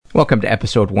Welcome to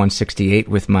episode 168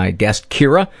 with my guest,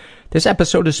 Kira. This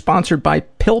episode is sponsored by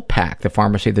PillPack, the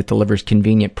pharmacy that delivers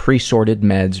convenient pre-sorted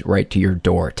meds right to your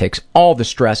door. It takes all the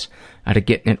stress out of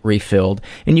getting it refilled,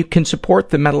 and you can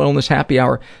support the Mental Illness Happy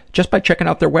Hour just by checking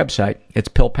out their website. It's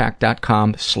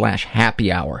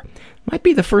pillpack.com/happy hour. Might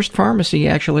be the first pharmacy you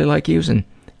actually like using,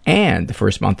 and the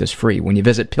first month is free when you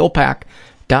visit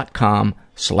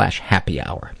pillpack.com/happy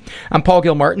hour. I'm Paul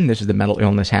Gilmartin. This is the Mental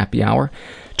Illness Happy Hour.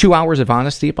 2 hours of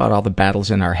honesty about all the battles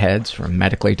in our heads, from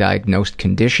medically diagnosed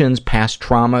conditions, past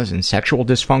traumas, and sexual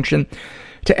dysfunction,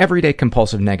 to everyday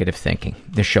compulsive negative thinking.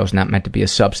 This show's not meant to be a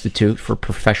substitute for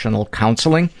professional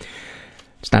counseling.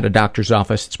 It's not a doctor's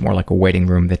office. It's more like a waiting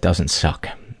room that doesn't suck.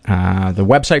 The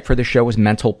website for the show is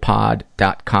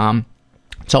mentalpod.com.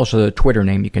 It's also the Twitter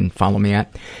name you can follow me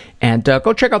at. And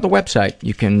go check out the website.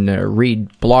 You can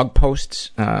read blog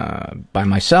posts by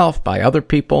myself, by other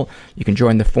people. You can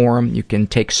join the forum. You can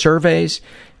take surveys.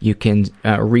 You can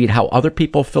read how other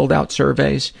people filled out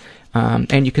surveys.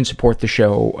 And you can support the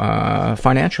show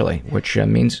financially, which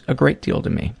means a great deal to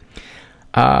me.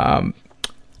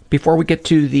 Before we get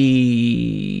to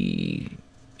the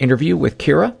interview with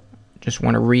Kira, just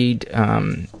want to read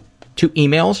 2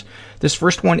 emails. This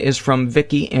first one is from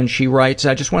Vicky, and she writes,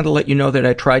 I just wanted to let you know that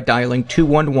I tried dialing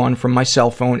 211 from my cell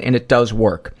phone, and it does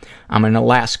work. I'm in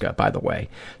Alaska, by the way,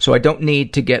 so I don't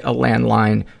need to get a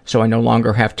landline, so I no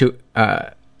longer have to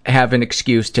have an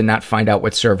excuse to not find out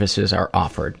what services are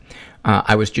offered.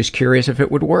 I was just curious if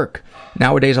it would work.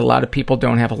 Nowadays, a lot of people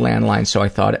don't have a landline, so I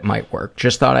thought it might work.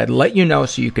 Just thought I'd let you know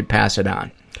so you could pass it on.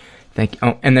 Thank you.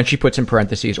 Oh, and then she puts in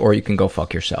parentheses, or you can go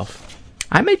fuck yourself.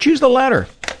 I may choose the latter.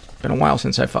 Been a while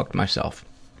since I fucked myself.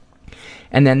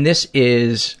 And then this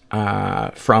is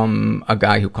from a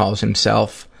guy who calls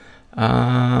himself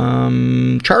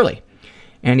Charlie.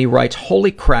 And he writes,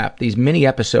 holy crap, these mini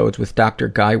episodes with Dr.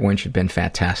 Guy Winch have been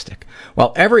fantastic.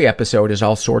 While every episode is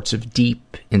all sorts of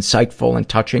deep, insightful, and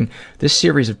touching, this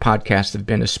series of podcasts have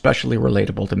been especially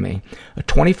relatable to me. A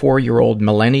 24-year-old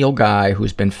millennial guy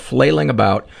who's been flailing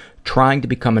about trying to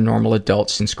become a normal adult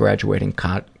since graduating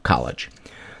college.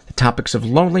 The topics of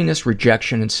loneliness,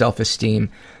 rejection, and self-esteem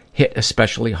hit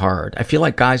especially hard. I feel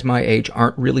like guys my age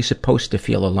aren't really supposed to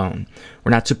feel alone.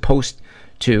 We're not supposed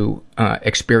to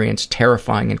experience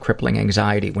terrifying and crippling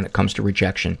anxiety when it comes to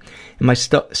rejection. And my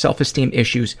self-esteem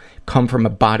issues come from a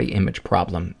body image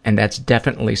problem, and that's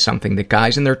definitely something that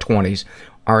guys in their 20s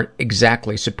aren't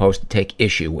exactly supposed to take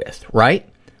issue with, right?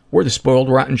 We're the spoiled,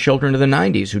 rotten children of the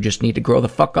 90s who just need to grow the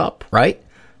fuck up, right?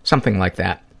 Something like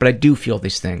that. But I do feel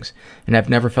these things, and I've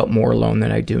never felt more alone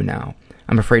than I do now.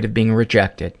 I'm afraid of being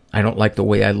rejected. I don't like the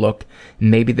way I look.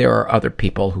 Maybe there are other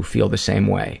people who feel the same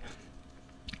way.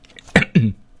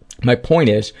 My point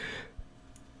is,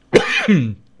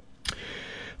 I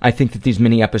think that these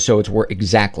mini episodes were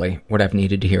exactly what I've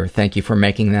needed to hear. Thank you for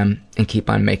making them, and keep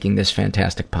on making this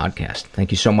fantastic podcast. Thank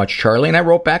you so much, Charlie. And I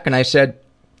wrote back and I said,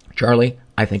 Charlie,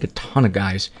 I think a ton of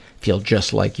guys feel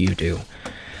just like you do.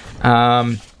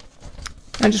 I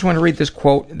just want to read this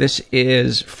quote. This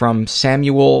is from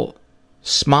Samuel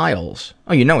Smiles.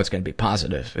 Oh, you know it's going to be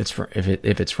positive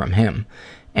if it's from him.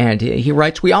 And he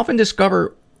writes, we often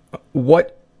discover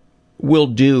what will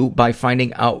do by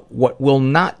finding out what will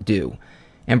not do.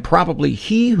 And probably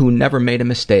he who never made a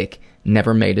mistake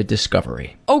never made a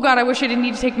discovery. Oh God, I wish I didn't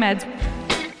need to take meds.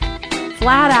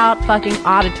 Flat out fucking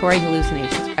auditory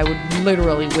hallucinations. I would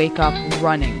literally wake up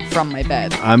running from my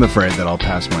bed. I'm afraid that I'll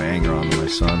pass my anger on to my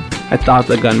son. I thought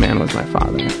the gunman was my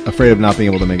father. Afraid of not being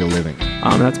able to make a living.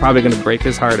 That's probably going to break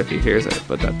his heart if he hears it,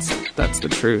 but that's the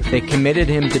truth. They committed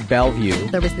him to Bellevue.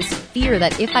 There was this fear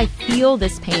that if I feel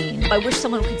this pain, I wish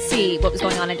someone could see what was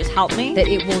going on and just help me. that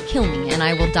it will kill me and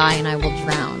I will die and I will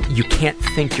drown. You can't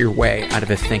think your way out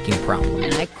of a thinking problem.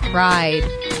 And I cried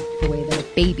the way that a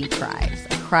baby cries.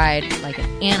 I cried like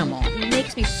an animal. It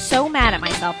makes me so mad at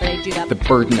myself that I do that. The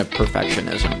burden of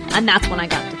perfectionism. And that's when I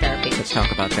got into therapy. Let's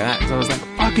talk about that. So I was like,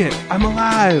 fuck it, I'm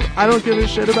alive. I don't give a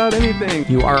shit about anything.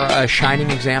 You are a shining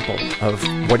example of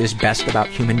what is best about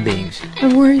human beings.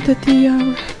 I'm worried that the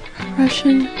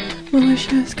Russian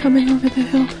militia is coming over the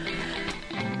hill.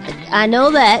 I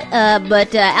know that,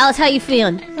 but Alice, how you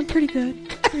feeling? I'm pretty good.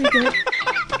 Pretty good.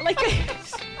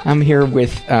 I'm here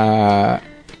with,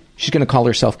 she's going to call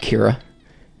herself Kira,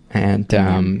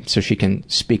 and so she can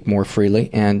speak more freely.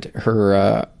 And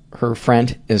her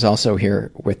friend is also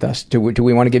here with us. Do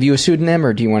we want to give you a pseudonym,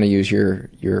 or do you want to use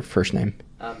your first name?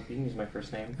 You can use my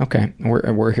first name. Okay.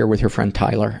 We're here with her friend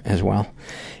Tyler as well.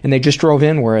 And they just drove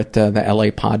in. We're at the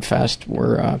LA Podfest.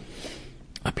 We're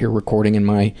up here recording in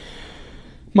my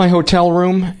hotel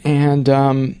room, and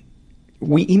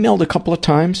we emailed a couple of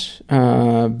times,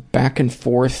 back and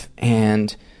forth,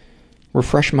 and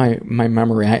refresh my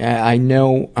memory. I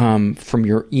know from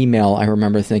your email, I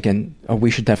remember thinking, "Oh,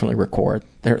 we should definitely record."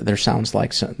 There sounds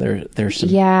like there's some.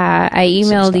 Yeah, I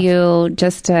emailed you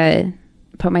just to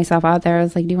put myself out there. I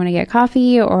was like, "Do you want to get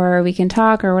coffee, or we can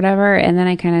talk, or whatever?" And then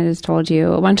I kind of just told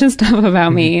you a bunch of stuff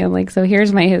about me. Like, so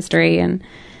here's my history, and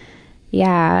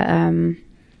yeah.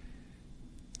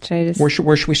 Should I just? Where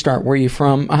should we start? Where are you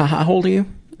from? How old are you?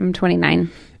 I'm 29.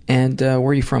 And where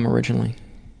are you from originally?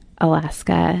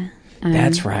 Alaska.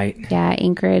 That's right. Yeah,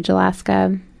 Anchorage,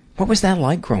 Alaska. What was that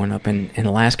like growing up in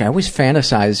Alaska? I always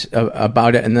fantasize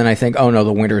about it, and then I think, oh no,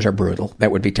 the winters are brutal.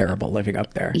 That would be terrible living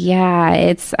up there. Yeah,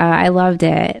 it's. I loved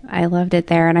it. I loved it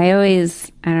there, and I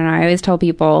always tell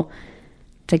people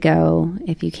to go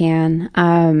if you can,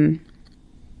 and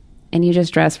you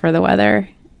just dress for the weather.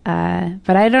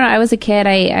 But I don't know. I was a kid.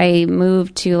 I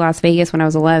moved to Las Vegas when I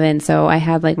was 11, so I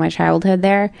had like my childhood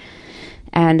there,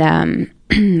 and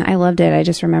I loved it. I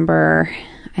just remember.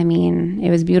 I mean,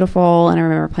 it was beautiful, and I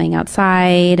remember playing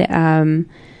outside, and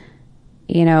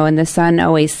the sun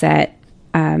always set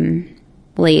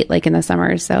late, like in the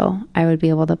summer, so I would be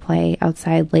able to play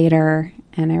outside later,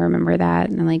 and I remember that,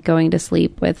 and like going to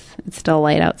sleep with it's still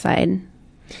light outside.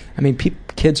 I mean,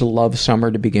 kids love summer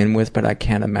to begin with, but I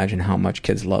can't imagine how much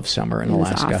kids love summer in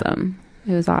Alaska.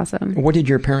 It was awesome. What did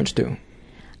your parents do?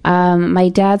 My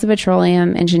dad's a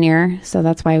petroleum engineer, so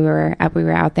that's why we were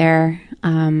out there.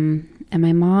 And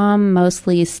my mom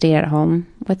mostly stayed at home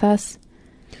with us.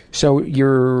 So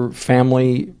your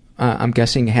family, I'm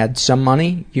guessing, had some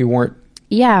money? You weren't...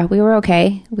 Yeah, we were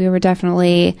okay. We were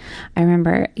definitely... I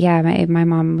remember, my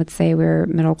mom would say we were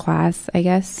middle class, I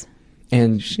guess.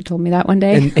 And she told me that one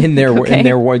day. And there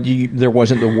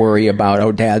wasn't the worry about,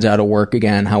 oh, Dad's out of work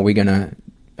again. How are we going to...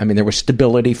 I mean, there was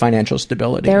stability, financial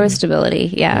stability. There was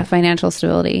stability, yeah, financial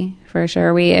stability, for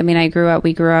sure. We grew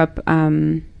up...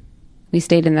 We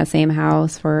stayed in the same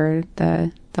house for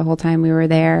the whole time we were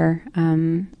there.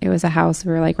 It was a house,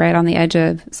 we were like right on the edge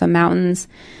of some mountains,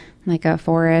 like a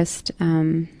forest. I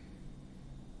don't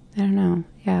know.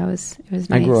 Yeah, it was nice.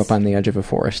 I grew up on the edge of a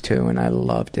forest too, and I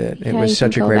loved it. It was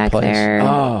such a great place.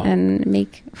 And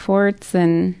make forts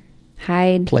and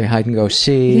play hide and go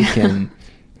seek. Yeah. And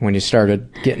when you started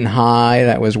getting high,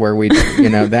 that was where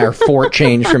our fort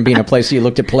changed from being a place you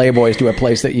looked at Playboys to a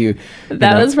place that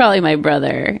That was probably my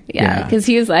brother. Yeah.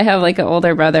 Because I have like an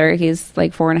older brother. He's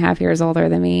like 4.5 years older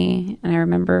than me. And I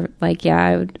remember I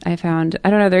found,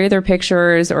 I don't know, they're either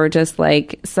pictures or just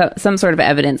like some sort of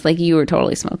evidence. Like you were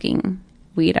totally smoking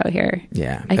weed out here.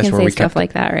 Yeah. I can say stuff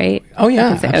like that, right? Oh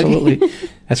yeah, absolutely. Okay.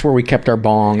 That's where we kept our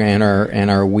bong and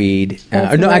our weed.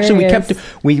 No, actually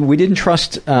we didn't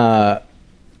trust,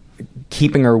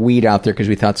 keeping our weed out there because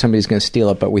we thought somebody's going to steal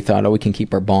it, but we thought, we can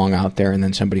keep our bong out there, and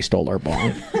then somebody stole our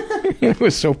bong. I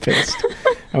was so pissed.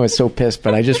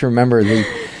 But I just remember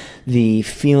the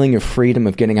feeling of freedom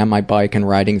of getting on my bike and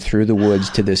riding through the woods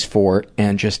to this fort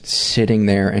and just sitting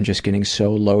there and just getting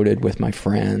so loaded with my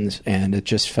friends, and it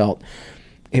just felt,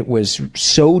 it was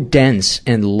so dense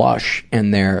and lush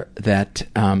in there that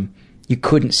you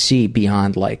couldn't see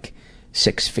beyond like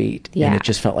 6 feet. Yeah. And it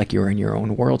just felt like you were in your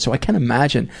own world. So I can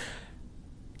imagine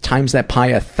times that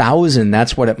by 1,000,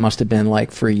 that's what it must have been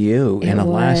like for you in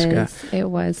Alaska. It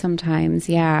was sometimes,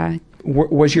 yeah.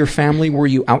 Was your family, were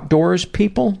you outdoors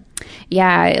people?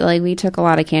 Yeah, like we took a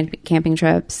lot of camping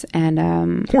trips.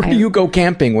 And where do you go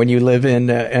camping when you live in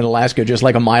Alaska, just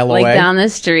like a mile away? Like down the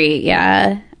street,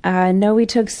 yeah. No, we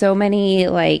took so many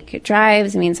like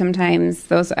drives. I mean, sometimes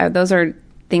those are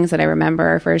things that I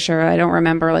remember for sure. I don't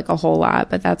remember like a whole lot,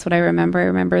 but that's what I remember. I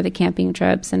remember the camping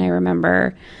trips, and I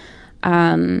remember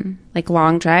like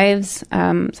long drives.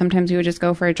 Sometimes we would just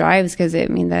go for drives because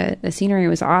the scenery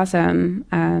was awesome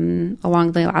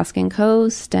along the Alaskan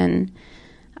coast, and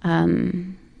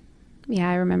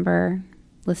I remember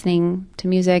listening to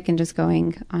music and just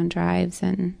going on drives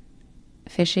and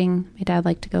fishing. My dad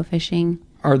liked to go fishing.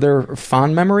 Are there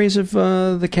fond memories of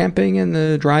the camping and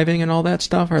the driving and all that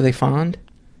stuff? Are they fond?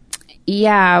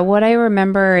 Yeah, what I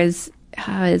remember is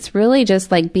it's really just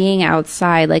like being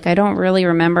outside. Like I don't really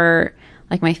remember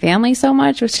like my family so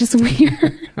much, which is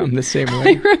weird. I'm the same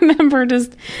way. I remember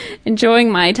just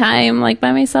enjoying my time like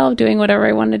by myself, doing whatever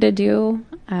I wanted to do,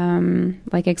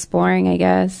 like exploring, I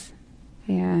guess.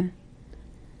 Yeah.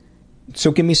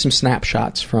 So give me some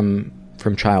snapshots from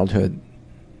childhood.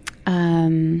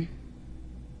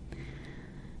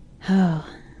 Oh,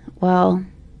 well,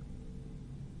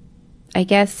 I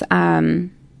guess, a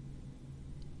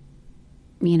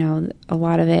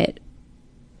lot of it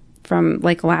from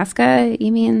like Alaska,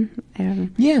 you mean? I don't know.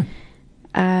 Yeah.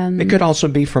 It could also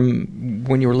be from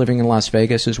when you were living in Las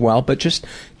Vegas as well, but just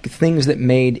things that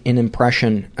made an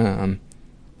impression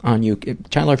on you.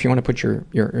 Tyler, if you want to put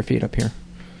your feet up here.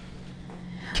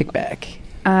 Kick back.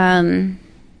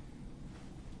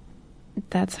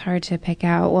 That's hard to pick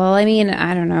out. Well, I mean,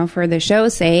 I don't know, for the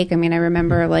show's sake, I mean, I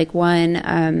remember like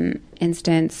one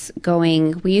instance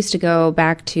we used to go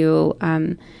back to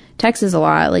Texas a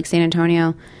lot, like San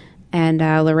Antonio and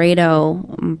Laredo.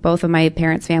 Both of my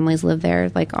parents' families live there.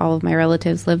 Like all of my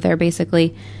relatives live there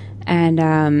basically. And,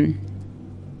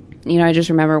 I just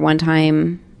remember one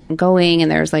time going and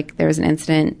there was an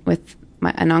incident with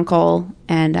an uncle.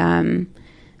 And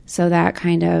so that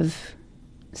kind of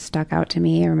stuck out to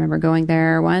me. I remember going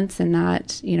there once and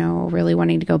not, really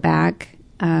wanting to go back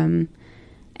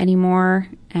anymore.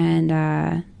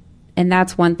 And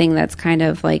that's one thing that's kind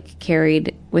of like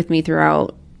carried with me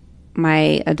throughout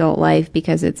my adult life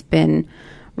because it's been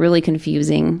really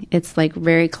confusing. It's like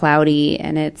very cloudy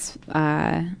and it's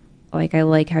like I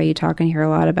like how you talk and hear a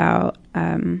lot about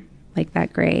like the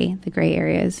gray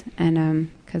areas.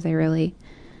 And because I really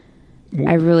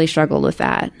struggled with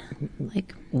that.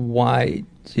 Like, why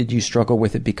did you struggle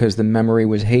with it? Because the memory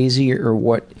was hazy,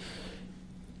 or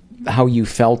how you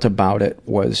felt about it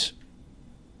was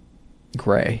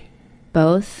gray?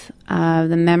 Both.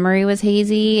 The memory was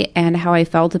hazy, and how I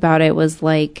felt about it was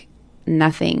like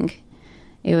nothing.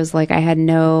 It was like I had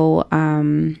no,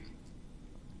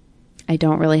 I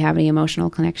don't really have any emotional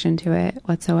connection to it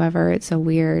whatsoever. It's so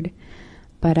weird.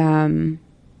 But, I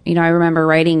remember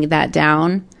writing that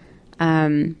down.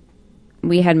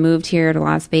 We had moved here to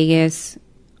Las Vegas,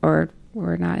 or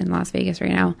we're not in Las Vegas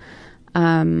right now.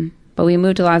 But we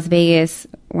moved to Las Vegas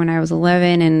when I was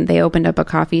 11 and they opened up a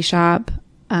coffee shop.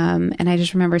 And I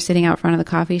just remember sitting out front of the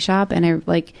coffee shop and I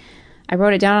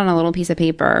wrote it down on a little piece of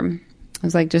paper. It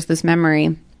was like just this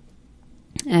memory.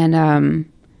 And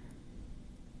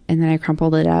then I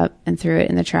crumpled it up and threw it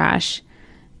in the trash.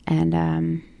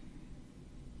 And,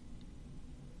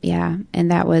 yeah.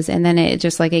 And then it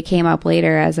just like, it came up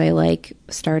later as I like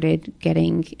started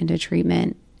getting into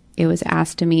treatment. It was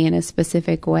asked to me in a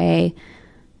specific way.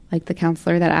 Like the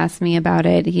counselor that asked me about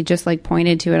it, he just like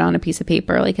pointed to it on a piece of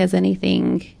paper. Like, has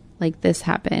anything like this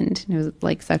happened? And it was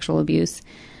like sexual abuse.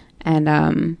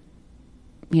 And,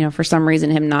 for some reason,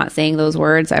 him not saying those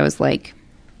words, I was like,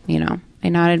 I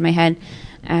nodded my head.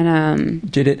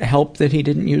 And, did it help that he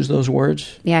didn't use those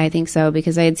words? Yeah, I think so,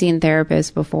 because I had seen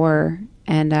therapists before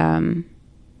and,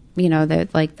 that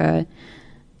like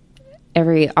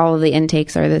all of the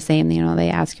intakes are the same. They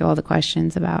ask you all the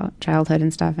questions about childhood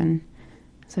and stuff. And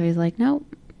so he's like, nope,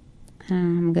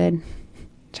 I'm good.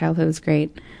 Childhood was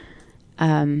great.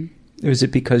 Was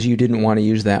it because you didn't want to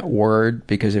use that word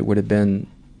because it would have been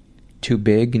too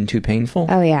big and too painful?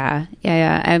 Oh, yeah.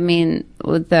 Yeah. I mean,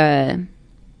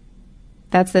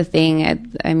 that's the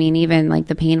thing. I mean, even like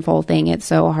the painful thing, it's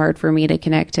so hard for me to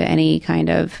connect to any kind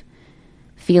of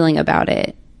feeling about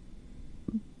it.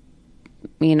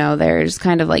 There's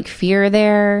kind of like fear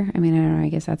there. I mean, I don't know. I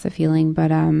guess that's a feeling,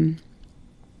 but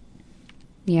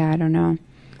yeah, I don't know.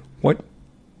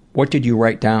 What did you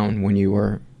write down when you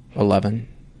were 11,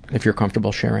 if you're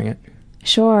comfortable sharing it?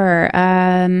 Sure.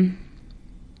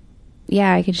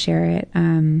 Yeah, I could share it.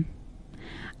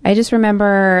 I just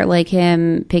remember like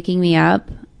him picking me up,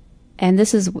 and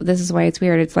this is why it's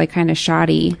weird. It's like kind of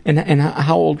shoddy. And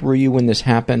how old were you when this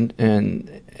happened? And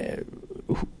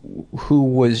who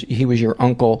was he? Was your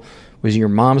uncle? Was he your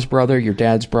mom's brother? Your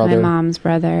dad's brother? My mom's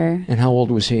brother. And how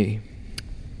old was he?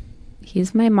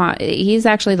 He's my mom. He's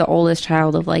actually the oldest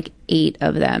child of like 8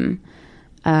 of them.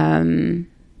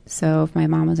 So if my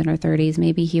mom was in her 30s,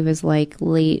 maybe he was like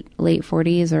late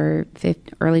 40s or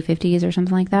early 50s or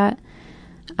something like that.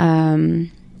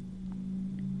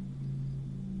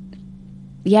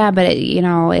 Yeah, but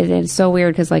it's so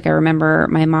weird because like I remember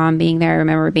my mom being there. I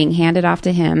remember being handed off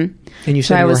to him. And you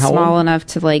said I was small old? enough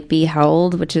to like be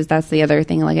held, that's the other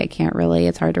thing. Like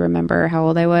it's hard to remember how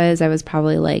old I was. I was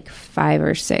probably like 5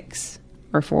 or 6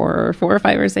 or 4 or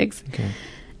 5 or 6. Okay.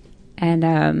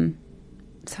 And,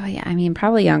 so yeah, I mean,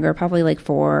 probably younger, probably like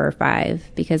 4 or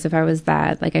 5, because if I was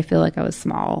that, like, I feel like I was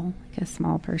small, like a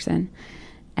small person.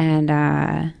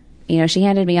 And, she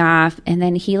handed me off, and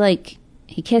then he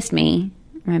kissed me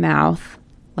in my mouth.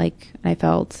 Like, I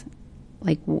felt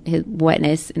like his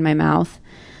wetness in my mouth.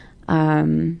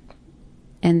 And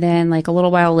then like a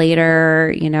little while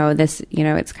later,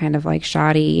 it's kind of like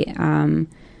shoddy.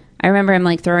 I remember him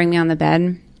like throwing me on the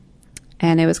bed,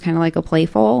 and it was kind of like a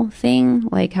playful thing,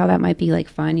 like how that might be like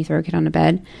fun. You throw a kid on a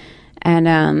bed.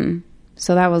 And,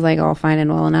 so that was like all fine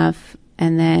and well enough.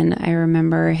 And then I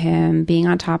remember him being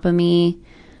on top of me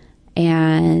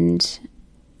and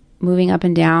moving up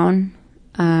and down.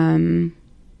 And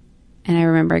I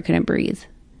remember I couldn't breathe.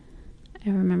 I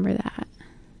remember that.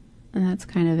 And that's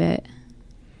kind of it.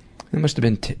 It must have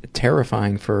been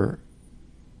terrifying for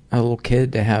a little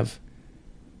kid to have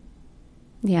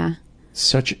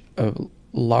such a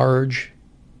large,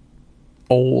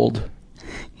 old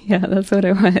that's what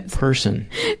it was. person.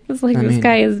 It was like, this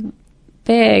guy is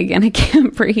big and I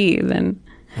can't breathe. And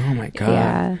oh my God.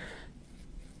 Yeah.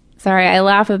 Sorry, I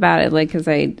laugh about it because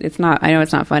I know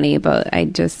it's not funny, but I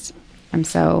don't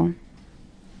know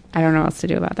what else to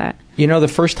do about that. You know, the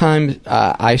first time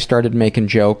I started making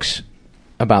jokes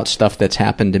about stuff that's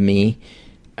happened to me,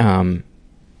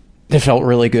 it felt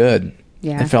really good.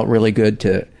 Yeah. It felt really good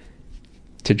to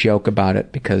joke about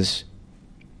it because,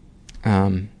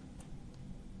 I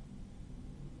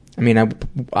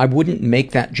wouldn't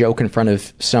make that joke in front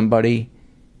of somebody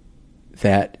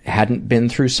that hadn't been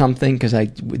through something, because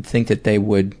I would think that they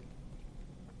would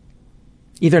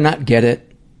either not get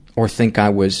it or think I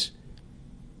was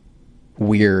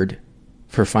weird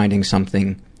for finding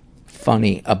something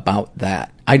funny about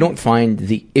that. I don't find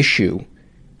the issue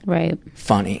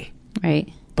funny.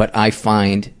 Right. But I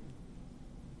find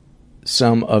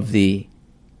some of the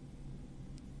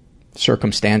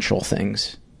circumstantial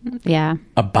things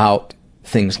about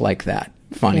things like that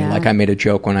funny. Yeah. Like I made a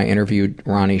joke when I interviewed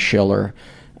Ronnie Schiller.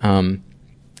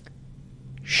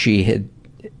 She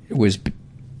was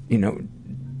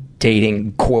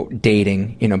dating, quote,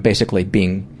 dating, basically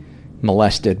being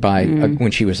molested by when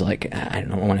she was like, I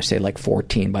want to say like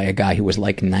 14, by a guy who was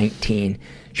like 19.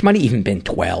 She might have even been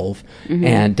 12.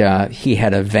 And he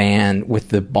had a van with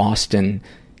the Boston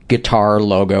guitar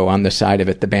logo on the side of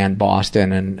it, the band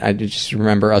Boston. And I just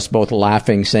remember us both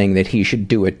laughing, saying that he should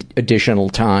do additional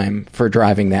time for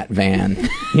driving that van,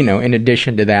 in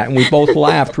addition to that. And we both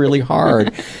laughed really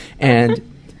hard. And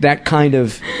that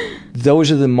those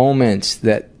are the moments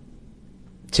that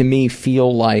to me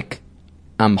feel like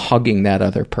I'm hugging that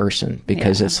other person,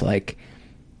 because it's like,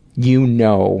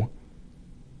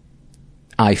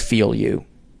 I feel you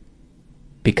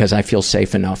because I feel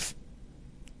safe enough.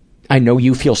 I know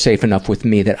you feel safe enough with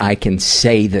me that I can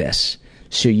say this,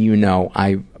 so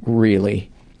I really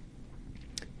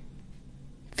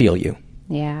feel you.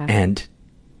 Yeah. And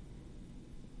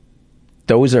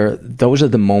those are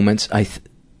the moments I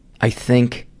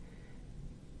think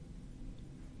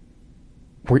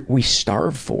we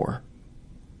starve for.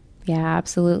 Yeah,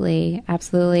 absolutely.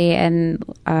 Absolutely.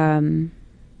 And,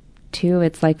 too,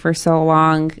 it's like for so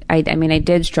long, I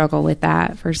did struggle with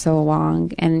that for so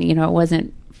long. And, it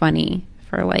wasn't funny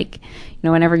for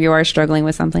whenever you are struggling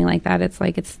with something like that, it's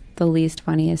like, it's the least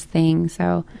funniest thing.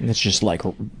 So and it's just like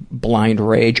blind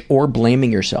rage or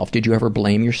blaming yourself. Did you ever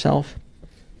blame yourself?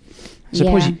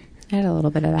 I had a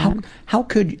little bit of that. How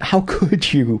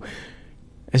could you,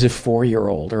 as a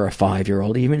 4-year-old or a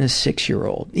 5-year-old, even a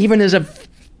 6-year-old, even as a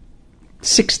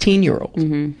 16-year-old,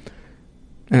 and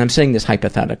I'm saying this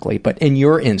hypothetically, but in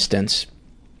your instance,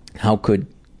 how could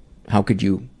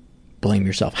you blame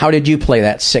yourself? How did you play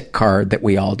that sick card that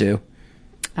we all do?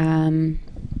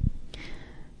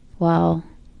 Well,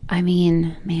 I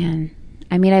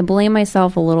blame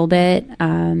myself a little bit.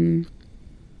 I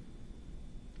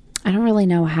don't really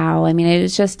know how. It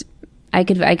was just, I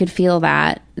could feel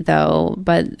that though.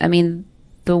 But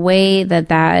the way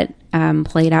that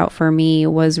played out for me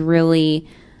was really,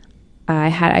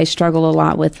 I struggled a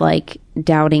lot with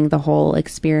doubting the whole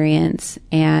experience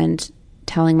and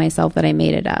telling myself that I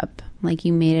made it up. Like,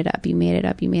 you made it up, you made it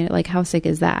up, you made it. Like, how sick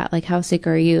is that? Like, how sick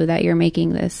are you that you're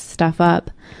making this stuff up?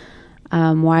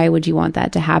 Why would you want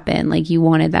that to happen? Like, you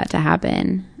wanted that to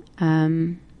happen.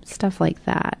 Stuff like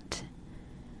that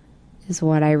is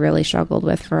what I really struggled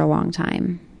with for a long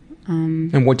time.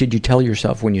 And what did you tell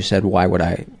yourself when you said, why would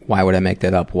I make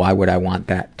that up? Why would I want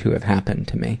that to have happened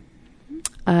to me?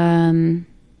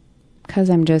 'Cause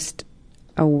I'm just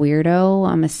a weirdo.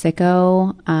 I'm a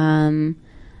sicko.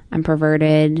 I'm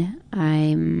perverted.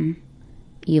 I'm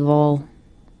evil.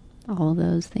 All of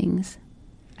those things.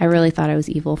 I really thought I was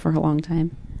evil for a long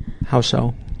time. How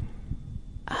so?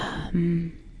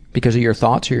 Because of your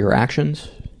thoughts or your actions?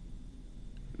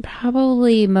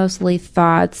 Probably mostly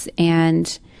thoughts.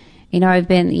 And, I've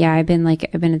been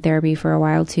in therapy for a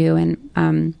while too.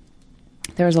 And,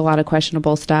 there was a lot of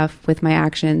questionable stuff with my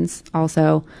actions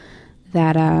also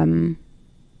that I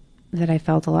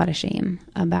felt a lot of shame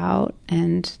about,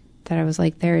 and that I was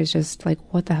like, there is just like,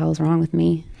 what the hell is wrong with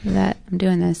me that I'm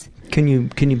doing this? Can you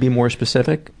be more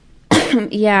specific?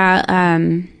 Yeah.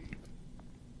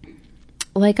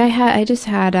 I just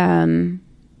had,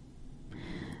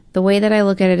 the way that I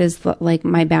look at it is like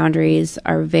my boundaries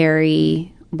are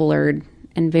very blurred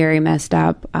and very messed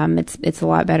up. It's a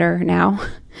lot better now.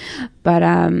 But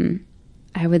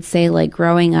I would say, like,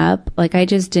 growing up, like, I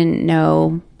just didn't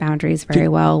know boundaries very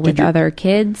well with other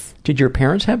kids. Did your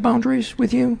parents have boundaries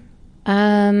with you?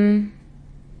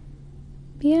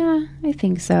 Yeah, I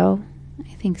think so.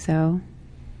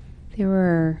 They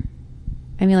were,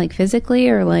 I mean, like, physically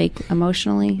or, like,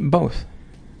 emotionally? Both.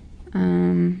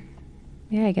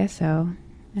 Yeah, I guess so.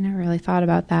 I never really thought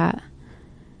about that.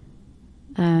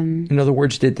 In other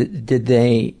words, did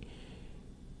they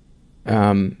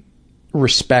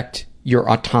respect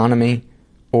your autonomy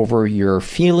over your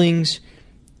feelings,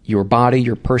 your body,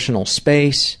 your personal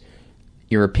space,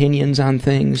 your opinions on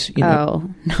things? You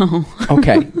know? No.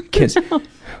 Okay, kids. No.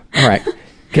 All right,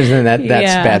 because then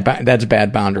that's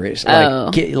bad boundaries.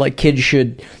 Like kids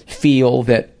should feel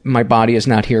that my body is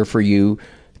not here for you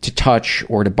to touch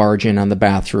or to barge in on the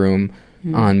bathroom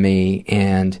on me,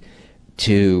 and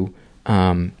to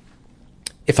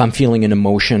if I'm feeling an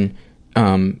emotion,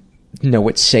 know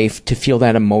it's safe to feel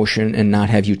that emotion and not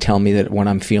have you tell me that what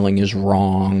I'm feeling is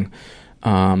wrong.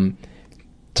 To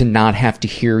not have to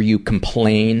hear you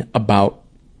complain about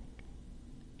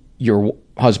your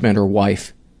husband or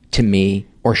wife to me,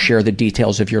 or share the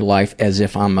details of your life as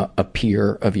if I'm a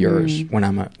peer of yours when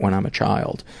I'm a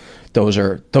child. Those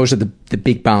are the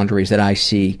big boundaries that I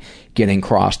see getting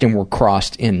crossed, and were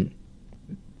crossed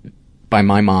by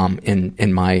my mom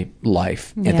in my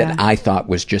life, and that I thought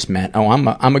was just meant,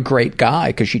 I'm a great guy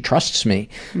because she trusts me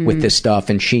with this stuff,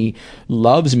 and she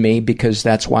loves me because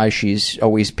that's why she's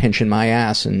always pinching my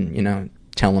ass and, you know,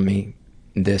 telling me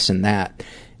this and that.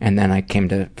 And then I came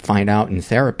to find out in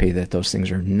therapy that those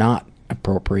things are not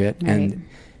appropriate, and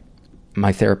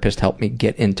my therapist helped me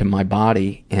get into my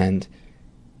body and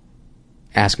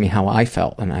asked me how I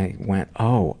felt, and I went,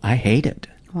 oh, I hate it.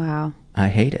 Wow. I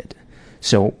hate it.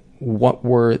 So what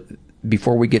were,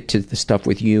 before we get to the stuff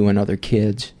with you and other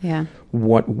kids,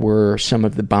 what were some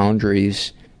of the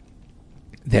boundaries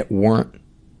that weren't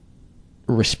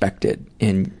respected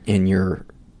in your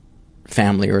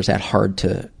family, or is that hard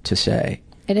to say?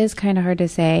 It is kind of hard to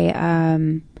say.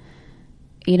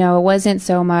 You know, it wasn't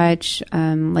so much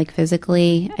like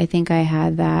physically. I think I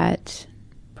had that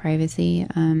privacy.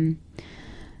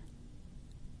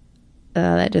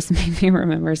 That just made me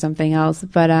remember something else.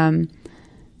 But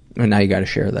well, now you got to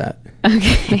share that.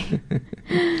 Okay.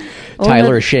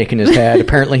 Tyler is shaking his head.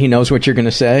 Apparently, he knows what you're going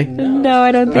to say. No,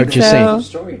 I don't think so.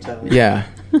 Storytelling. Yeah.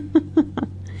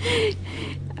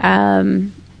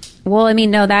 Well, I mean,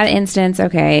 no, that instance.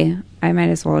 Okay, I might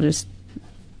as well just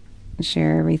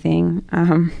share everything.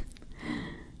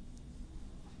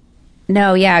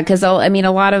 No, yeah, because I mean,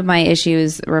 a lot of my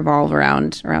issues revolve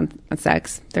around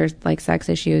sex. There's like sex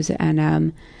issues,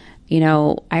 and you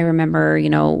know, I remember, you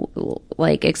know,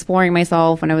 like exploring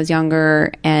myself when I was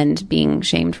younger and being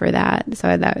shamed for that.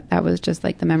 So that was just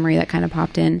like the memory that kind of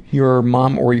popped in. Your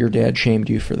mom or your dad shamed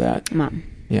you for that? Mom.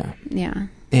 Yeah. Yeah.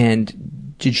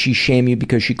 And did she shame you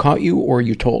because she caught you, or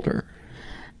you told her?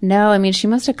 No, I mean, she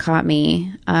must have caught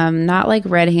me. Not like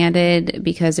red-handed,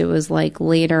 because it was like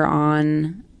later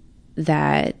on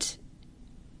that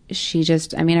she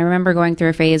just, I mean, I remember going through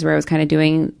a phase where I was kind of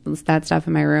doing that stuff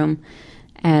in my room.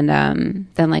 And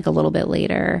then like a little bit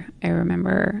later, I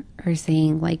remember her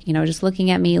saying, like, you know, just looking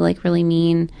at me like really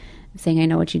mean, saying, I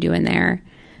know what you do in there.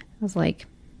 I was like,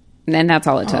 and that's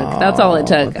all it took. That's all it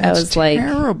took. I was like,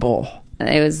 terrible.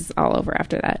 It was all over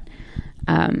after that.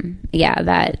 Yeah,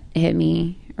 that hit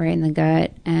me right in the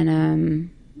gut. And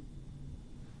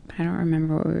I don't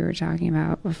remember what we were talking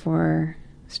about before.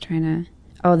 I was trying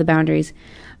to, the boundaries.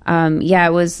 Yeah,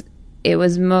 it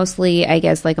was mostly, I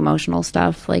guess, like emotional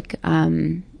stuff. Like,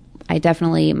 I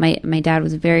definitely, my dad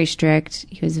was very strict.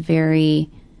 He was very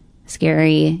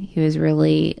scary. He was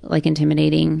really like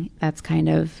intimidating. That's kind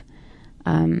of,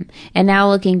 and now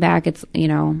looking back, it's, you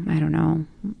know, I don't know.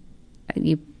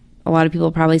 A lot of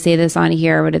people probably say this on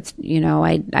here, but it's, you know,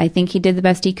 I think he did the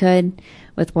best he could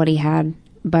with what he had,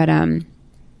 but I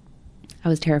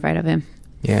was terrified of him.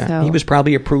 Yeah, so, he was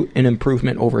probably an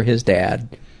improvement over his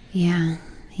dad. Yeah,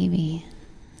 maybe.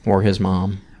 Or his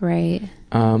mom. Right.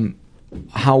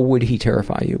 How would he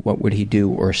terrify you? What would he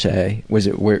do or say? Was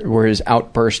it were his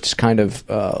outbursts kind of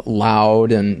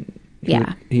loud, and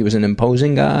he was an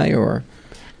imposing guy, or?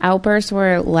 Outbursts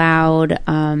were loud.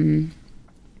 And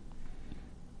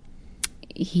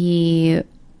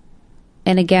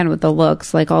again, with the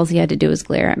looks, like all he had to do was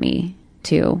glare at me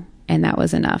too, and that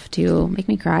was enough to make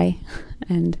me cry.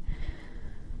 And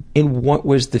what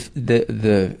was the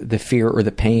fear or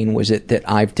the pain? Was it that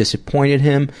I've disappointed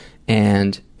him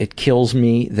and it kills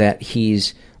me that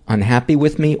he's unhappy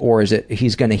with me, or is it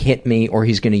he's going to hit me or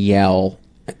he's going to yell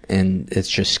and it's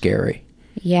just scary.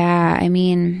 Yeah, I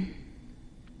mean,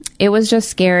 it was just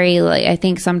scary. Like, I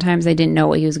think sometimes I didn't know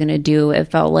what he was going to do.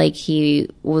 It felt like he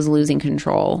was losing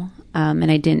control,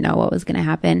 and I didn't know what was going to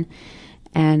happen.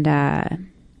 And I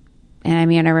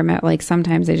mean, I remember, like,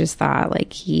 sometimes I just thought,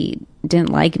 like, he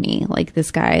didn't like me. Like,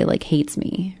 this guy, like, hates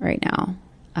me right now.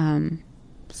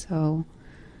 So,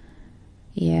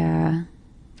 yeah.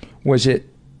 Was it,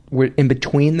 in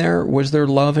between there, was there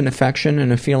love and affection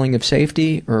and a feeling of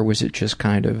safety? Or was it just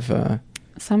kind of...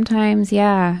 Sometimes,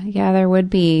 yeah. Yeah, there would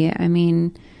be. I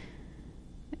mean,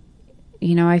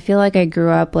 you know, I feel like I grew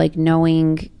up, like,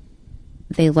 knowing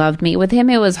they loved me. With him,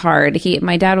 it was hard.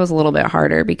 My dad was a little bit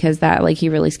harder because that, like, he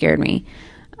really scared me.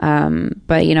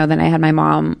 But, you know, then I had my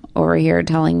mom over here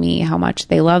telling me how much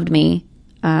they loved me,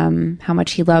 how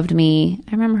much he loved me.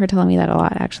 I remember her telling me that a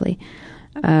lot, actually.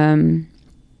 And,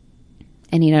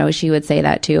 you know, she would say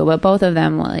that too. But both of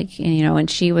them, like, you know, and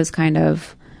she was kind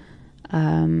of...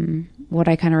 what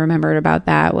I kind of remembered about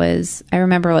that was, I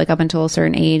remember, like, up until a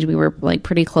certain age, we were, like,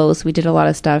 pretty close. We did a lot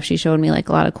of stuff. She showed me, like,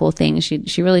 a lot of cool things.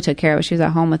 She really took care of us. She was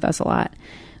at home with us a lot.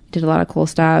 We did a lot of cool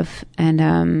stuff. And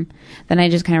then I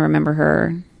just kind of remember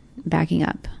her backing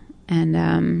up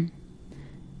and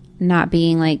not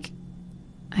being, like,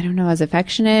 I don't know, as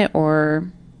affectionate, or,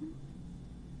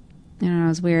 I don't know, it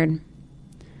was weird.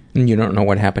 And you don't know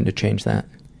what happened to change that?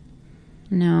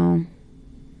 No.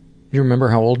 Do you remember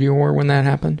how old you were when that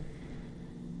happened?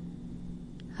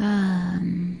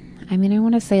 I mean, I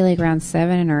want to say like around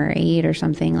 7 or 8 or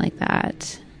something like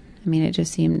that. I mean, it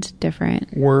just seemed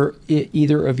different. Were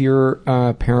either of your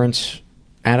parents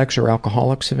addicts or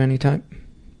alcoholics of any type?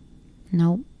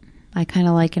 Nope. I kind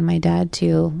of liken my dad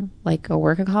to like a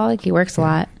workaholic. He works a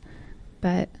lot,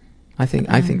 but I think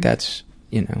that's,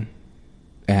 you know,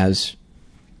 as,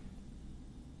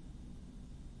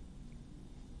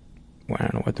 well, I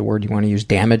don't know what the word you want to use,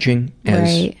 damaging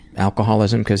as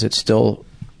alcoholism, because it's still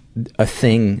a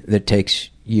thing that takes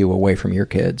you away from your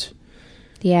kids.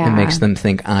 Yeah. It makes them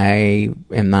think, I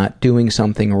am not doing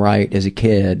something right as a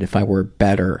kid. If I were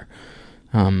better,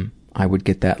 I would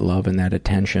get that love and that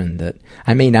attention that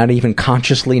I may not even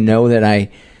consciously know that I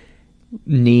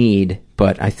need,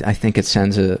 but I think it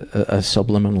sends a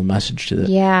subliminal message to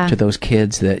those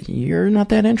kids that you're not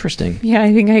that interesting. Yeah,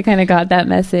 I think I kind of got that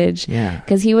message. Yeah.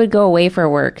 Because he would go away for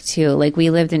work, too. Like, we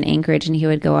lived in Anchorage, and he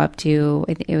would go up to,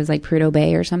 I think it was like Prudhoe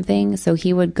Bay or something. So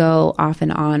he would go off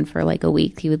and on for like a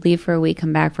week. He would leave for a week,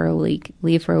 come back for a week,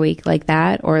 leave for a week, like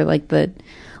that. Or like the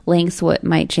lengths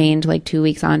might change, like 2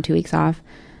 weeks on, 2 weeks off.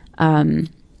 And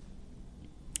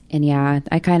yeah,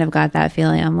 I kind of got that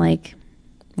feeling. I'm like,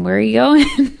 where are you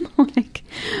going? Like,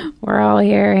 we're all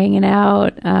here hanging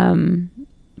out.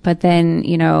 But then,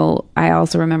 you know, I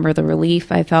also remember the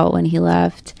relief I felt when he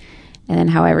left, and then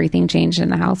how everything changed in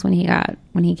the house when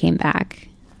he came back.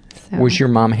 So, was your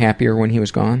mom happier when he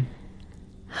was gone?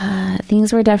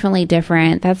 Things were definitely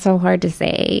different. That's so hard to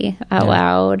say out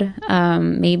loud.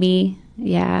 Maybe,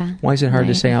 yeah. Why is it hard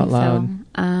to say out loud?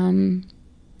 So.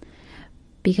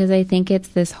 Because I think it's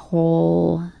this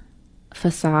whole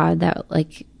facade that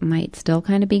like might still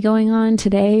kind of be going on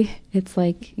today. It's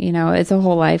like, you know, it's a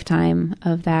whole lifetime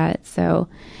of that. So,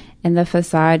 and the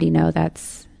facade, you know,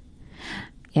 that's,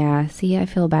 yeah, see, I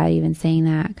feel bad even saying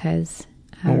that because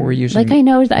like I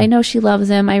know she loves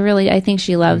him. I think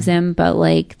she loves him, but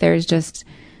like there's just,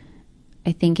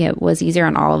 I think it was easier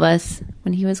on all of us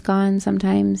when he was gone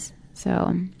sometimes.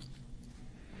 So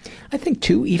I think,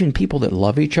 too, even people that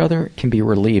love each other can be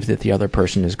relieved that the other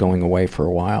person is going away for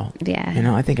a while. Yeah. You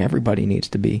know, I think everybody needs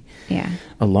to be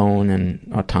alone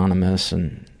and autonomous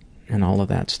and all of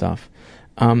that stuff.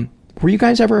 Were you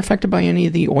guys ever affected by any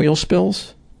of the oil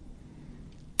spills?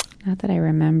 Not that I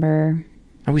remember.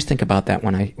 I always think about that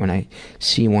when I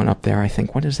see one up there. I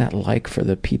think, what is that like for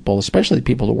the people, especially the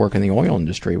people who work in the oil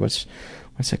industry? What's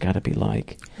it got to be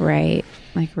like? Right.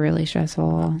 Like really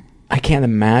stressful. I can't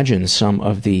imagine some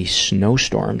of the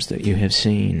snowstorms that you have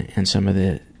seen and some of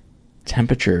the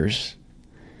temperatures.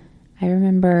 I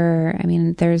remember, I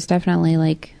mean, there's definitely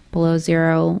like below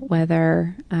zero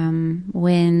weather,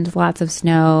 wind, lots of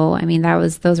snow. I mean,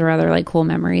 those were other like cool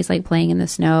memories, like playing in the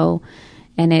snow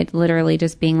and it literally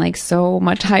just being like so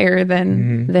much higher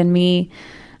than me.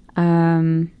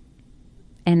 And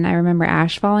I remember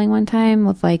ash falling one time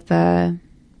with like the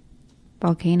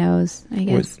volcanoes, I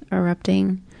guess,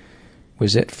 erupting.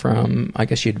 Was it from, I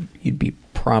guess you'd be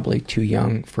probably too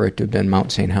young for it to have been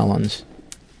Mount St. Helens.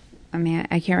 I mean,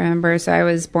 I can't remember. So I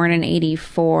was born in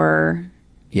 84.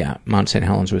 Yeah, Mount St.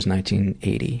 Helens was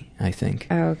 1980, I think.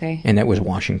 Oh, okay. And it was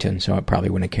Washington, so it probably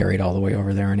wouldn't have carried all the way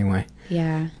over there anyway.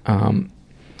 Yeah.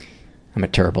 I'm a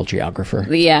terrible geographer.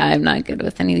 Yeah, I'm not good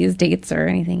with any of these dates or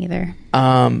anything either.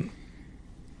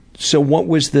 So what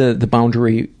was the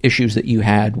boundary issues that you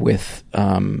had with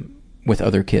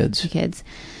other kids? Kids.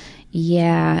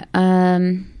 Yeah.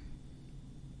 I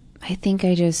think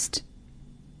I just...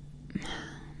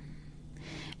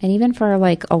 And even for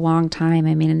like a long time,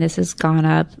 I mean, and this has gone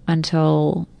up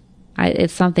until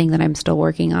it's something that I'm still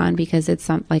working on, because it's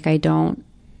like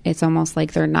it's almost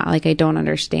like they're not, like I don't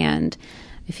understand.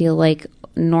 I feel like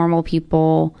normal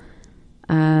people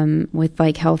with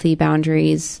like healthy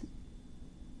boundaries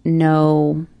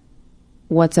know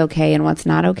what's okay and what's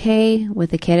not okay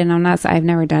with a kid. And I've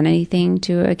never done anything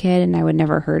to a kid, and I would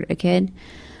never hurt a kid.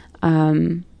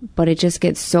 But it just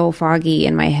gets so foggy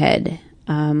in my head.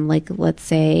 Like, let's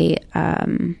say,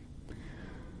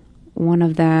 one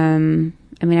of them,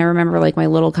 I mean, I remember like my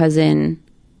little cousin,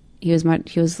 he was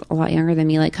a lot younger than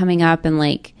me, like coming up and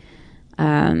like,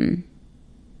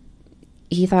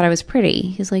 he thought I was pretty.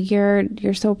 He's like,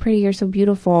 you're so pretty. You're so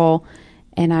beautiful.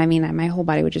 And I mean, my whole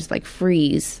body would just like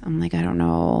freeze. I'm like, I don't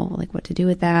know like what to do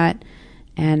with that.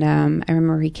 And, I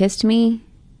remember he kissed me,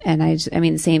 and I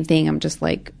mean, the same thing. I'm just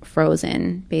like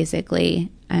frozen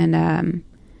basically. And,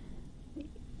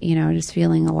 you know, just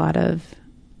feeling a lot of,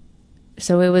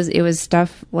 so it was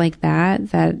stuff like that,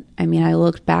 I mean, I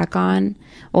looked back on,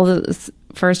 well,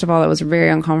 first of all, it was very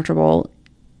uncomfortable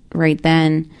right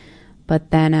then, but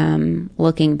then,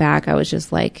 looking back, I was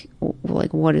just like,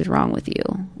 what is wrong with you?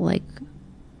 Like,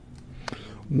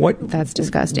 that's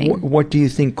disgusting. What do you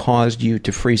think caused you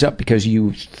to freeze up? Because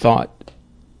you thought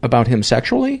about him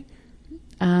sexually?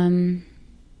 I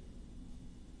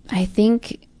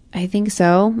think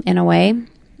so, in a way.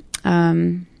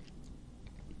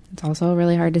 It's also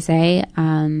really hard to say.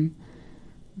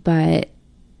 But,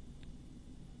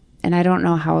 and I don't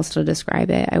know how else to describe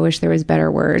it. I wish there was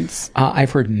better words.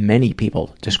 I've heard many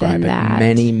people describe it.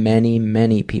 Many, many,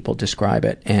 many people describe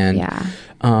it. And,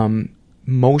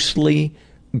 mostly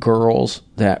girls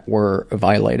that were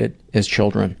violated as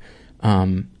children.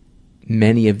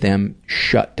 Many of them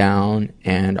shut down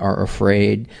and are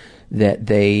afraid that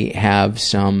they have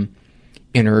some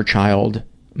inner child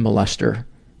molester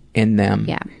in them,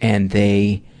 and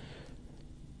they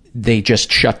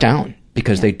just shut down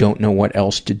because they don't know what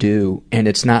else to do. And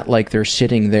it's not like they're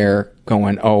sitting there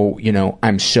going, oh, you know,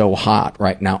 I'm so hot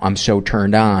right now, I'm so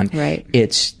turned on. Right.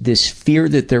 It's this fear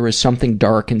that there is something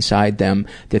dark inside them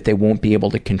that they won't be able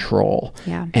to control.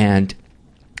 Yeah. And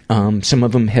some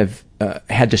of them have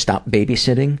had to stop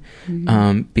babysitting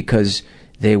because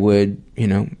they would, you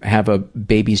know, have a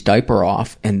baby's diaper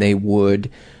off, and they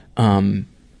would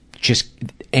just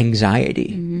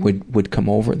anxiety would come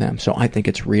over them. So I think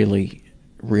it's really,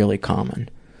 really common.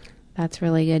 That's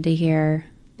really good to hear.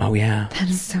 Oh yeah, that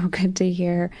is so good to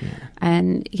hear. Yeah.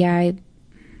 And yeah,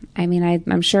 I mean,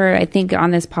 I'm sure. I think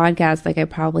on this podcast, like I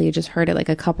probably just heard it like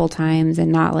a couple times,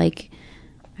 and not like,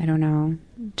 I don't know,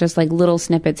 just like little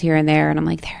snippets here and there. And I'm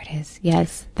like, there it is.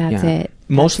 Yes, that's it.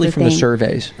 Mostly from the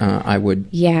surveys, I would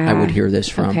hear this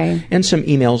from, and some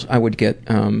emails I would get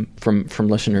from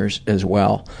listeners as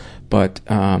well. But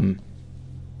that's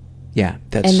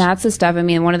the stuff. I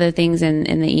mean, one of the things in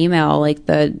the email, like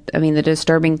the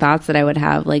disturbing thoughts that I would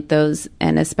have, like those,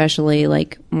 and especially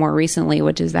like more recently,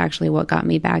 which is actually what got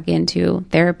me back into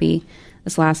therapy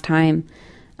this last time,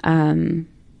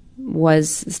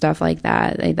 was stuff like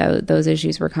that. Like those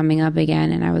issues were coming up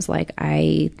again, and I was like,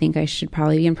 I think I should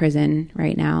probably be in prison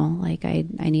right now. Like I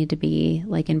need to be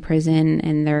like in prison,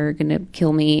 and they're gonna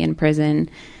kill me in prison.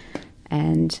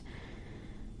 And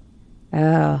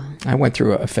I went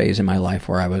through a phase in my life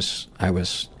where I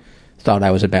thought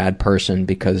I was a bad person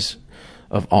because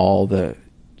of all the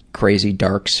crazy,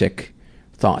 dark, sick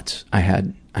thoughts I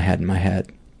had in my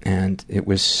head, and it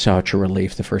was such a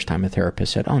relief the first time a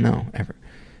therapist said, "Oh no,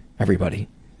 everybody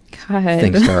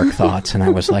thinks dark thoughts," and I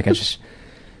was like, I just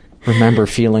remember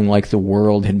feeling like the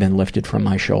world had been lifted from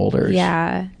my shoulders.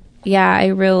 Yeah, I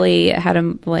really had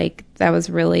that was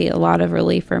really a lot of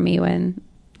relief for me when.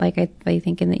 Like I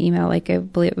think in the email, like I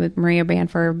believe with Maria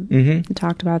Banford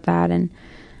talked about that, and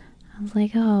I was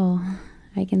like, oh,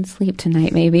 I can sleep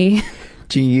tonight, maybe.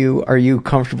 Are you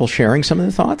comfortable sharing some of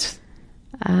the thoughts?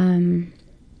 I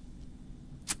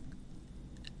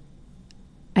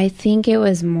think it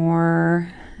was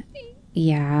more,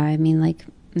 I mean, like,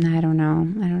 I don't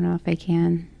know if I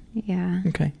can. Yeah.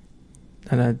 Okay.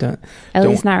 At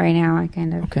least not right now. I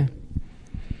kind of. Okay.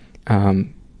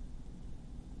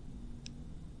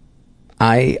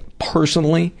 I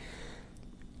personally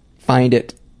find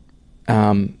it,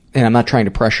 and I'm not trying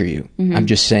to pressure you, I'm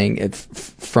just saying it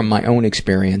from my own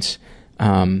experience,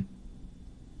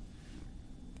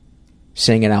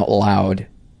 saying it out loud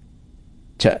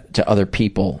to other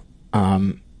people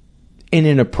in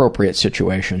an appropriate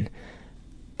situation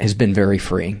has been very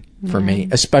freeing for me,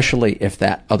 especially if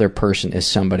that other person is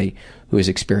somebody who has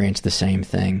experienced the same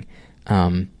thing.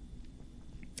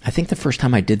 I think the first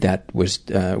time I did that was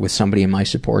with somebody in my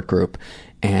support group,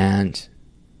 and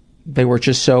they were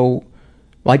just so...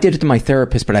 Well, I did it to my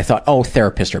therapist, but I thought,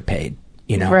 therapists are paid,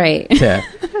 Right.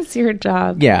 That's your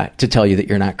job. Yeah, to tell you that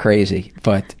you're not crazy.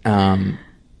 But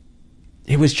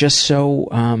it was just so...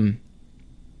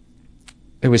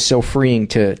 it was so freeing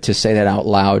to say that out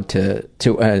loud to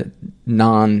a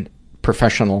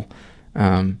non-professional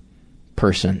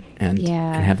person and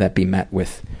have that be met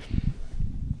with.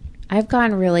 I've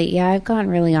gotten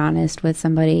really honest with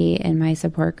somebody in my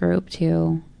support group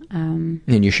too. And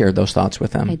you shared those thoughts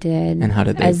with them? I did. And how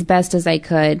did they? As best as I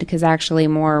could, because actually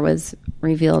more was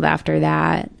revealed after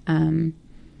that. But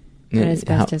as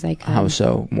best as I could. How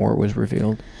so more was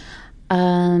revealed?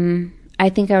 I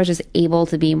think I was just able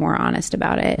to be more honest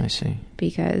about it. I see.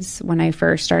 Because when I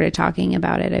first started talking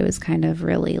about it, I was kind of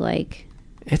really like...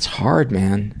 It's hard,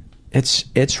 man.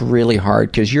 It's really hard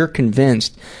because you're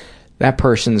convinced that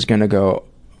person's going to go,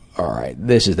 all right,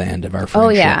 this is the end of our friendship. Oh,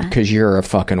 yeah. Because you're a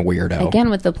fucking weirdo. Again,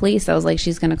 with the police, I was like,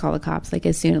 she's going to call the cops. Like,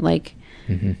 as soon, like,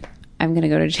 I'm going to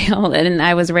go to jail. And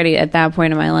I was ready at that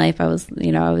point in my life. I was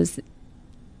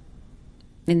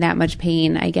in that much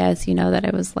pain, I guess, that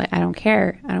I was like, I don't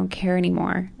care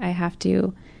anymore. I have to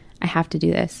do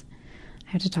this.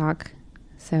 I have to talk.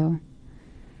 So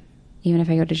even if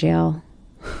I go to jail,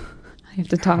 I have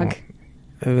to talk.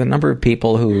 The number of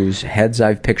people whose heads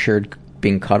I've pictured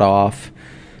being cut off,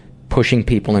 pushing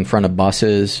people in front of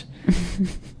buses,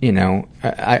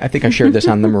 I think I shared this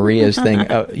on the Maria's thing,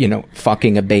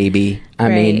 fucking a baby. I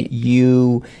mean,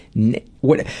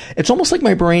 it's almost like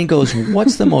my brain goes,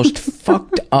 what's the most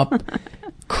fucked up,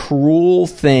 cruel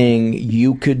thing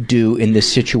you could do in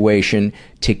this situation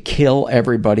to kill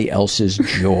everybody else's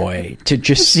joy? To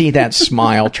just see that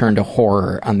smile turn to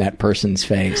horror on that person's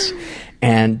face.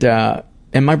 And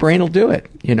my brain will do it,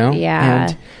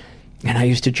 Yeah. And I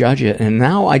used to judge it. And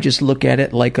now I just look at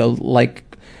it like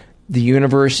the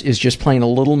universe is just playing a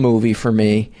little movie for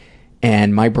me,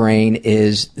 and my brain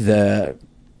is the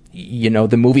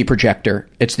movie projector.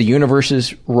 It's the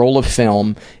universe's roll of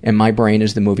film, and my brain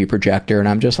is the movie projector, and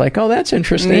I'm just like, oh, that's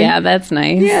interesting. Yeah, that's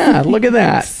nice. Yeah, look at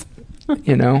that.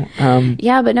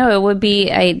 Yeah, but no, it would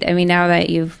be, I mean, now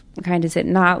that you've kind of said,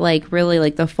 not like really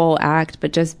like the full act,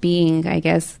 but just being, I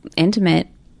guess, intimate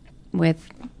with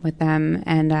them,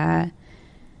 and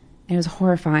it was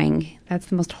horrifying. That's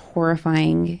the most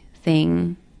horrifying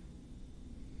thing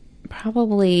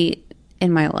probably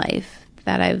in my life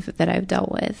that I've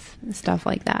dealt with, stuff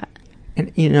like that.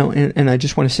 And and I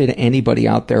just want to say to anybody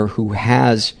out there who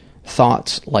has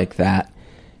thoughts like that,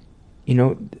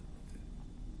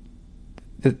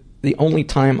 the only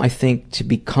time I think to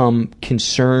become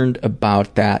concerned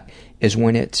about that is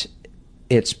when it's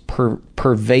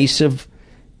pervasive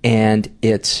and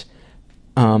it's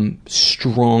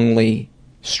strongly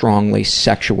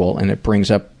sexual, and it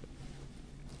brings up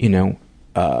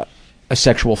a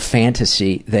sexual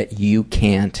fantasy that you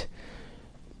can't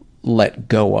let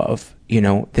go of,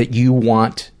 that you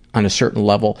want on a certain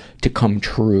level to come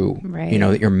true, right.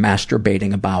 That you're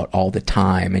masturbating about all the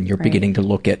time, and you're right. beginning to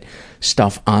look at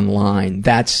stuff online.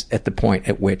 That's at the point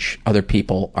at which other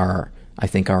people are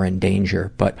in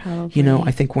danger. But, probably.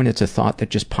 I think when it's a thought that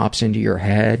just pops into your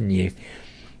head, and even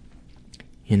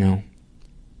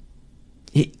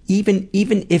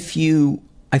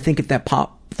if that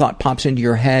thought pops into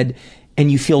your head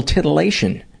and you feel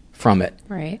titillation from it,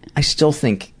 right? I still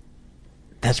think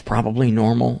that's probably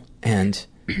normal, and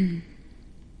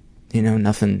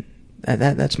nothing.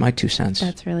 That's my 2 cents.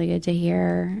 That's really good to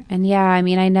hear. And yeah, I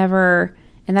mean, I never,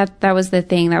 and that was the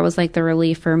thing that was like the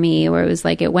relief for me, where it was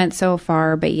like it went so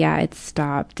far, but yeah, it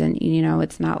stopped, and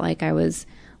it's not like I was,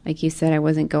 like you said, I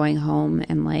wasn't going home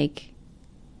and like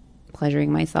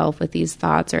pleasuring myself with these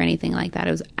thoughts or anything like that.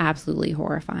 It was absolutely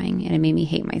horrifying, and it made me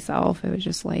hate myself. It was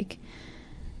just like,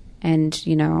 and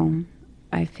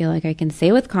I feel like I can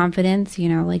say with confidence,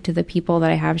 like to the people that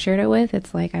I have shared it with,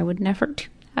 it's like, I would never do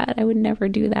that. I would never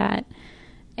do that.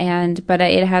 But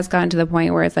it has gotten to the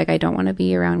point where it's like, I don't want to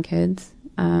be around kids.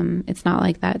 It's not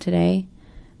like that today,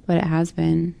 but it has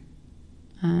been,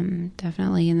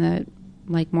 definitely in the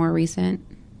like more recent.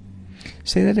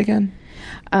 Say that again.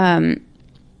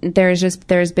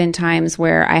 There's been times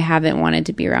where I haven't wanted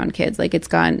to be around kids. Like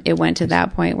it went to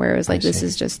that point where it was like, this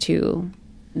is just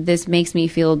this makes me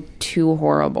feel too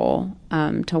horrible,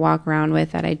 to walk around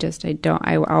with, that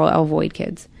I'll avoid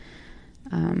kids.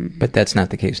 But that's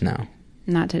not the case now.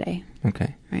 Not today.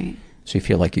 Okay. Right. So you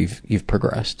feel like you've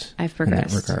progressed. I've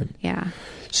progressed. In that regard. Yeah.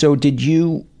 So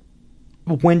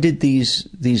when did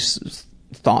these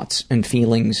thoughts and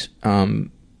feelings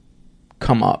come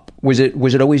up? Was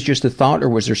it always just a thought, or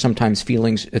was there sometimes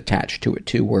feelings attached to it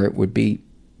too, where it would be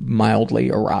mildly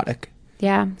erotic?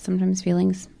 Yeah, sometimes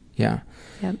feelings. Yeah.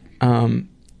 Yep.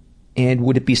 And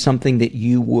would it be something that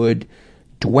you would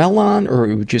dwell on, or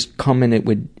it would just come and it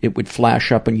would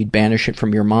flash up and you'd banish it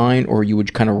from your mind, or you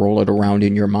would kind of roll it around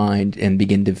in your mind and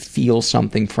begin to feel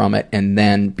something from it and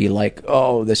then be like,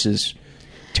 oh, this is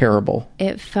terrible?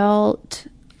 It felt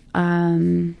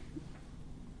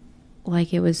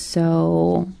like it was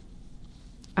so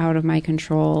out of my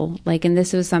control. Like, and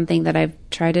this was something that I've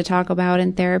tried to talk about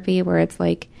in therapy, where it's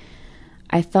like,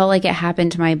 I felt like it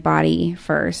happened to my body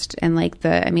first. And like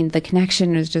the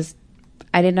connection was just,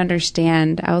 I didn't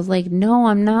understand. I was like, no,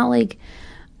 I'm not like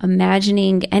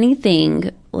imagining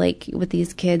anything like with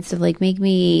these kids to like make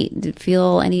me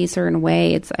feel any certain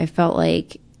way. I felt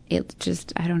like it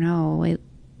just, I don't know.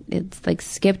 It's like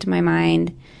skipped my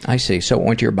mind. I see. So it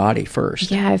went to your body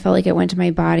first. Yeah, I felt like it went to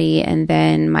my body, and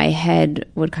then my head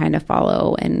would kind of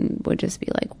follow and would just be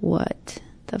like, what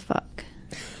the fuck?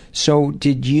 So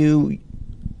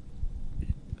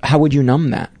how would you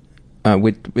numb that?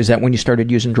 Is that when you started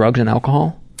using drugs and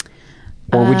alcohol?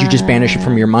 Or would you just banish it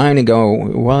from your mind and go,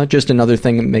 well, just another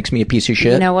thing that makes me a piece of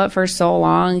shit? You know what? For so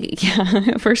long,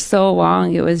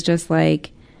 it was just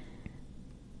like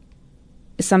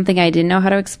something I didn't know how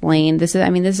to explain. This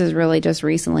is really just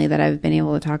recently that I've been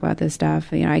able to talk about this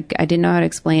stuff. You know, I didn't know how to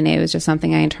explain it. It was just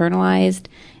something I internalized.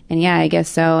 And yeah, I guess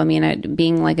so. I mean,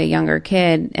 being like a younger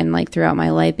kid, and like throughout my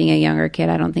life being a younger kid,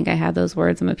 I don't think I had those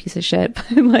words, I'm a piece of shit.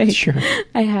 But like, sure.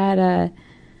 I had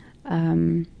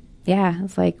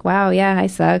it's like, wow, yeah, I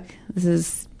suck. This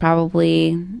is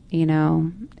probably, you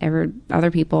know,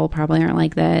 other people probably aren't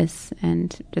like this,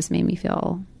 and just made me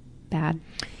feel bad.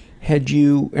 Had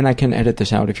you, and I can edit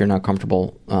this out if you're not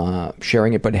comfortable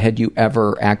sharing it, but had you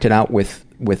ever acted out with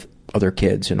other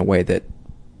kids in a way that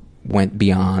went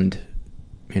beyond,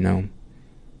 you know,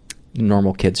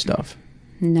 normal kid stuff?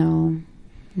 No,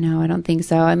 I don't think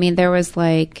so. I mean, there was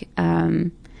like,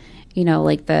 you know,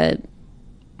 like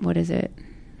what is it?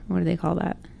 What do they call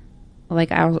that?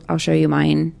 Like, I'll show you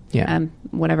mine. Yeah.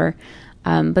 Whatever.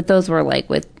 But those were like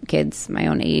with kids my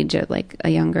own age, at like a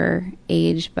younger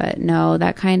age. But no,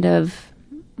 that kind of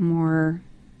more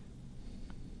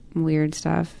weird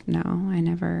stuff. No, I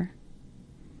never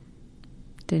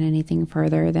did anything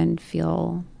further than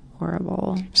feel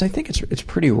horrible. So I think it's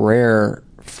pretty rare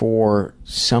for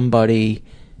somebody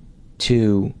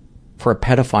for a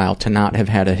pedophile to not have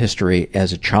had a history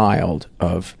as a child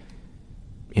of,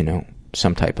 you know,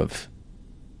 some type of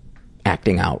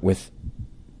acting out with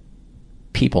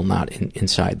people not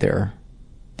inside their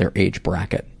age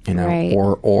bracket, you know, right.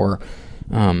 or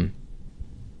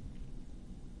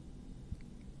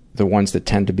the ones that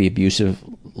tend to be abusive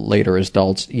later as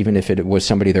adults, even if it was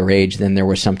somebody their age, then there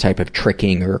was some type of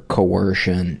tricking or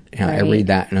coercion. Right. I read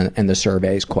that in the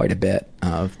surveys quite a bit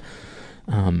of,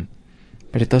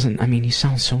 but it doesn't, I mean, he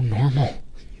sounds so normal.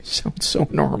 He sounds so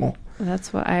normal.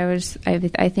 That's what I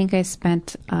think I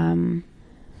spent a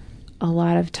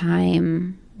lot of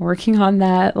time working on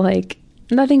that. Like,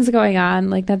 nothing's going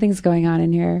on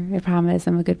in here. I promise,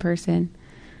 I'm a good person.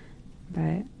 But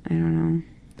I don't know.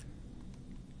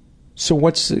 So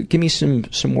give me some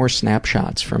more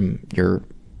snapshots from your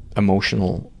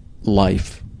emotional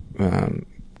life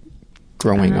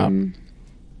growing up.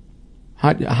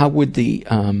 How would the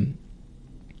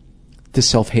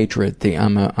self-hatred, the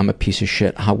I'm a piece of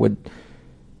shit,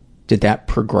 did that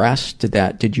progress?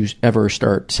 Did you ever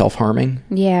start self-harming?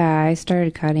 Yeah, I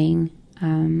started cutting.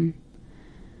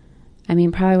 I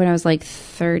mean, probably when I was like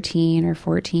 13 or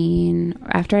 14.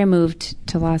 After I moved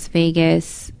to Las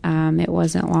Vegas, it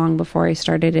wasn't long before I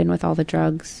started in with all the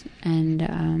drugs, and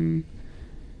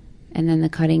then the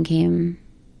cutting came.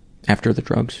 After the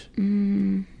drugs?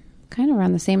 Kind of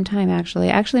around the same time, actually.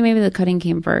 Actually, maybe the cutting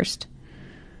came first.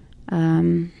 But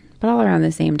all around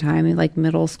the same time, like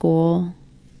middle school.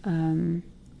 And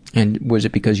was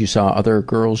it because you saw other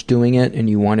girls doing it and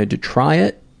you wanted to try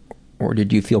it? Or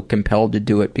did you feel compelled to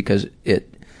do it because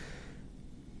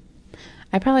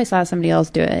I probably saw somebody else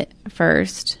do it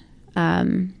first. I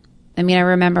mean, I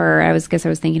remember, I was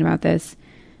thinking about this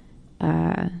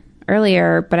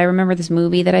earlier, but I remember this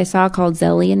movie that I saw called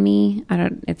Zelly and Me.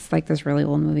 It's like this really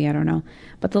old movie, I don't know.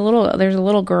 But there's a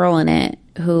little girl in it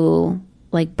who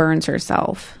like burns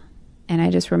herself. And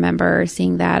I just remember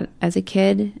seeing that as a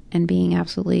kid and being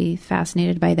absolutely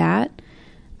fascinated by that.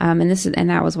 And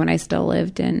that was when I still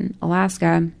lived in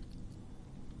Alaska.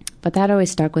 But that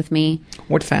always stuck with me.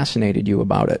 What fascinated you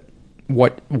about it?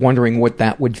 Wondering what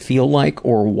that would feel like,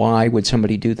 or why would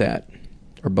somebody do that?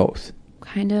 Or both?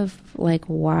 Kind of like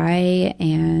why,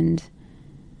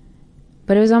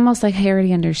 but it was almost like I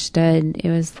already understood. It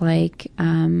was like,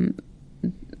 it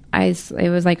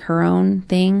was like her own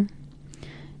thing.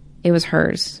 It was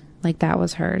hers. Like that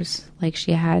was hers. Like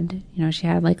she had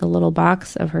like a little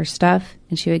box of her stuff,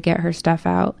 and she would get her stuff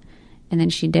out, and then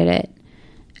she did it.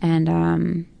 And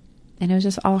it was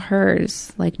just all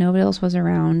hers. Like nobody else was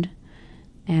around.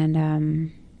 And,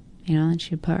 and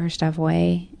she'd put her stuff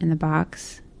away in the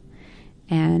box.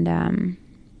 And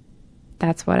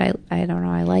that's what I don't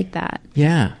know, I like that.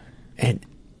 Yeah.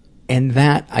 And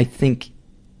that, I think,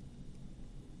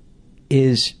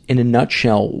 is, in a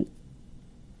nutshell,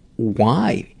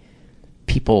 why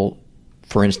people,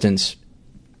 for instance,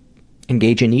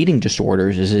 engage in eating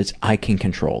disorders, is I can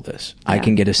control this. Yeah. I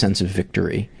can get a sense of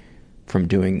victory from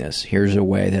doing this. Here's a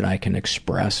way that I can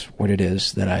express what it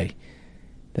is that I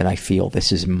feel.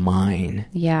 This is mine.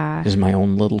 Yeah. This is my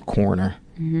own little corner.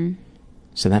 Mm-hmm.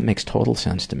 So that makes total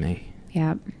sense to me.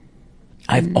 Yeah.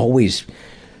 I've always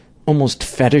almost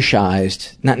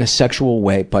fetishized, not in a sexual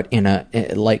way, but in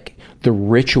like the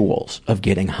rituals of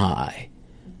getting high.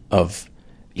 Of,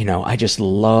 I just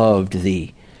loved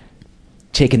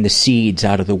taking the seeds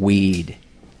out of the weed,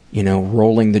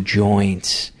 rolling the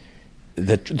joints,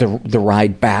 the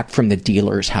ride back from the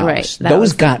dealer's house. Right.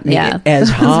 Those got me as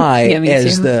high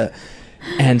as too.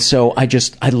 And so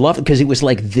I love it because it was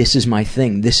like, this is my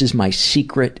thing. This is my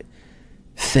secret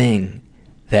thing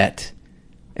that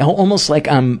almost like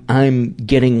I'm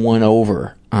getting one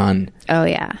over on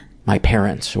my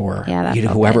parents or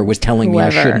whoever was telling me I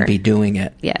shouldn't be doing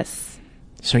it. Yes.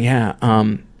 So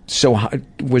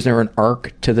was there an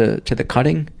arc to the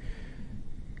cutting?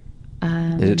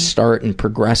 Did it start and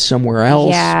progress somewhere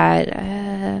else?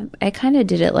 Yeah, I kind of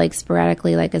did it like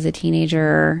sporadically, like as a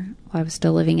teenager. I was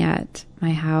still living at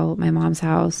my mom's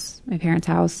house, my parents'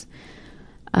 house.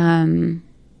 And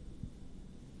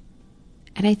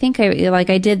I think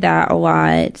I did that a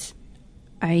lot.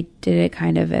 I did it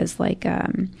kind of as like, I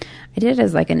did it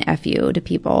as like an FU to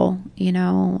people, I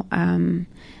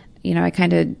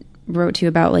kind of wrote to you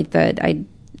about like I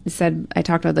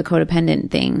talked about the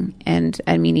codependent thing. And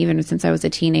I mean, even since I was a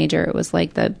teenager, it was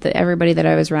like the everybody that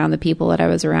I was around, the people that I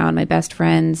was around, my best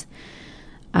friends,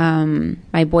 my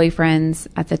boyfriends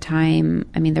at the time,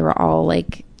 I mean, they were all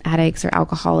like addicts or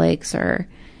alcoholics that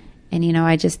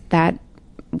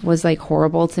was like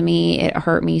horrible to me. It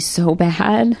hurt me so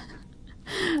bad,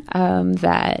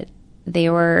 that they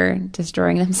were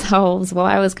destroying themselves. Well,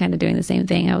 I was kind of doing the same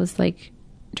thing. I was like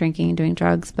drinking and doing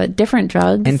drugs, but different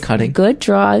drugs. And cutting. Good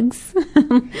drugs.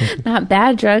 Not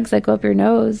bad drugs that go up your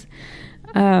nose.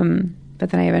 But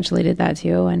then I eventually did that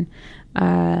too. And,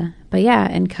 but yeah,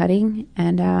 and cutting.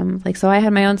 And, so I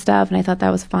had my own stuff and I thought that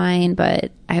was fine,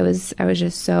 but I was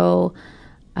just so,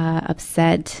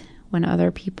 upset when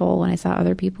I saw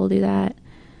other people do that.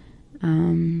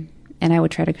 And I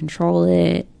would try to control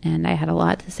it, and I had a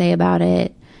lot to say about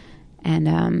it.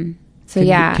 And,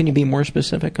 Can you be more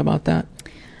specific about that?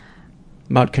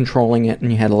 About controlling it,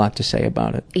 and you had a lot to say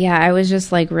about it. Yeah, I was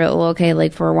just like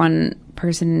like for one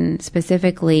person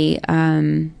specifically,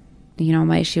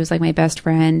 she was like my best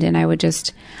friend, and I would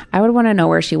want to know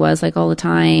where she was like all the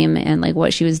time, and like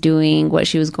what she was doing, what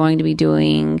she was going to be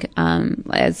doing,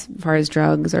 as far as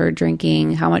drugs or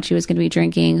drinking, how much she was going to be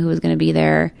drinking, who was going to be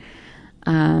there.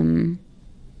 And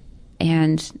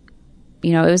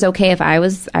it was okay if I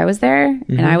was there,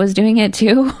 mm-hmm. and I was doing it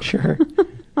too. Sure.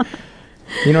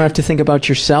 You don't have to think about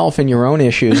yourself and your own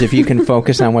issues if you can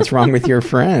focus on what's wrong with your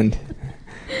friend.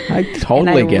 I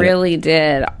totally get it. I really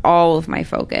did. All of my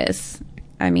focus.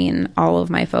 I mean, all of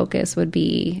my focus would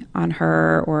be on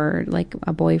her or like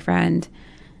a boyfriend.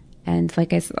 And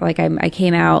I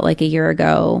came out like a year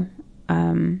ago.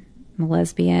 I'm a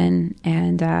lesbian,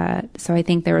 and so I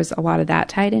think there was a lot of that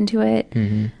tied into it.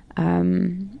 Mm-hmm.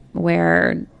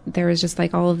 Where there was just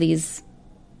like all of these,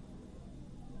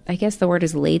 I guess the word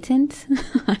is latent,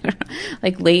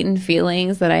 like latent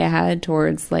feelings that I had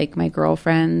towards like my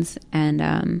girlfriends.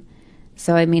 And,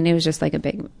 so, I mean, it was just like a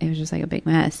big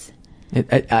mess.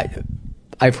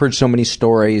 I've heard so many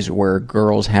stories where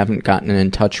girls haven't gotten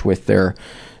in touch with their,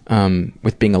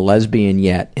 with being a lesbian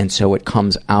yet. And so it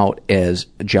comes out as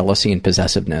jealousy and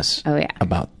possessiveness. Oh,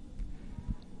 yeah.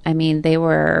 I mean, they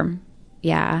were,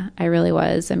 yeah, I really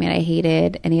was. I mean, I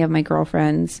hated any of my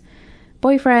girlfriends'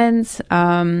 boyfriends.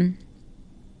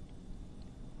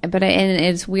 But and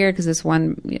it's weird because this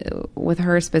one with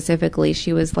her specifically,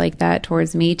 she was like that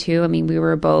towards me too. I mean,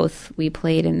 we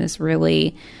played in this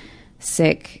really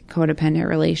sick codependent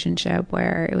relationship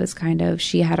where it was kind of,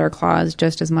 she had her claws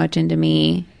just as much into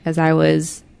me as I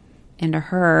was into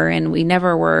her, and we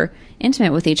never were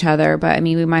intimate with each other, but I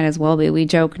mean, we might as well be. We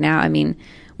joke now. I mean,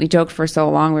 we joked for so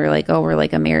long. We were like, oh, we're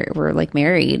like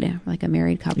married, like a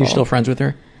married couple. You're still friends with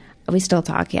her? We still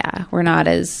talk. Yeah. We're not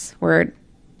as, we're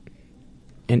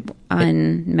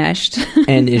unmeshed.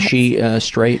 And is she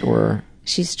straight or?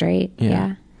 She's straight.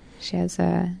 Yeah. She has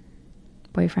a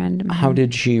boyfriend. How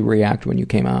did she react when you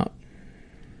came out?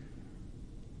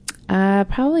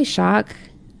 Probably shock.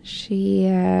 She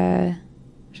was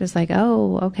just like,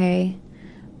 oh, okay.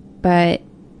 But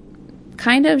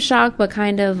kind of shocked, but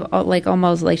kind of like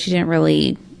almost like she didn't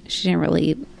really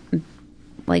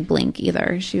like blink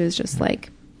either. She was just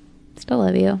like, still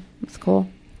love you. It's cool.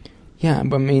 Yeah,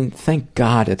 but I mean, thank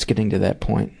God it's getting to that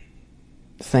point.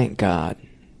 Thank God,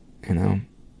 you know.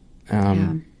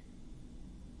 Yeah.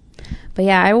 But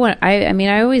yeah, I mean,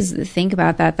 I always think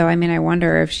about that though. I mean, I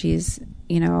wonder if she's,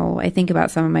 you know, I think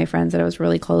about some of my friends that I was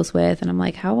really close with, and I'm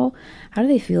like, how do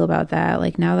they feel about that?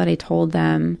 Like, now that I told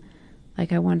them,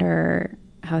 like, I wonder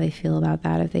how they feel about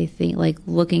that. If they think, like,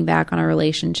 looking back on a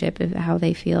relationship, how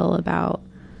they feel about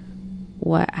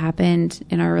what happened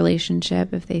in our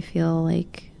relationship, if they feel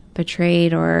like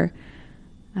betrayed or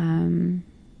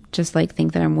just like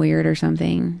think that I'm weird or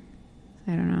something.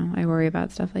 I don't know. I worry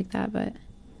about stuff like that. But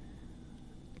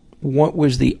what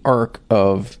was the arc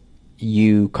of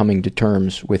you coming to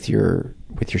terms with your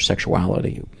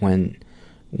sexuality?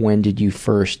 When did you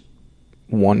first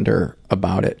wonder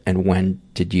about it, and when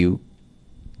did you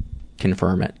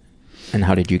confirm it, and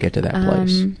how did you get to that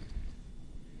place?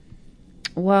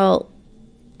 Well,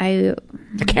 I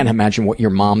can't imagine what your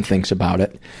mom thinks about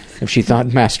it, if she thought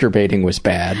masturbating was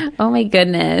bad. Oh my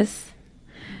goodness.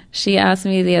 She asked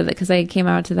me because I came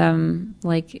out to them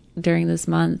like during this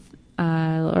month,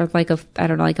 or like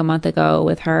a month ago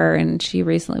with her, and we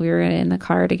were in the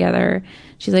car together.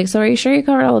 She's like, so are you sure you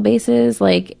covered all the bases?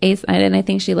 Like, and I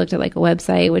think she looked at like a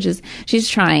website, she's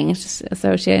trying.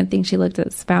 So I think she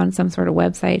found some sort of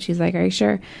website. She's like, are you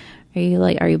sure? Are you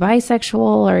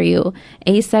bisexual? Are you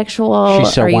asexual?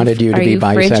 She so wanted you to be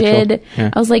bisexual. Frigid?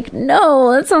 Yeah. I was like,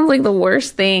 no, that sounds like the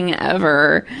worst thing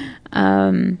ever.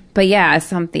 But yeah,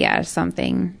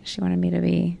 something she wanted me to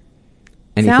be.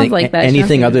 Sounds like that.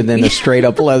 Anything other than a straight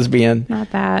up lesbian.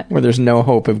 Not that. Where there's no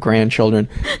hope of grandchildren.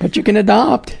 But you can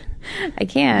adopt. I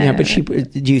can. Yeah, but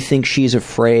do you think she's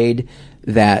afraid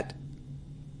that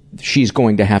she's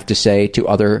going to have to say to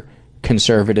other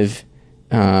conservative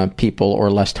people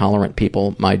or less tolerant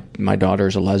people, my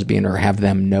daughter's a lesbian, or have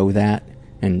them know that,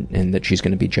 and that she's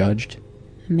going to be judged?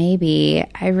 Maybe.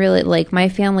 I really, like, my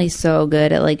family's so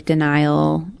good at like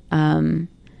denial.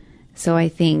 So I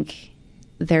think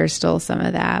there's still some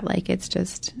of that. Like, it's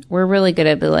just, we're really good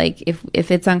at like,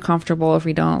 if it's uncomfortable, if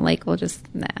we don't, like, we'll just,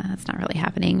 that's not really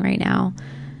happening right now.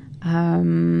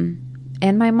 And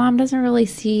my mom doesn't really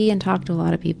see and talk to a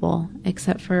lot of people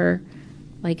except for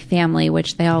like family,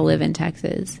 which they all live in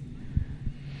Texas.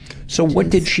 So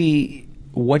what did she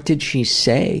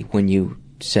say when you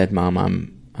said, Mom,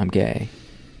 I'm gay?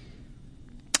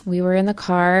 We were in the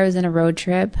car. I was in a road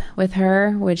trip with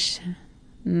her, which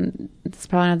it's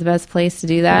probably not the best place to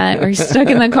do that. We're stuck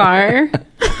in the car.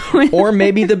 Or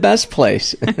maybe the best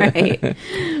place. Right.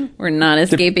 We're not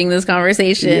escaping this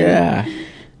conversation. Yeah.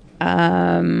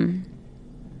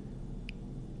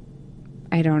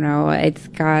 I don't know. I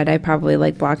probably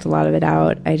like blocked a lot of it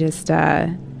out. I just,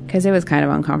 cause it was kind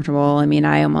of uncomfortable. I mean,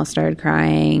 I almost started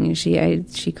crying.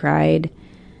 She cried,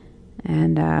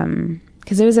 and,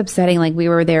 cause it was upsetting. Like, we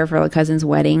were there for a cousin's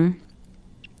wedding,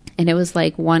 and it was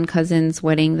like one cousin's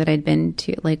wedding that I'd been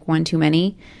to, like one too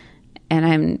many.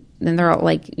 And they're all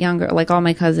like younger, like all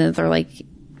my cousins are like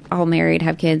all married,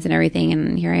 have kids and everything.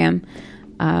 And here I am.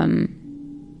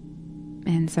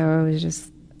 And so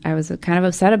I was kind of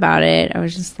upset about it. I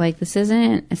was just like, it's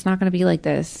not going to be like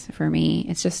this for me.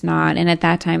 It's just not. And at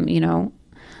that time, you know,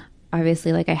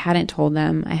 obviously, like, I hadn't told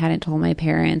them, I hadn't told my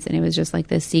parents, and it was just like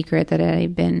this secret that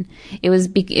it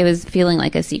was feeling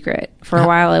like a secret. For a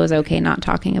while, I was okay not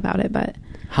talking about it, but.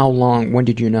 How long, when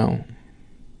did you know?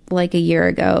 Like a year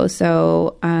ago.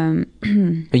 So,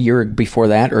 a year before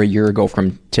that, or a year ago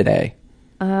from today?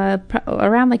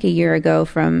 Around like a year ago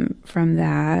from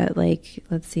that, like,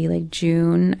 let's see, like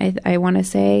June, I want to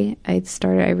say I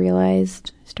started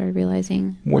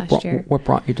realizing last year. What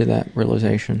brought you to that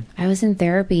realization? I was in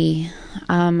therapy.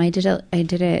 I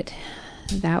did it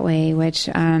that way, which,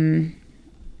 you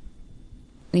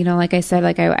know, like I said,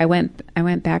 like I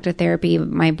went back to therapy.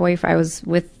 My boyfriend, I was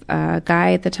with a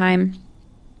guy at the time,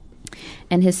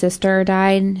 and his sister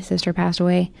died. His sister passed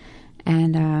away.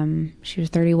 And she was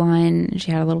 31.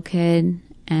 She had a little kid,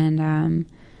 and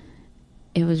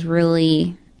it was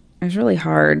really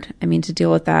hard. I mean, to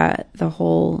deal with that, the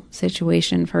whole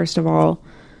situation. First of all,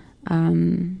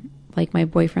 like my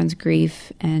boyfriend's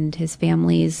grief and his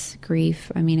family's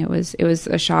grief. I mean, it was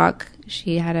a shock.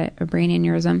 She had a brain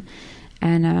aneurysm,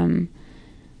 and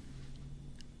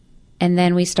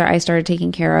then I started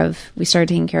taking care of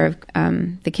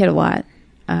the kid a lot,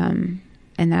 and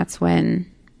that's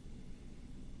when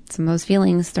some of those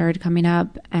feelings started coming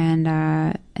up,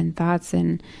 and thoughts,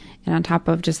 and on top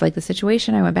of just like the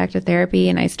situation, I went back to therapy,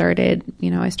 and I started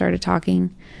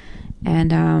talking,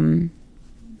 and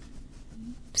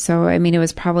so I mean, it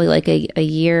was probably like a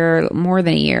year, more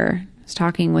than a year. I was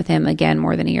talking with him again,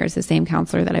 more than a year. It's the same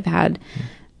counselor that I've had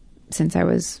since I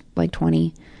was like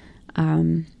 20.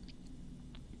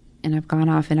 And I've gone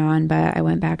off and on, but I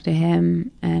went back to him,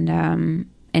 and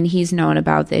he's known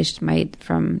about this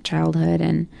from childhood,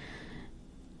 and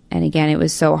again, it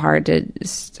was so hard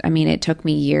it took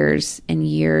me years and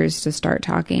years to start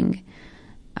talking,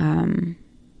 and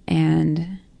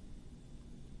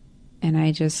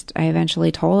I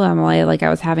eventually told him, I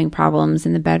was having problems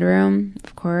in the bedroom,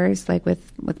 of course, like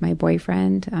with my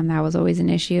boyfriend. That was always an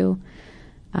issue,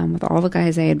 with all the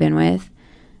guys I had been with.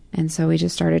 And so we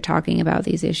just started talking about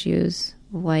these issues,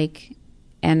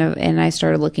 and I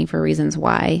started looking for reasons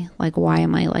why. Like, why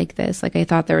am I like this? Like, I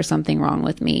thought there was something wrong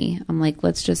with me. I'm like,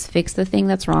 let's just fix the thing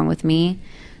that's wrong with me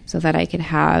so that I could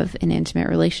have an intimate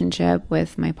relationship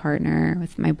with my partner,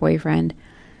 with my boyfriend.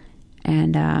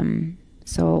 And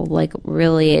so, like,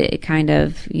 really, it kind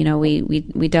of,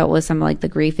 we dealt with some, like, the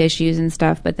grief issues and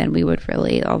stuff, but then we would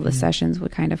really, all the sessions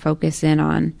would kind of focus in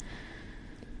on.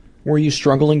 Were you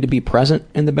struggling to be present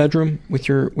in the bedroom with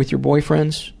your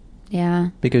boyfriends? Yeah.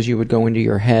 Because you would go into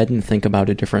your head and think about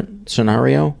a different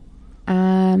scenario?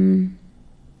 I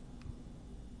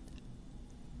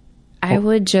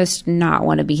would just not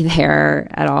want to be there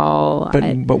at all.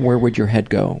 But where would your head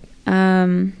go?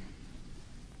 You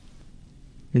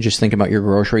just think about your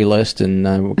grocery list and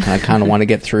I kind of want to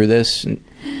get through this.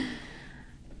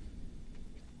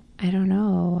 I don't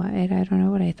know. I don't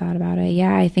know what I thought about it.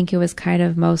 Yeah, I think it was kind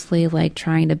of mostly like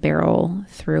trying to barrel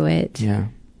through it. Yeah.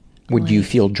 Would you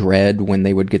feel dread when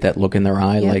they would get that look in their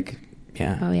eye? Yep. Like,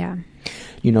 yeah. Oh, yeah.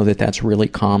 You know that's really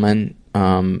common.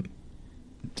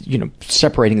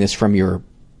 Separating this from your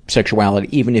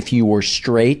sexuality, even if you were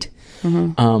straight,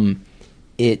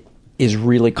 it is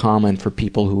really common for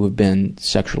people who have been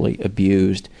sexually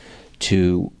abused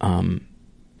to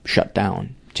shut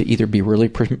down, to either be really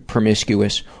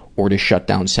promiscuous or to shut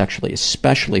down sexually,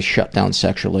 especially shut down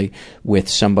sexually with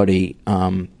somebody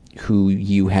who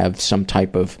you have some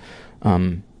type of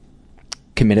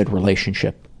committed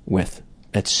relationship with.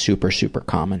 That's super, super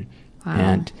common.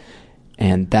 Wow.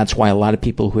 And that's why a lot of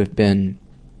people who have been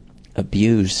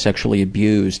abused, sexually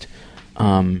abused,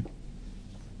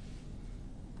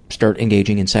 start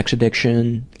engaging in sex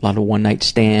addiction, a lot of one-night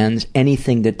stands,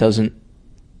 anything that doesn't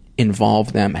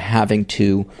involve them having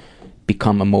to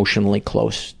become emotionally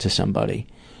close to somebody.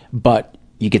 But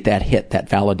you get that hit, that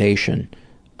validation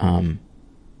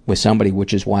with somebody,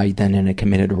 which is why then in a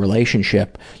committed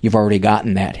relationship, you've already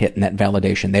gotten that hit and that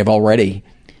validation. They've already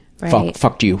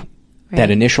fucked you that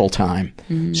initial time.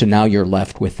 Mm-hmm. So now you're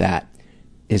left with that.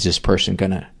 Is this person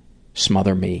going to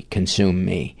smother me, consume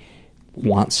me,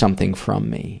 want something from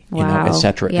me, et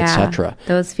cetera, et cetera.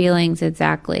 Those feelings,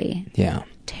 exactly. Yeah.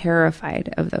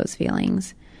 Terrified of those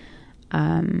feelings.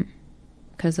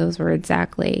 Because those were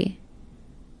exactly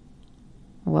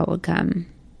what would come.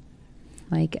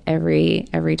 Like every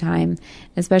time,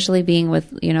 especially being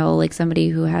with, like somebody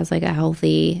who has like a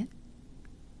healthy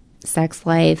sex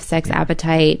life, sex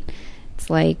appetite. It's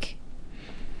like,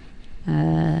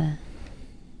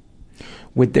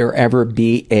 would there ever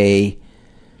be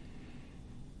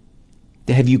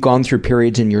have you gone through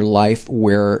periods in your life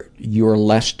where you're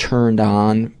less turned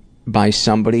on by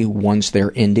somebody once they're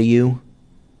into you?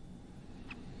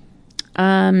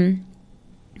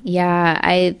 Yeah,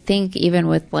 I think even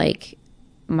with like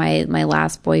my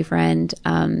last boyfriend,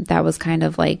 that was kind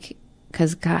of like,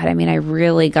 because God, I mean, I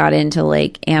really got into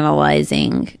like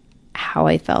analyzing how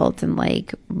I felt and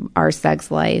like our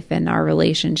sex life and our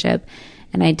relationship.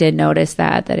 And I did notice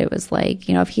that it was like,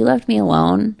 if he left me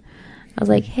alone, I was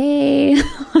like, hey,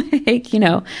 like,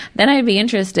 then I'd be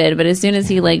interested. But as soon as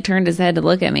he like turned his head to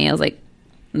look at me, I was like,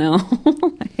 no,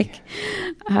 like,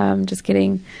 just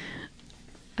kidding.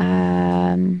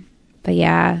 But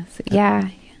yeah,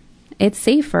 it's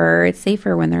safer. It's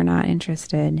safer when they're not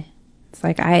interested. It's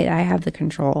like, I have the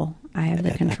control. I have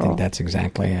the control. I think that's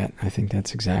exactly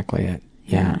it.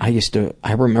 Yeah.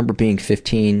 I remember being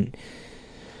 15,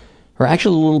 or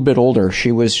actually a little bit older.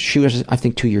 She was, I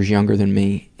think, 2 years younger than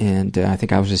me. And I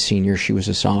think I was a senior. She was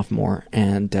a sophomore.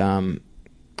 And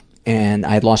I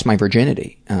had lost my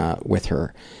virginity with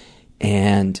her.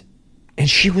 And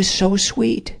she was so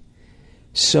sweet.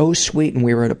 So sweet. And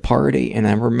we were at a party. And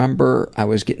I remember I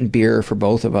was getting beer for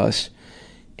both of us.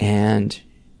 And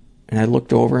I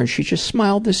looked over and she just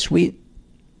smiled this sweet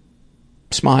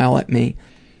smile at me.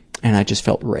 And I just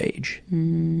felt rage.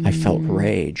 I felt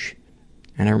rage.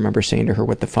 And I remember saying to her,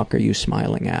 "What the fuck are you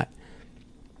smiling at?"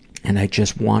 And I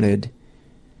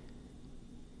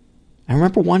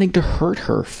remember wanting to hurt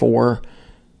her for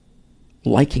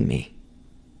liking me.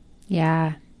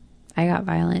 Yeah. I got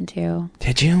violent too.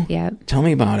 Did you? Yep. Tell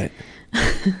me about it.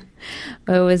 It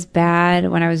was bad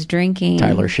when I was drinking.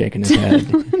 Tyler's shaking his head.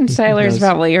 Tyler's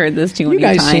probably heard this too many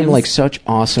times. You guys seem like such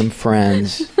awesome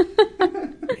friends.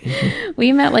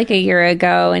 We met like a year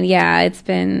ago, and yeah,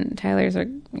 Tyler's a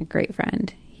great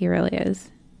friend. He really is.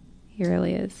 He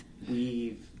really is.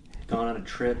 We've gone on a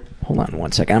trip. Hold on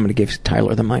one second. I'm going to give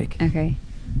Tyler the mic. Okay.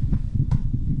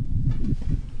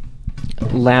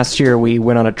 Last year, we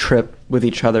went on a trip with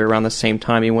each other around the same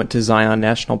time. We went to Zion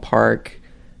National Park,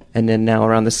 and then now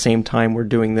around the same time, we're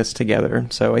doing this together.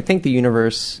 So I think the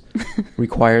universe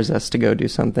requires us to go do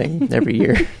something every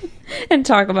year. And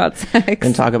talk about sex.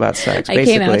 Basically. I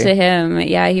came out to him.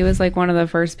 Yeah, he was like one of the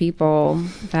first people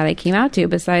that I came out to,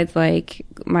 besides like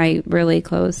my really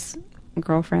close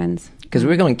girlfriends. Because we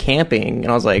were going camping, and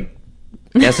I was like,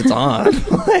 "Guess it's on."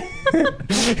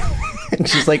 And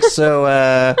she's like, "So,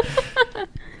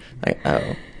 like,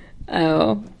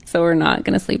 oh, so we're not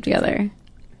gonna sleep together."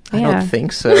 I don't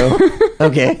think so.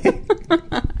 Okay.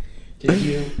 Did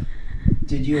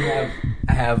you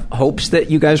have hopes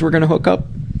that you guys were going to hook up?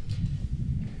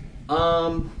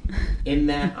 In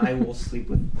that I will sleep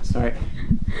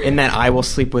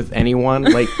with anyone,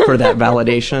 like, for that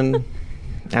validation.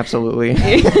 Absolutely.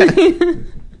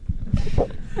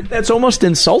 That's almost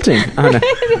insulting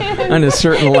on a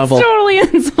certain level. It's totally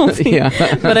insulting.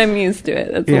 Yeah. But I'm used to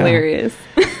it. That's hilarious.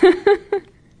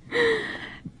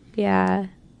 Yeah.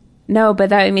 No, but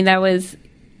that was,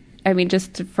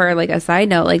 just for like a side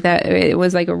note, like that, it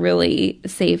was like a really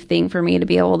safe thing for me to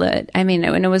be able to, and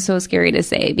it was so scary to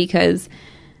say because,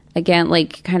 again,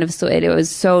 like kind of, so it was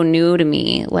so new to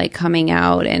me, like coming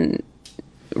out and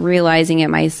realizing it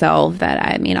myself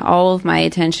that, all of my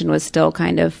attention was still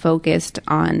kind of focused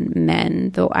on men,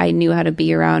 though I knew how to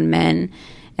be around men.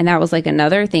 And that was like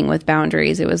another thing with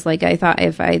boundaries. It was like, if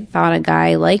I thought a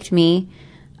guy liked me,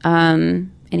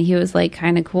 and he was like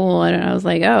kind of cool, and I was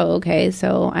like, oh, okay,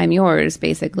 so I'm yours,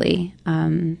 basically.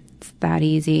 It's that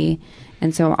easy.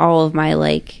 And so all of my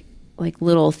like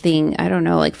little thing, I don't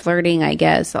know, like flirting, I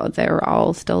guess, they were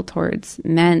all still towards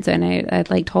men. And I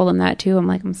like told him that too. I'm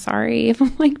like, I'm sorry if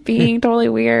I'm like being totally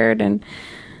weird. And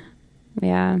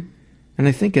yeah. And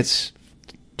I think it's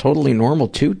totally normal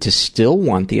too to still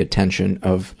want the attention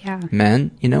of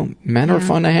men. Men are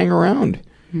fun to hang around.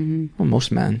 Mm-hmm. Well,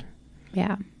 most men.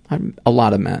 Yeah. A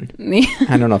lot of men.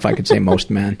 I don't know if I could say most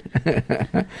men,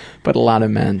 but a lot of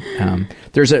men.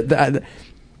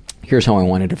 Here's how I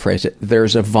wanted to phrase it.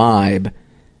 There's a vibe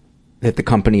that the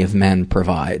company of men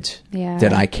provides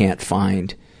that I can't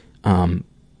find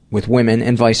with women,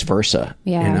 and vice versa.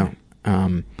 Yeah.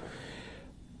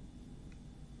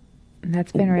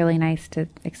 That's been really nice to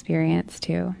experience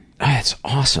too. It's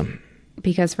awesome.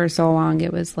 Because for so long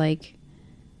it was like,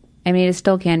 it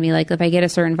still can be like, if I get a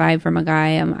certain vibe from a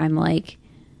guy, I'm like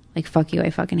fuck you, I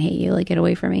fucking hate you, like get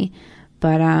away from me.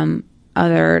 But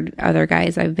other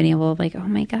guys I've been able to like, oh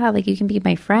my god, like you can be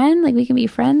my friend, like we can be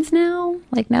friends now,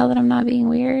 like now that I'm not being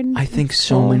weird. I think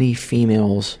so many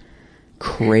females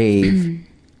crave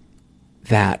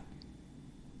that.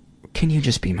 Can you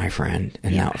just be my friend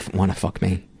and not want to fuck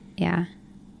me? Yeah,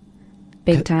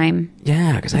 big time.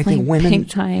 Yeah, because I think women big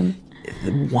time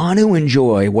want to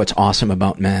enjoy what's awesome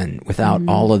about men without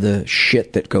all of the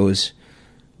shit that goes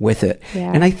with it.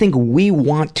 Yeah. And I think we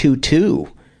want to too.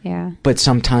 Yeah. But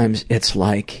sometimes it's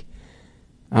like,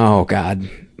 oh God,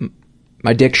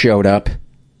 my dick showed up.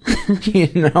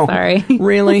 Sorry.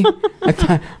 Really?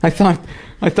 I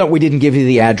thought we didn't give you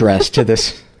the address to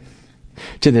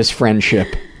this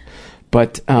friendship.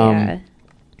 But I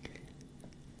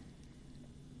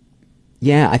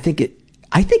think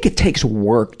it takes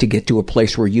work to get to a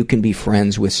place where you can be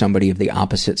friends with somebody of the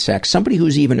opposite sex, somebody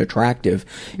who's even attractive,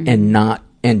 and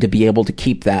to be able to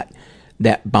keep that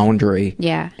boundary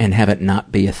and have it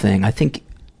not be a thing. I think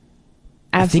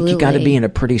you got to be in a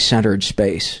pretty centered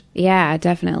space. Yeah,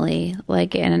 definitely.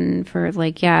 Like, and for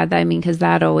like, because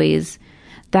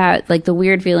that, like, the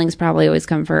weird feelings probably always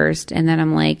come first. And then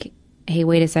I'm like, hey,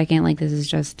 wait a second. Like, this is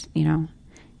just,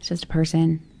 it's just a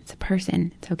person. It's a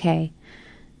person. It's okay.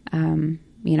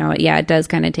 It does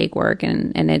kind of take work.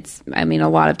 And it's, a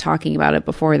lot of talking about it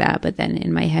before that. But then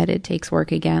in my head, it takes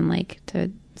work again, like,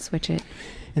 to switch it.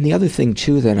 And the other thing,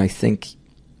 too, that I think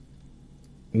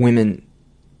women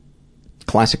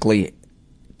classically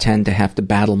tend to have to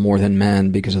battle more than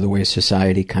men because of the way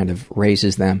society kind of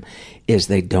raises them is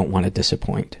they don't want to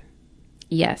disappoint.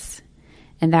 Yes.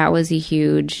 And that was a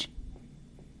huge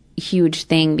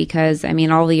thing because,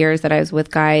 all the years that I was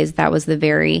with guys, that was the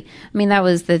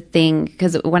thing.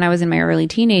 Because when I was in my early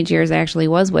teenage years, I actually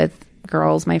was with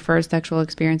girls. My first sexual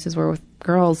experiences were with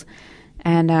girls.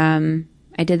 And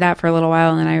I did that for a little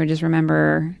while. And then I would just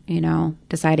remember,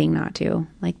 deciding not to.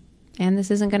 Like, and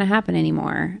this isn't going to happen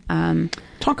anymore.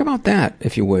 Talk about that,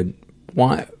 if you would.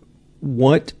 Why?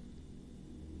 What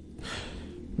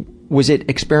was it?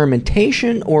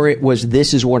 Experimentation, or it was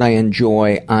this is what I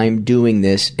enjoy, I'm doing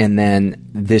this, and then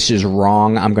this is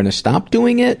wrong, I'm going to stop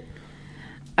doing it?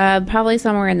 Probably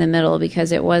somewhere in the middle,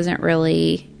 because it wasn't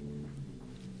really.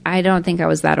 I don't think I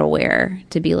was that aware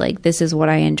to be like, this is what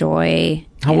I enjoy.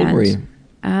 How old were you?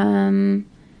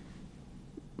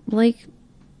 Like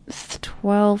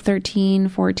 12, 13,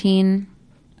 14.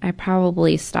 I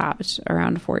probably stopped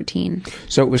around 14.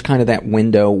 So it was kind of that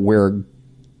window where,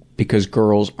 because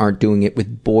girls aren't doing it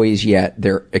with boys yet,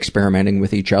 they're experimenting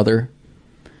with each other?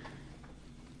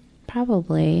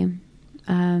 Probably.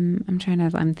 I'm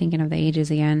thinking of the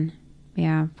ages again.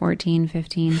 Yeah, 14,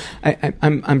 15.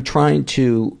 I'm trying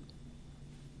to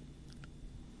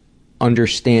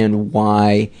understand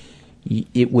why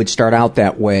it would start out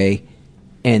that way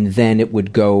and then it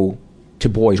would go to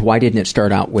boys. Why didn't it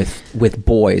start out with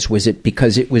boys? Was it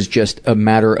because it was just a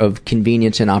matter of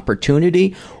convenience and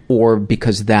opportunity, or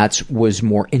because that was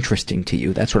more interesting to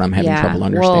you? That's what I'm having trouble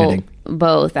understanding. Well,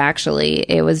 both, actually.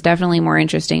 It was definitely more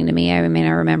interesting to me. I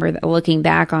remember looking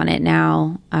back on it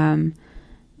now,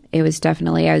 it was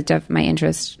definitely, my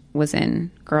interest was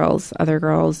in girls, other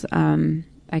girls.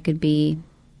 I could be,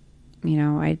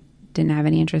 I didn't have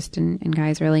any interest in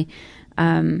guys, really.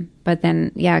 But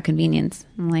then, convenience.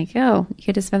 I'm like, oh, you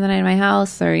get to spend the night in my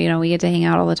house, or, we get to hang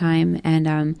out all the time.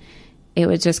 And it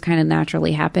was just kind of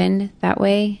naturally happened that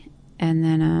way. And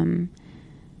then, and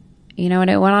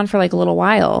it went on for like a little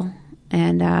while.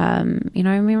 And, I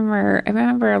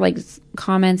remember like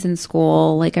comments in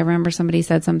school. Like, I remember somebody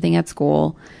said something at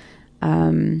school.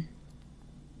 Cause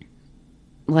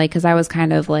I was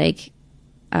kind of like,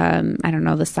 I don't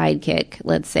know, the sidekick,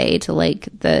 let's say, to like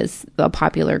a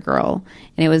popular girl.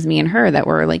 And it was me and her that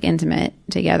were like intimate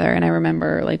together. And I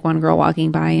remember like one girl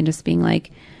walking by and just being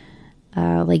like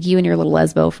you and your little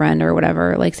lesbo friend or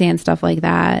whatever, like saying stuff like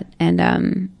that. And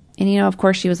of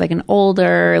course she was like an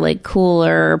older, like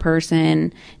cooler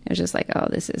person. It was just like, oh,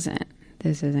 this isn't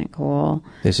cool.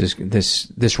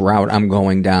 This route I'm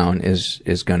going down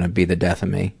is going to be the death of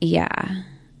me. Yeah.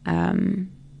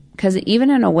 Because even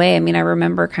in a way, I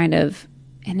remember kind of,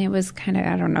 and it was kind of,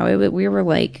 I don't know, we were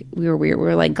like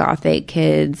gothic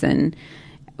kids, and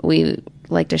we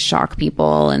like to shock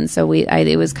people, and so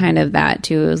it was kind of that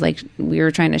too. It was like we were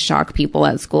trying to shock people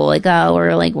at school, like, oh,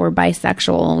 we're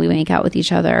bisexual and we make out with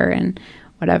each other and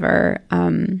whatever.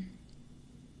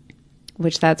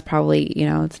 Which that's probably,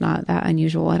 it's not that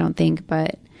unusual, I don't think,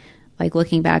 but like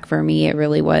looking back for me, it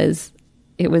really was.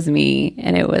 It was me,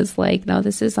 and it was like, no,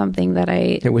 this is something that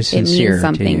it means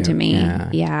something to me.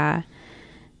 Yeah.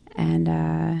 And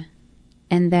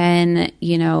then,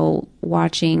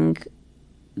 watching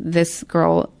this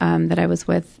girl, that I was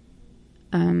with,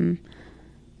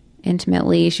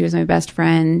 intimately, she was my best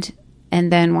friend,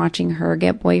 and then watching her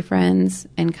get boyfriends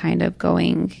and kind of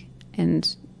going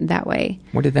and that way.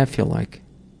 What did that feel like?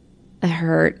 That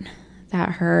hurt,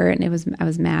 and I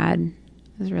was mad.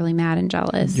 I was really mad and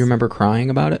jealous. Do you remember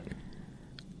crying about it?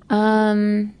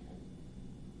 Yeah,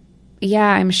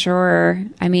 I'm sure.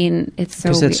 It's so...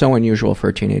 Because it's so unusual for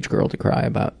a teenage girl to cry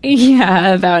about.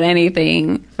 Yeah, about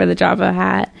anything for the drop of a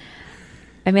hat.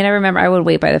 I remember I would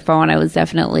wait by the phone. I was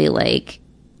definitely like,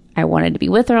 I wanted to be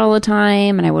with her all the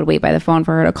time, and I would wait by the phone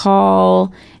for her to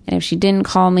call. And if she didn't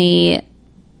call me,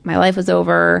 my life was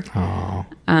over. Oh.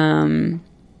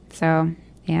 So,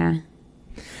 yeah.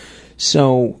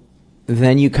 So...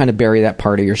 Then you kind of bury that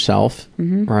part of yourself,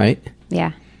 right?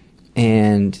 Yeah.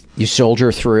 And you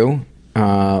soldier through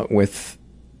with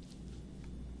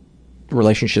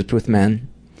relationships with men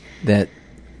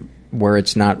where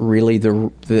it's not really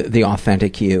the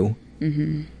authentic you,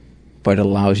 but it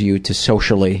allows you to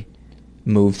socially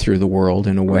move through the world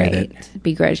in a way that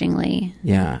begrudgingly.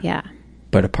 Yeah. Yeah.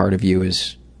 But a part of you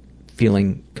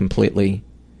feeling completely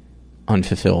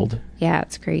unfulfilled. Yeah,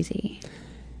 it's crazy.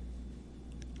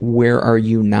 Where are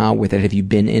you now with it? Have you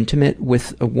been intimate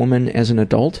with a woman as an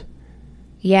adult?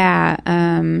 Yeah,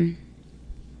 and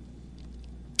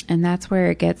that's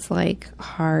where it gets like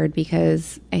hard,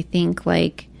 because I think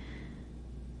like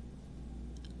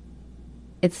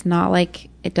it's not like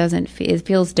it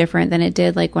feels different than it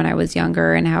did like when I was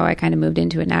younger, and how I kind of moved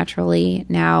into it naturally.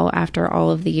 Now, after all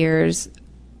of the years,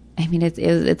 I mean,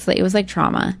 it was like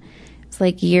trauma. It's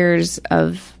like years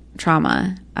of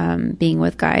trauma, being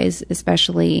with guys,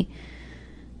 especially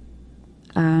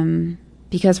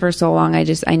because for so long I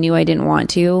knew I didn't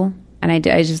want to, and I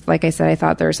just, like I said, I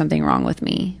thought there was something wrong with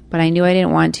me, but I knew I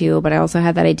didn't want to, but I also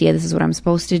had that idea this is what I'm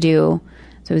supposed to do.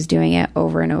 So I was doing it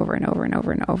over and over and over and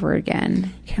over and over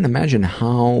again. I can't imagine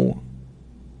how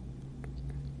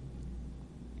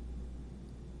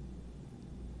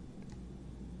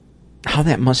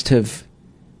that must have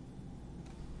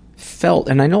felt.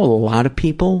 And I know a lot of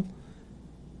people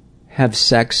have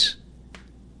sex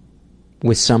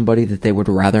with somebody that they would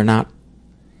rather not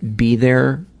be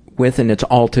there with, and it's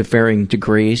all to varying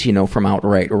degrees, you know, from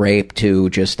outright rape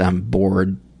to just I'm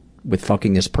bored with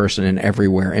fucking this person and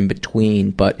everywhere in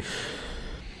between. But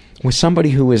with somebody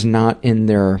who is not in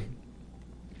their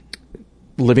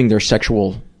living their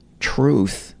sexual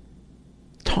truth,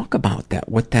 talk about that,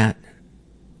 what that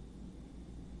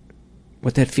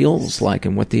feels like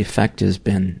and what the effect has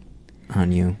been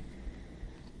on you.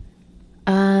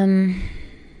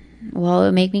 Well, it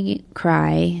would make me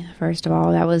cry, first of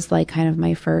all. That was like kind of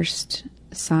my first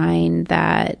sign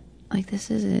that like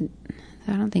I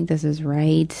don't think this is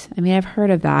right. I mean, I've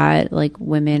heard of that, like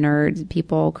women or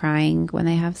people crying when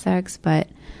they have sex, but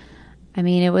I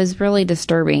mean, it was really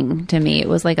disturbing to me. It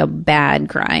was like a bad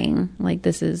crying. Like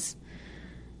this is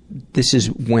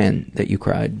when that you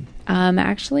cried?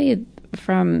 Actually,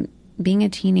 from being a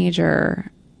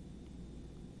teenager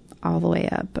all the way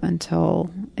up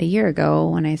until a year ago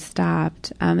when I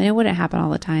stopped. And it wouldn't happen all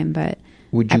the time, but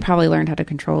I probably learned how to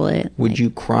control it. Would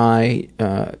you cry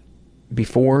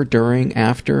before, during,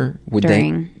 after?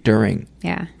 During.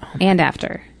 Yeah. And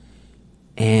after.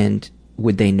 And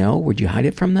would they know? Would you hide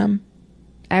it from them?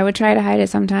 I would try to hide it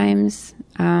sometimes.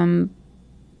 But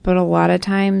a lot of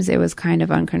times it was kind of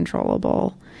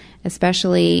uncontrollable,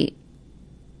 especially,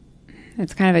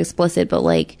 it's kind of explicit, but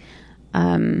like,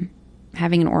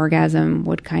 having an orgasm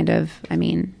would kind of, I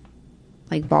mean,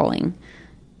 like bawling.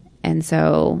 And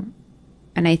so,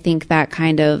 and I think that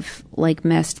kind of like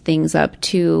messed things up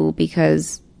too,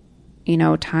 because, you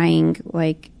know, tying,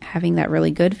 like having that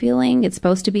really good feeling, it's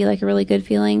supposed to be like a really good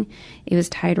feeling. It was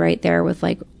tied right there with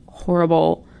like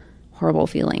horrible, horrible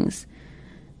feelings.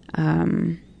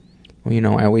 Well, you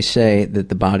know, I always say that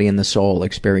the body and the soul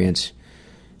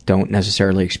don't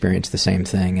necessarily experience the same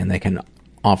thing, and they can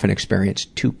often experience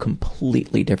two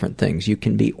completely different things. You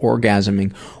can be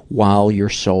orgasming while your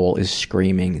soul is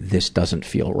screaming, this doesn't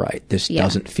feel right. This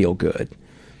doesn't feel good.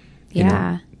 You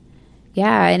know?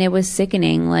 Yeah. And it was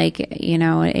sickening. Like, you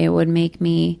know, it would make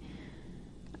me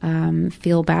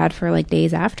feel bad for like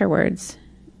days afterwards.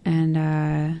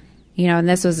 And, you know, and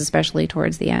this was especially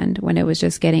towards the end when it was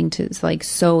just getting to like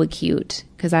so acute,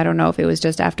 because I don't know if it was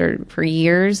just for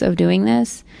years of doing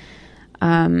this.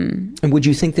 And would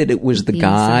you think that it was the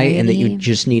guy and that you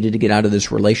just needed to get out of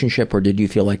this relationship, or did you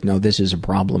feel like, no, this is a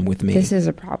problem with me? This is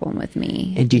a problem with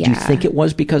me. And did you think it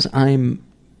was because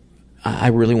I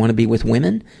really want to be with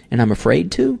women and I'm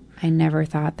afraid to? I never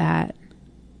thought that.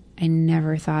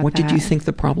 What did you think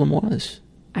the problem was?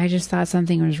 I just thought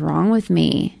something was wrong with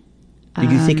me.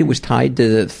 Did you think it was tied to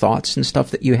the thoughts and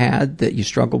stuff that you had, that you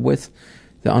struggled with?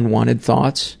 The unwanted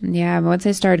thoughts? Yeah, but once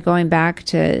I started going back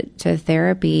to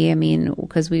therapy, I mean,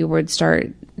 because we would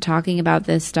start talking about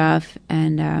this stuff,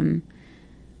 and,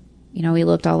 you know, we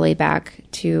looked all the way back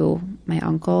to my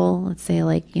uncle. Let's say,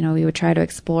 like, you know, we would try to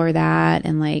explore that,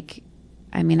 and, like,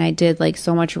 I mean, I did, like,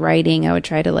 so much writing. I would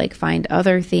try to, like, find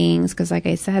other things, because, like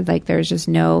I said, like, there's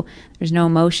no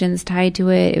emotions tied to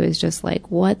it. It was just,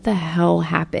 like, what the hell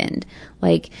happened?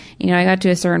 Like, you know, I got to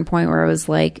a certain point where I was,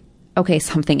 like, okay,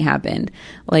 something happened.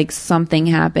 Like, something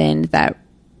happened that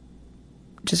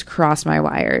just crossed my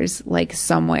wires, like,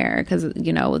 somewhere. Because,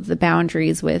 you know, the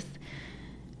boundaries with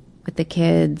the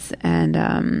kids, and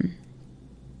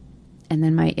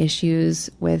then my issues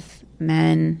with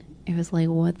men. It was like,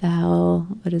 what the hell?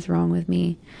 What is wrong with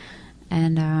me?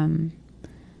 And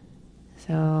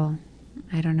so,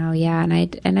 I don't know. Yeah,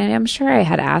 and I'm sure I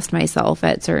had asked myself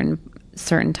at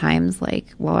certain times, like,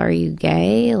 well, are you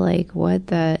gay? Like, what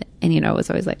the... And, you know, it was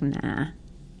always like, nah,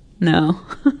 no.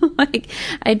 Like,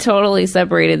 I totally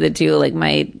separated the two. Like,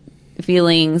 my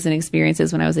feelings and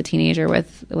experiences when I was a teenager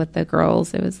with the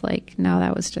girls. It was like, no,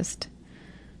 that was just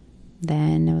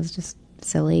then. It was just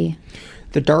silly.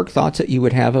 The dark thoughts that you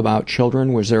would have about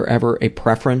children, was there ever a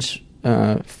preference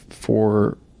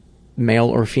for male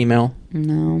or female?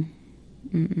 No.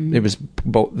 Mm-mm. It was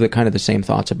both the same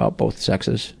thoughts about both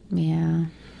sexes. Yeah.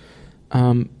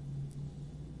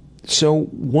 So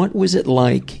what was it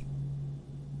like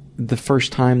the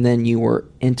first time then you were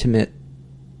intimate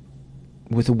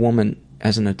with a woman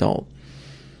as an adult?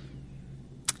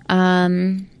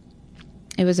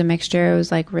 It was a mixture. It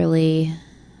was like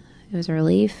it was a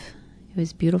relief. It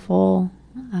was beautiful.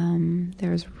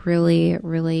 There was really,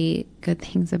 really good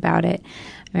things about it.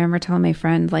 I remember telling my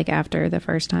friend, like, after the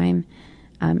first time,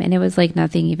 and it was like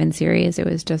nothing even serious. It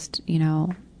was just,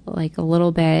 like a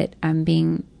little bit,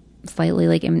 being slightly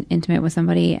like intimate with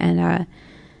somebody. And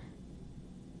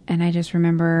I just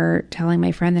remember telling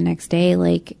my friend the next day,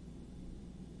 like,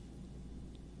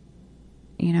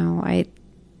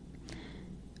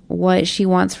 what she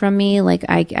wants from me, like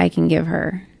I can give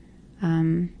her.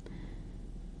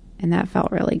 And that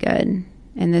felt really good.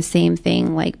 And the same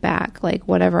thing, like, back, like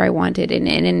whatever I wanted.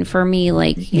 And for me,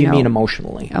 like, you mean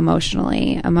emotionally,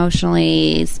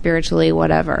 spiritually,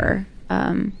 whatever.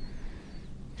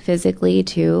 Physically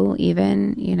too,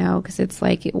 even, because it's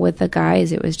like with the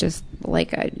guys, it was just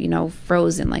like,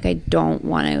 frozen. Like, I don't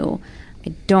want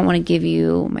to give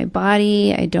you my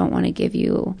body. I don't want to give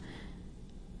you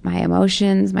my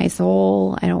emotions, my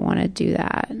soul. I don't want to do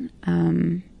that.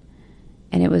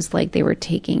 And it was like they were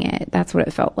taking it. That's what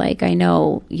it felt like. I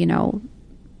know,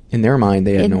 in their mind,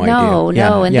 they had no idea. No.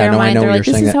 In their mind, they're like,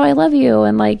 this is how I love you.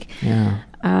 And like, yeah.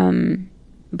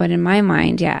 But in my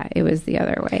mind, yeah, it was the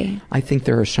other way. I think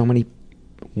there are so many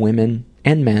women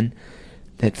and men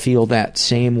that feel that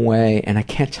same way. And I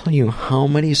can't tell you how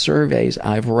many surveys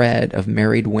I've read of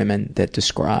married women that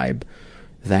describe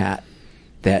that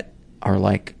are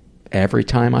like, every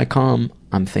time I come,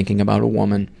 I'm thinking about a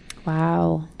woman.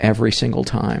 Wow. Every single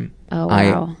time. Oh,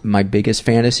 wow. My biggest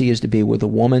fantasy is to be with a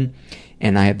woman,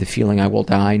 and I have the feeling I will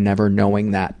die never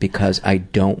knowing that, because I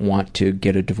don't want to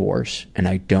get a divorce, and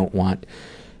I don't want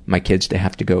my kids to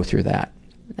have to go through that.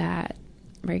 That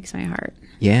breaks my heart.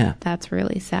 Yeah. That's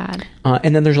really sad.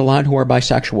 And then there's a lot who are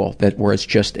bisexual, where it's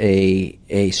just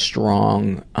a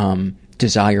strong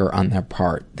desire on their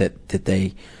part that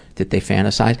they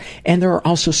fantasize. And there are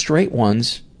also straight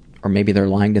ones, or maybe they're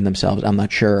lying to themselves, I'm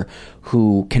not sure,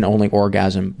 who can only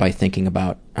orgasm by thinking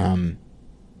about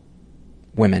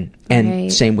women. And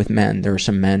right. Same with men. There are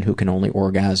some men who can only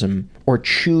orgasm or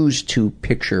choose to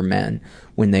picture men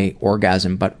when they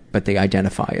orgasm, but they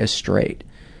identify as straight.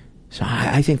 So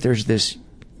I think there's this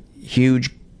huge,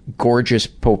 gorgeous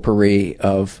potpourri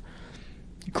of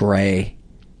gray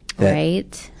that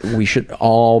right. we should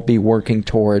all be working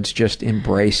towards just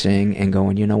embracing and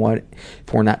going, you know what,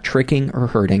 if we're not tricking or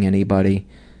hurting anybody,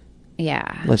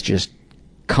 yeah, let's just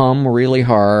come really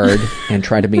hard and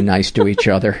try to be nice to each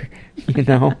other,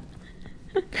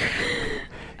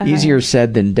 Easier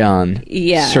said than done.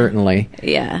 Yeah. Certainly.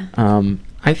 Yeah.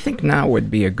 I think now would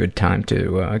be a good time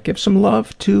to give some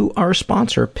love to our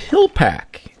sponsor,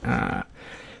 PillPack.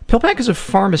 PillPack is a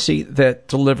pharmacy that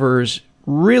delivers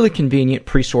really convenient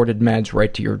pre-sorted meds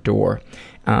right to your door.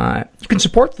 You can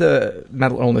support the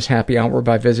Mental Illness Happy Hour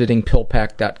by visiting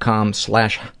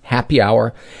pillpack.com/happy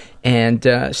hour and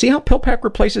see how PillPack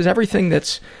replaces everything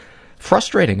that's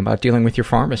frustrating about dealing with your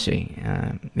pharmacy.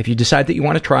 If you decide that you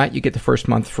want to try it, you get the first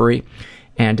month free.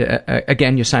 And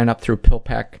again, you sign up through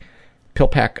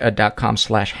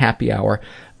pillpack.com/happy hour.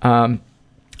 I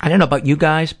don't know about you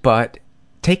guys, but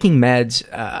taking meds,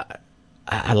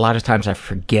 a lot of times I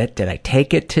forget, did I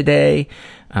take it today?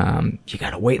 You got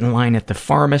to wait in line at the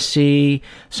pharmacy.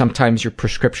 Sometimes your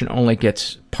prescription only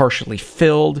gets partially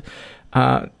filled.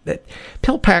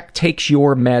 PillPack takes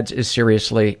your meds as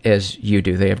seriously as you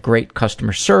do. They have great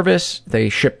customer service. They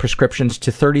ship prescriptions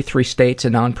to 33 states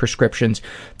and non-prescriptions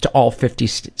to all 50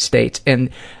 states. And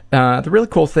the really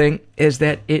cool thing is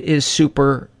that it is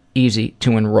super easy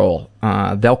to enroll.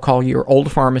 They'll call your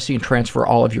old pharmacy and transfer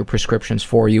all of your prescriptions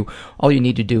for you. All you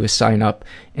need to do is sign up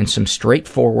and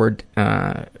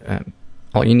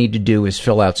all you need to do is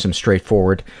fill out some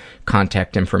straightforward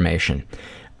contact information.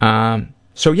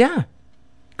 So yeah,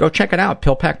 go check it out,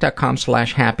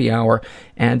 pillpack.com/happy hour.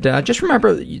 And just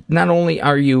remember, not only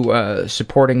are you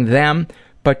supporting them,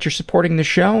 but you're supporting the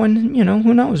show, and,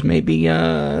 who knows, maybe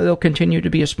they'll continue to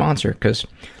be a sponsor, because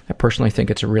I personally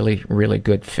think it's a really, really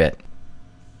good fit.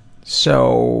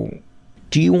 So,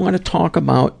 do you want to talk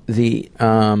about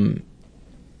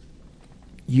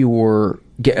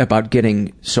about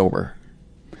getting sober?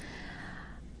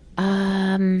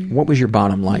 What was your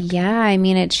bottom like? Yeah, I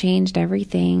mean, it changed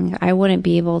everything. I wouldn't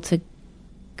be able to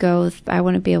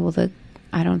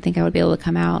I don't think I would be able to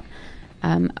come out.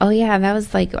 Oh yeah, that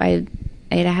was like, we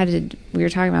were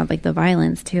talking about like the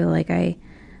violence too. Like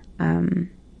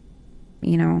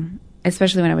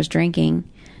especially when I was drinking,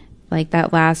 like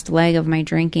that last leg of my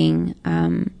drinking,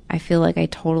 I feel like I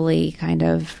totally kind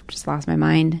of just lost my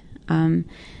mind. And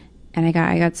I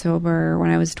got sober when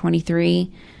I was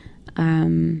 23.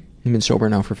 You've been sober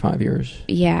now for 5 years.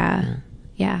 Yeah.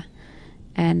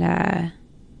 And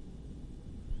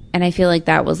I feel like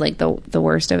that was like the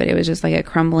worst of it. It was just like a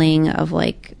crumbling of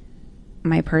like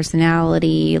my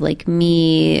personality, like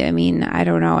me. I mean, I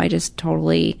don't know. I just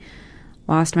totally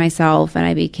lost myself, and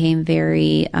I became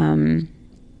very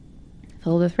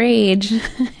filled with rage.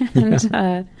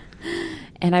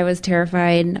 And I was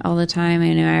terrified all the time.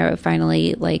 And I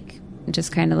finally, like,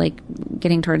 just kind of like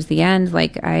getting towards the end,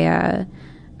 like I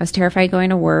was terrified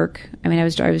going to work. I mean, I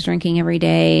was drinking every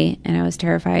day, and I was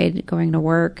terrified going to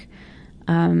work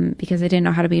because I didn't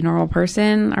know how to be a normal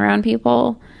person around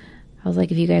people. I was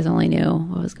like, if you guys only knew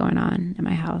what was going on in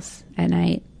my house at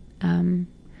night,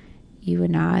 you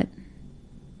would not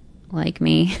like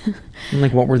me.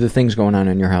 Like, what were the things going on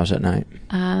in your house at night?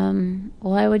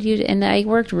 Well, and I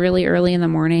worked really early in the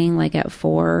morning, like at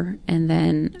 4, and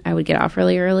then I would get off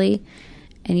really early.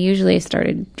 And usually I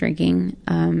started drinking,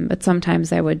 but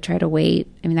sometimes I would try to wait.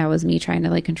 I mean, that was me trying to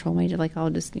like control my, like, I'll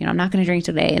just, I'm not going to drink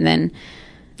today. And then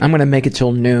I'm going to make it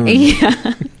till noon.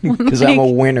 Yeah. Because I'm a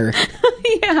winner.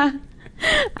 Yeah.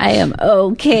 I am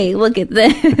okay. Look at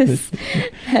this.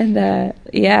 And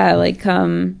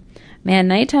man,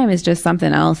 nighttime is just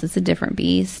something else. It's a different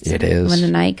beast. It is. When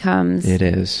the night comes. It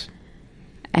is.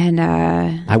 And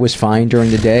I was fine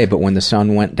during the day, but when the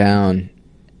sun went down,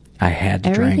 I had to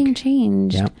everything drink.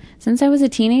 Changed. Yep. Since I was a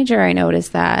teenager, I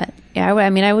noticed that. Yeah,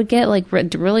 I would get like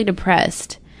really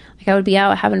depressed. Like I would be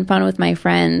out having fun with my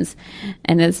friends,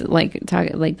 and it's like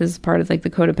this is part of like the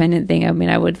codependent thing. I mean,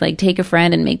 I would like take a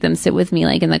friend and make them sit with me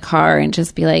like in the car and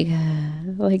just be like,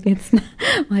 like it's not,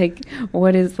 like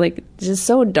what is like just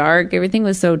so dark. Everything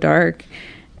was so dark,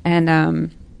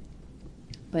 and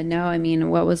but no, I mean,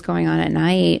 what was going on at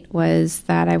night was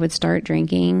that I would start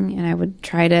drinking, and I would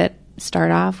try to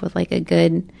start off with like a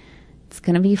good, it's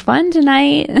going to be fun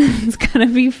tonight. It's going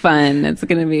to be fun. It's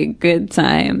going to be a good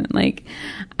time. Like,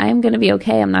 I'm going to be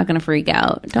okay. I'm not going to freak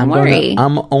out. Don't worry.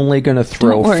 I'm only going to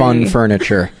throw fun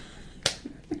furniture.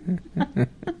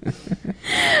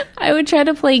 I would try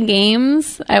to play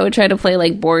games. I would try to play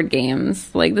like board games.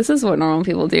 Like, this is what normal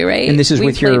people do, right? And this is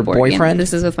with your boyfriend?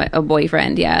 This is with a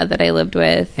boyfriend, yeah, that I lived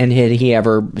with. And had he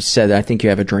ever said, I think you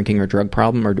have a drinking or drug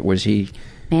problem, or was he...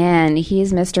 Man,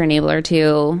 he's Mr. Enabler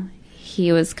too.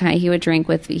 He was he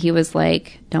was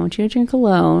like, don't you drink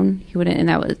alone. He wouldn't, and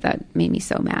that made me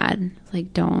so mad.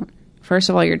 Like, don't. First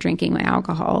of all, you're drinking my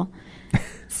alcohol.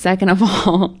 Second of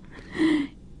all,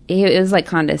 it was like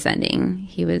condescending.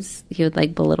 He would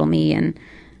like belittle me, and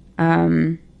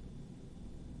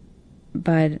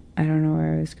but I don't know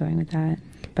where I was going with that.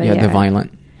 But yeah, the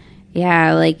violent.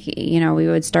 Yeah, like, we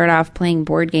would start off playing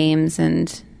board games,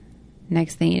 and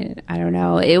next thing, I don't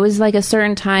know, it was like a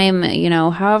certain time,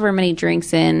 however many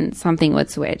drinks in, something would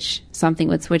switch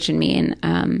in me,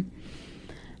 and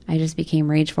I just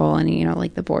became rageful, and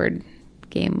like the board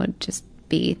game would just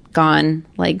be gone.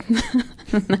 Like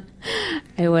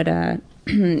I would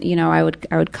I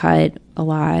would cut a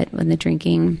lot when the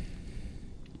drinking.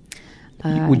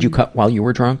 Would you cut while you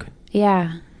were drunk?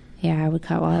 Yeah, I would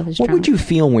cut while I was drunk. What would you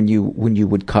feel when you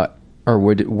would cut? Or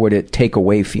would it take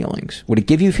away feelings? Would it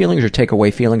give you feelings or take away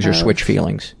feelings? Both. Or switch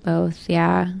feelings? Both,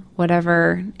 yeah.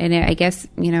 Whatever. And I guess,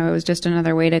 it was just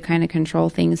another way to kind of control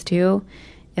things too.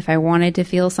 If I wanted to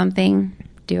feel something,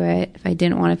 do it. If I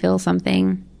didn't want to feel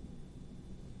something,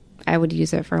 I would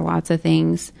use it for lots of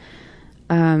things.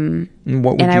 I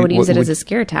would use it as a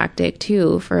scare tactic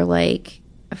too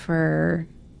or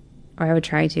I would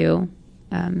try to.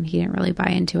 He didn't really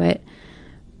buy into it.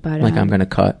 But I'm going to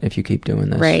cut if you keep doing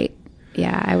this. Right.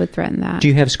 Yeah, I would threaten that. Do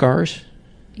you have scars?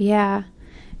 Yeah.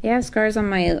 I have scars on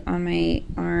my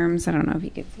arms. I don't know if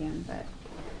you can see them, but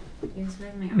I have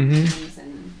scars on my arms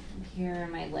and here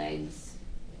on my legs,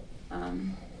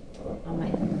 on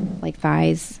my like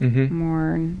thighs,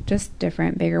 more just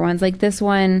different bigger ones. Like this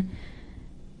one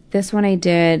I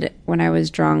did when I was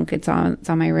drunk. It's on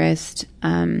my wrist,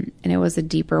 and it was a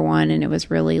deeper one, and it was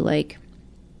really like.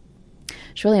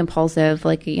 It's really impulsive.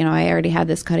 Like, I already had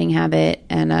this cutting habit,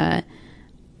 and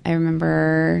I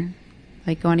remember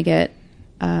like going to get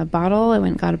a bottle. I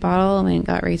went and got a bottle, and went and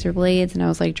got razor blades, and I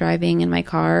was like driving in my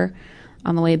car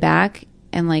on the way back,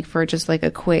 and like for just like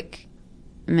a quick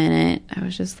minute, I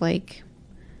was just like,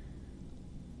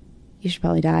 you should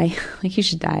probably die. Like, you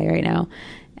should die right now.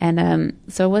 And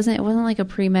so it wasn't like a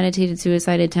premeditated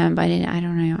suicide attempt. I don't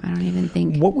know. I don't even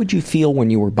think. What would you feel when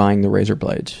you were buying the razor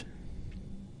blades?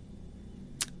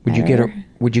 Would you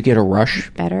get a rush?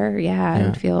 Better, yeah. I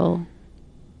would feel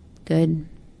good.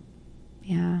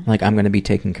 Yeah. Like, I'm going to be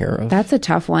taken care of. That's a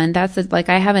tough one. Like,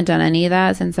 I haven't done any of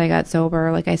that since I got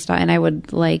sober. Like, I stopped, and I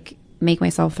would like make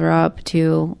myself throw up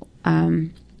too.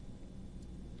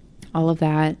 All of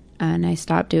that, and I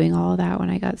stopped doing all of that when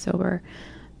I got sober.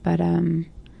 But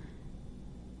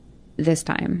this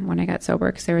time when I got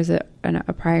sober, because there was a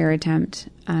prior attempt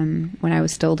when I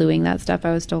was still doing that stuff.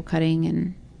 I was still cutting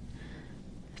and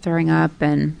throwing up,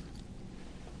 and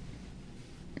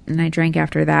I drank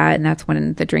after that, and that's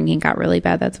when the drinking got really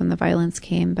bad. That's when the violence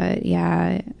came. But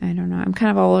yeah, I don't know. I'm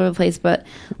kind of all over the place. But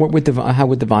how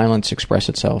would the violence express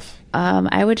itself?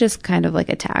 I would just kind of like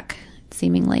attack,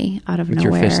 seemingly out of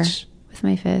nowhere. With your fists? With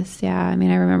my fists, yeah. I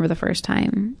mean, I remember the first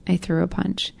time I threw a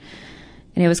punch,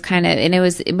 and it was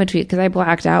in between, because I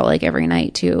blacked out like every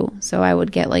night too. So I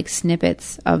would get like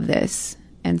snippets of this,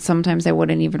 and sometimes I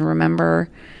wouldn't even remember,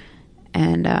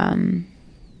 and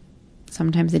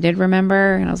sometimes I did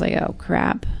remember, and I was like, oh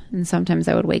crap. And sometimes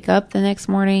I would wake up the next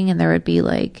morning, and there would be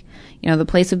like, the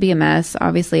place would be a mess.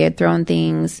 Obviously, I'd thrown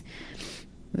things.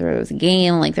 There was a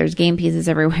game, like there's game pieces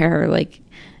everywhere, like,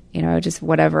 just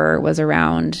whatever was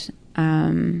around.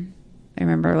 I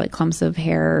remember like clumps of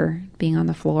hair being on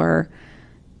the floor,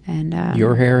 and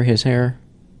your hair, his hair?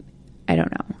 I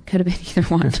don't know. Could have been either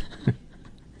one.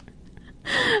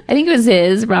 I think it was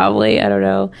his, probably. I don't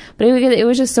know. But it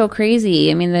was just so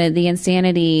crazy. I mean, the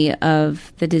insanity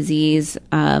of the disease,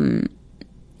 and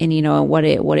what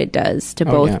it does to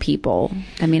both people.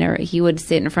 I mean, he would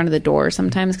sit in front of the door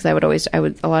sometimes, because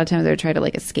a lot of times I would try to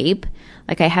like escape.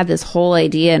 Like, I had this whole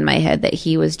idea in my head that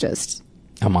he was just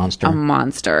a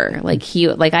monster. Like,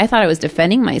 I thought I was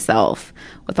defending myself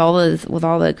with all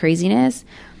the craziness.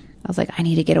 I was like, I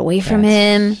need to get away from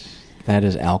him. That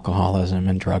is alcoholism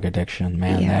and drug addiction,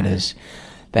 man.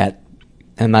 Yeah.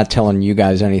 I'm not telling you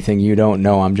guys anything you don't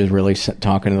know. I'm just really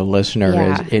talking to the listener.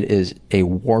 Yeah. It is a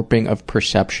warping of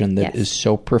perception that is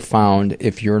so profound.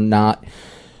 If you're not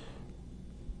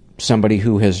somebody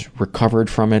who has recovered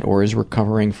from it or is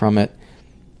recovering from it,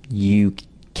 you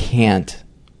can't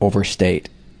overstate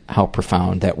how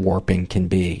profound that warping can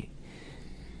be.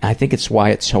 I think it's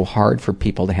why it's so hard for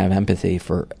people to have empathy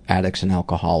for addicts and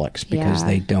alcoholics, because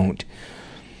they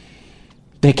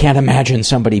can't imagine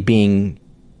somebody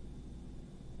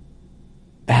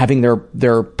having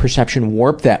their perception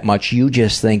warped that much. You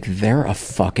just think they're a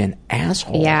fucking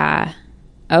asshole. Yeah.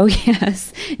 Oh,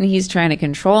 yes. And he's trying to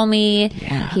control me.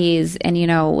 Yeah.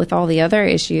 With all the other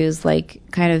issues, like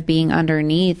kind of being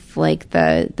underneath, like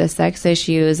the sex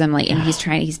issues, and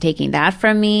he's taking that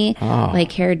from me. Oh.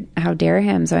 Like, how dare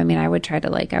him? So, I mean, I would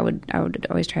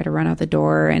always try to run out the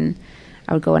door, and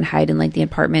I would go and hide in like the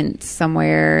apartment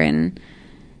somewhere, and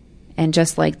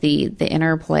just like the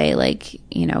interplay, like,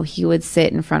 he would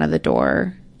sit in front of the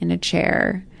door in a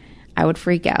chair. I would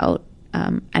freak out.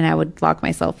 And I would lock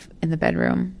myself in the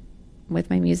bedroom with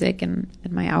my music and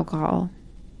my alcohol,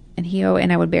 and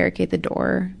I would barricade the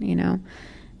door, And,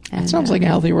 that sounds like a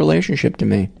healthy relationship to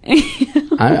me.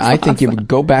 I think you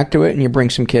go back to it and you bring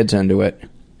some kids into it.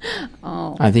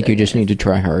 Oh, I think you just need to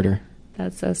try harder.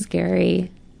 That's so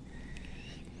scary.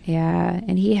 Yeah,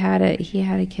 and he had a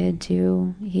kid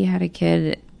too. He had a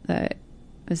kid that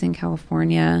was in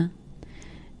California.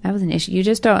 That was an issue. You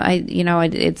just don't.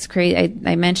 It's crazy.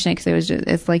 I mention it because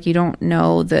it's like you don't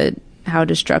know how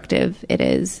destructive it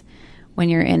is when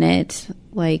you're in it.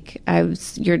 Like, I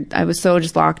was so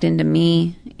just locked into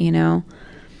me, and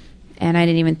I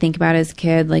didn't even think about his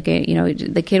kid. Like,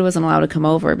 the kid wasn't allowed to come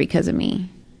over because of me.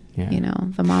 Yeah.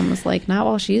 The mom was like, not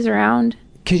while she's around.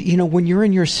 Because, when you're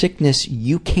in your sickness,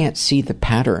 you can't see the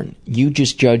pattern. You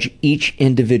just judge each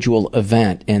individual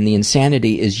event. And the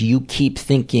insanity is you keep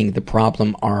thinking the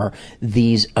problem are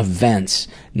these events,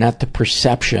 not the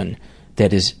perception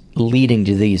that is leading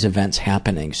to these events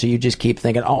happening. So you just keep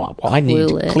thinking, I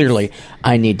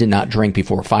need to not drink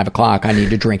before 5 o'clock. I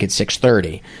need to drink at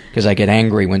 6:30 because I get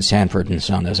angry when Sanford and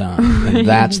Son is on. And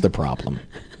that's the problem.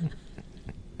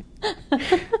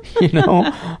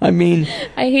 I mean,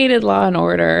 I hated Law and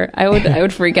Order. I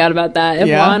would freak out about that. If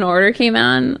Law and Order came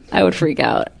on, I would freak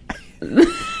out.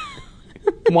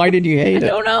 Why did you hate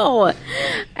it?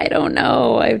 I don't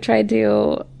know. I've tried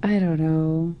to. I don't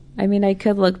know. I mean, I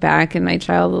could look back in my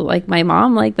childhood, like my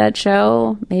mom liked that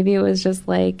show. Maybe it was just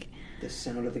like the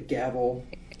sound of the gavel.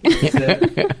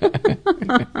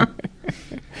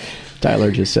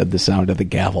 Tyler just said the sound of the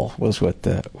gavel was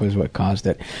what caused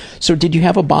it. So did you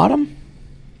have a bottom?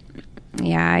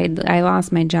 Yeah, I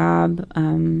lost my job.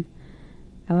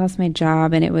 I lost my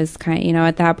job, and it was kind of,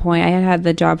 at that point I had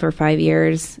the job for 5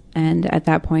 years, and at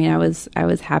that point I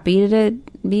was happy to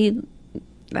be,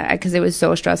 because it was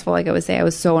so stressful. Like I would say, I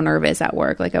was so nervous at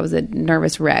work. Like I was a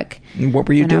nervous wreck. And what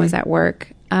were you doing? I was at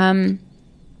work. Throwing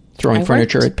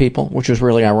furniture at people, which was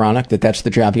really ironic that that's the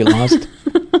job you lost.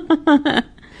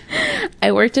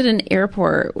 I worked at an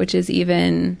airport, which is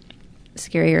even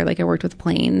scarier. Like I worked with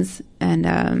planes,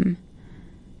 and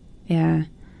yeah.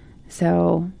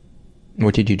 So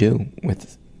what did you do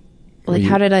with? Like,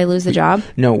 how did I lose the job?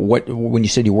 No, when you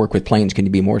said you work with planes, can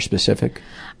you be more specific?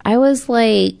 I was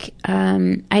like,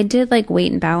 I did like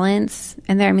weight and balance,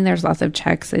 and there's lots of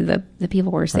checks. The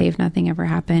people were safe, right. Nothing ever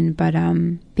happened. But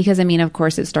because of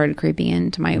course, it started creeping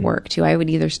into my work too. I would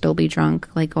either still be drunk,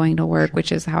 like going to work,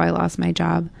 which is how I lost my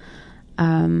job.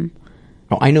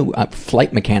 I knew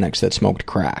flight mechanics that smoked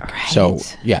crack. Right. So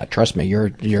yeah, trust me,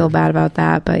 you're feel bad about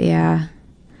that, but yeah.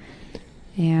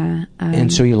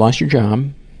 And so you lost your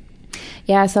job.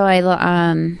 Yeah, so I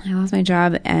lost my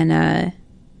job, and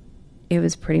it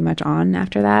was pretty much on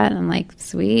after that. I'm like,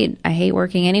 sweet, I hate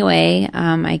working anyway.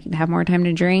 I have more time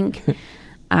to drink,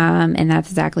 and that's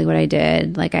exactly what I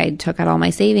did. Like I took out all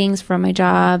my savings from my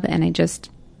job, and I just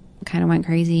kind of went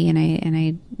crazy, and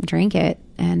I drank it.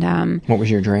 And what was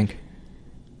your drink?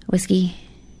 Whiskey,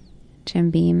 Jim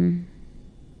Beam,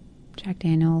 Jack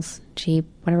Daniels, cheap,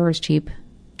 whatever was cheap.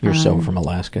 You're so from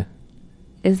Alaska.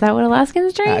 Is that what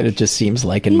Alaskans drink? It just seems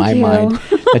like in my mind.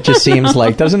 It just seems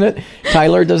like, doesn't it?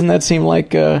 Tyler, doesn't that seem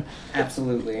like...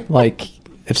 Absolutely. Like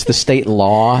it's the state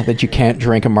law that you can't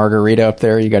drink a margarita up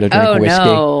there. You got to drink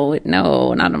whiskey.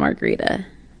 No, not a margarita.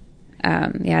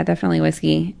 Yeah, definitely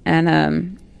whiskey.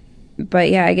 And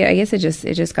but yeah, I guess it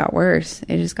just got worse.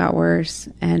 It just got worse.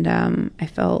 And I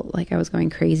felt like I was going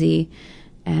crazy.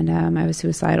 And I was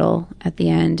suicidal at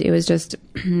the end. It was just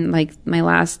like my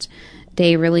last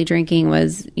day really drinking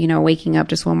was, waking up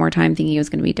just one more time thinking it was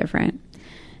going to be different.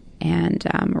 And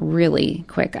really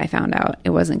quick, I found out it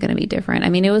wasn't going to be different.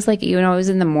 It was like, it was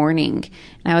in the morning,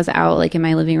 and I was out like in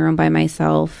my living room by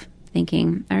myself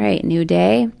thinking, all right, new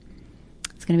day.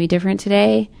 It's going to be different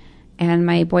today. And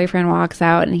my boyfriend walks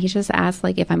out, and he just asked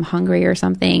like if I'm hungry or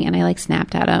something. And I like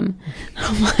snapped at him.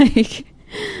 I'm like,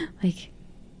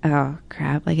 oh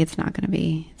crap. Like it's not going to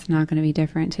be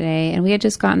different today. And we had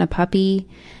just gotten a puppy,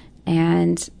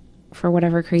 and for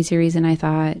whatever crazy reason, I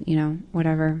thought,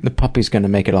 whatever. The puppy's going to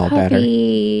make it all better.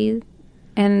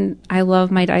 And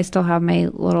I still have my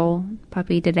little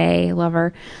puppy today. I love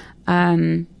her.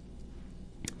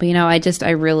 But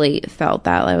I really felt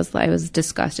that I was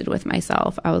disgusted with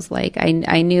myself. I was like,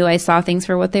 I knew I saw things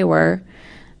for what they were.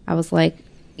 I was like,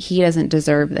 he doesn't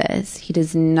deserve this. He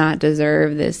does not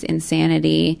deserve this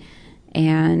insanity.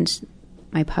 And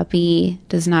my puppy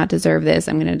does not deserve this.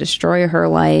 I'm going to destroy her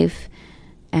life.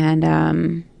 And,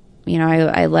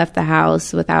 I left the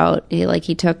house without,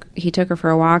 he took her for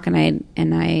a walk, and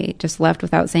I just left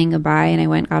without saying goodbye. And I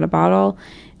went and got a bottle,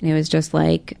 and it was just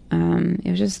like,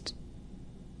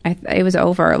 it was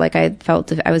over. Like I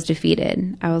felt I was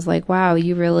defeated. I was like, wow,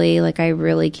 I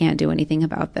really can't do anything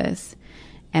about this.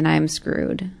 And I'm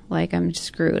screwed. Like I'm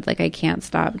screwed. Like I can't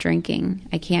stop drinking.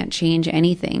 I can't change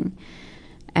anything.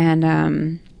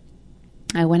 And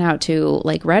I went out to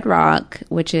like Red Rock,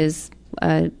 which is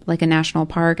like a national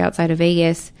park outside of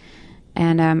Vegas.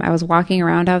 And I was walking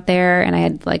around out there, and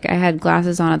I had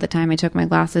glasses on at the time. I took my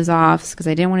glasses off because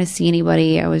I didn't want to see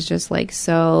anybody. I was just like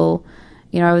so,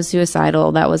 I was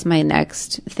suicidal. That was my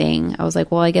next thing. I was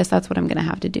like, well, I guess that's what I'm going to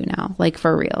have to do now. Like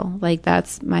for real. Like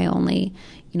that's my only,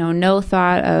 no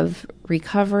thought of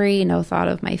recovery, no thought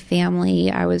of my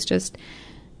family. I was just,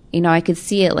 I could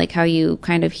see it like how you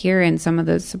kind of hear in some of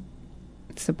the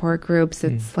support groups.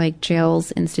 It's like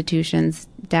jails, institutions,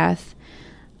 death.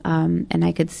 And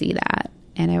I could see that.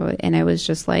 And it was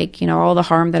just like, all the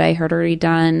harm that I had already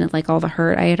done, like all the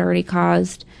hurt I had already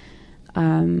caused.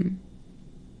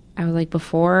 I was like,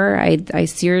 before I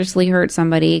seriously hurt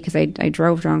somebody, because I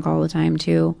drove drunk all the time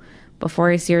too.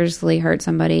 Before I seriously hurt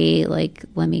somebody, like,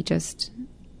 let it just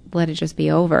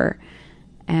be over.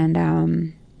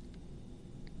 And,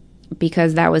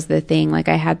 because that was the thing, like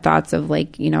I had thoughts of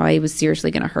like, I was seriously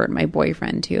going to hurt my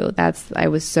boyfriend too. I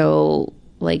was so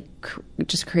like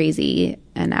just crazy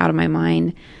and out of my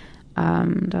mind. I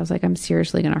was like, I'm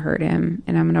seriously going to hurt him,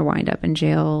 and I'm going to wind up in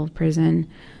jail, prison.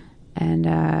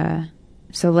 And,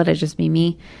 so let it just be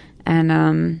me.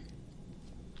 And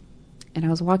I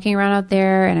was walking around out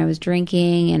there, and I was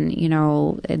drinking, and,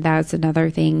 that's another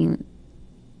thing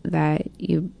that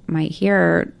you might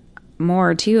hear.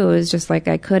 more too. It was just like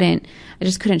I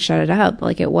just couldn't shut it up.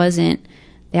 Like it wasn't,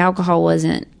 the alcohol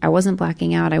wasn't, I wasn't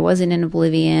blacking out. I wasn't in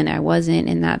oblivion. I wasn't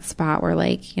in that spot where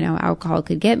like, you know, alcohol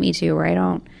could get me to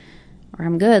where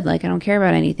I'm good. Like I don't care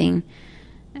about anything.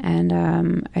 And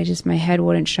my head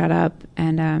wouldn't shut up.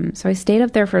 And so I stayed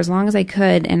up there for as long as I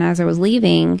could. And as I was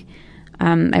leaving,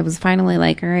 I was finally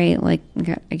like, all right, like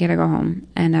I gotta go home.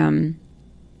 And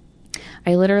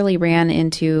I literally ran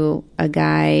into a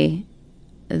guy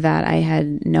that I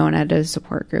had known at a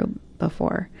support group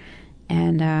before.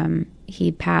 And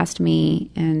he passed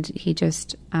me and he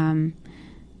just,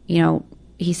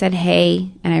 he said,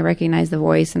 hey, and I recognized the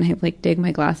voice and I like dig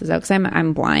my glasses out because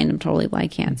I'm blind. I'm totally blind. I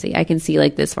can't see. I can see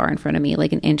like this far in front of me,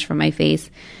 like an inch from my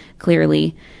face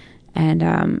clearly. And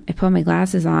I put my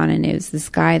glasses on and it was this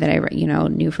guy that I,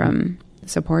 knew from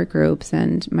support groups,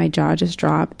 and my jaw just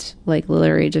dropped, like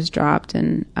literally just dropped.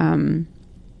 And,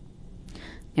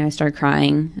 I started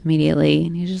crying immediately.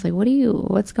 And he was just like,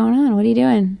 what's going on? What are you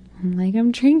doing? I'm like,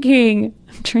 I'm drinking.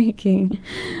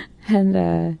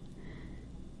 And,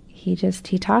 he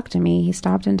talked to me. He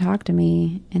stopped and talked to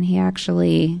me. And he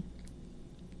actually,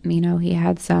 he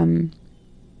had some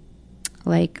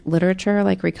like literature,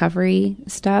 like recovery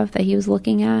stuff that he was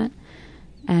looking at.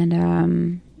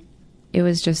 And it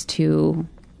was just too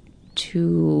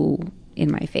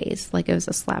in my face. Like it was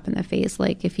a slap in the face.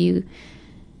 Like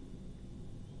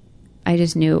I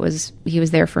just knew he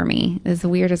was there for me. As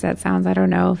weird as that sounds, I don't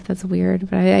know if that's weird,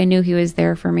 but I knew he was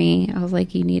there for me. I was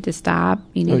like, you need to stop.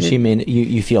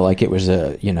 You feel like it was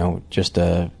just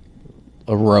a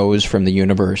rose from the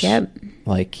universe. Yep.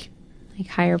 Like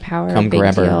higher power. Come big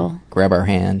grab deal. grab our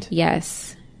hand.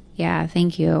 Yes. Yeah.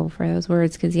 Thank you for those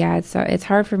words. Cause it's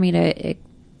hard for me to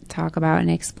talk about and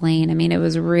explain. I mean, it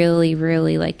was really,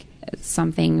 really like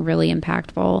something really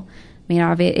impactful. I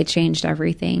mean, it changed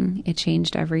everything. It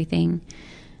changed everything.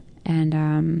 And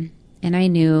I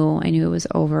knew it was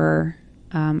over.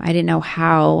 I didn't know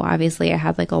how. Obviously I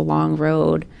had like a long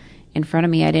road in front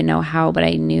of me. I didn't know how, but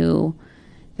I knew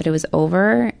that it was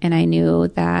over. And I knew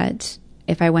that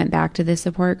if I went back to this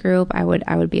support group, I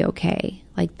would be okay.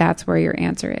 Like that's where your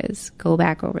answer is. Go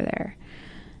back over there.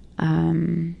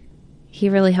 He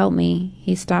really helped me.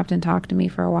 He stopped and talked to me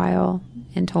for a while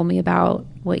and told me about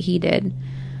what he did.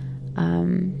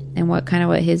 And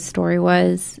what his story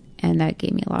was. And that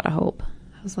gave me a lot of hope.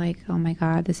 I was like, oh my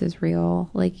God, this is real.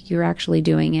 Like you're actually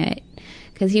doing it.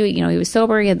 Cause he was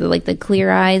sober. He had the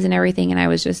clear eyes and everything. And I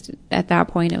was just at that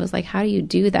point, it was like, how do you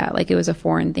do that? Like it was a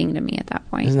foreign thing to me at that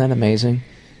point. Isn't that amazing?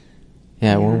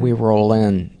 Yeah. When we roll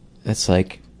in, it's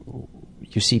like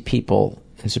you see people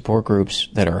in support groups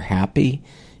that are happy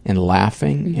and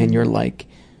laughing. Mm-hmm. And you're like,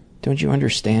 don't you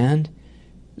understand?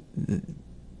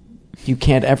 You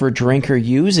can't ever drink or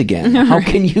use again. How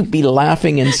can you be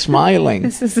laughing and smiling?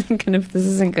 This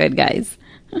isn't good, guys.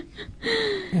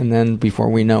 And then before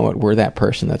we know it, we're that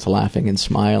person that's laughing and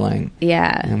smiling.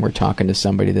 Yeah. And we're talking to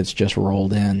somebody that's just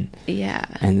rolled in. Yeah.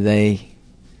 And they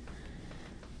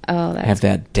have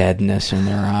that deadness in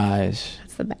their eyes.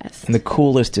 That's the best. And the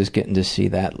coolest is getting to see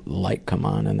that light come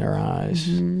on in their eyes.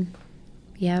 Mm-hmm.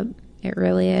 Yep. It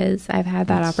really is. I've had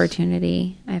that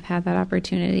opportunity.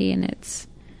 And it's...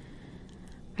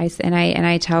 I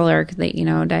tell her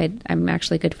that, I'm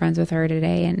actually good friends with her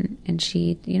today, and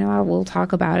she, we'll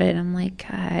talk about it. And I'm like,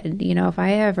 God, if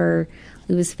I ever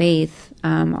lose faith,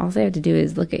 all I have to do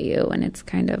is look at you. And it's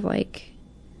kind of like,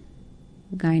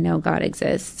 I know God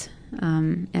exists.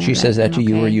 She says that to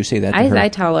you, or you say that to her? I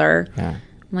tell her, yeah.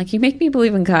 I'm like, you make me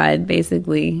believe in God,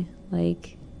 basically,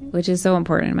 like, which is so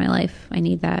important in my life. I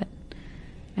need that.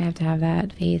 I have to have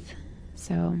that faith.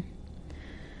 So,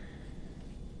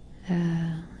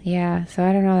 yeah, so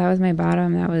I don't know. That was my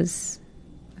bottom. That was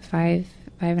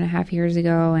 5.5 years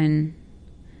ago. And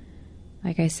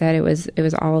like I said, it was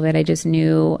all of it. I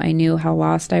knew how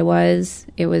lost I was.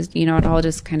 It was, it all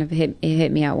just kind of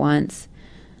hit me at once.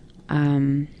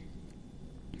 I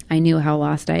knew how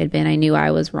lost I had been. I knew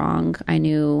I was wrong. I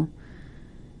knew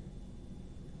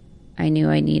I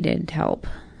needed help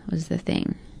was the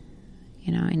thing.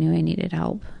 I knew I needed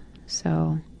help.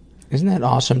 So... Isn't that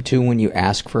awesome, too, when you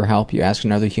ask for help? You ask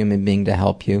another human being to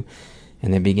help you,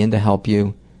 and they begin to help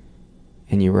you,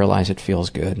 and you realize it feels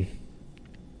good.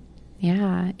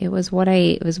 Yeah, it was what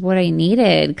I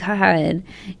needed. God,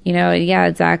 yeah,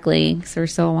 exactly. For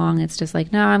so long, it's just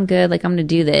like, no, I'm good. Like, I'm going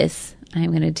to do this.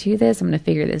 I'm going to do this. I'm going to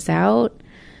figure this out.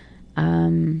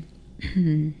 And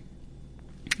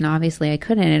obviously I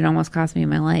couldn't. It almost cost me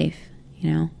my life,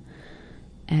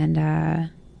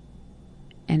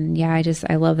 And yeah,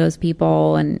 I love those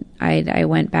people. And I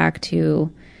went back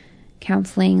to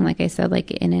counseling, like I said,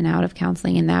 like in and out of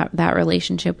counseling, and that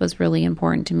relationship was really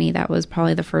important to me. That was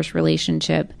probably the first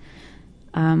relationship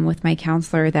with my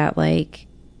counselor that, like,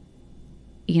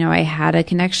 you know, I had a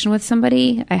connection with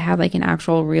somebody. I had like an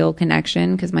actual real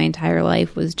connection, because my entire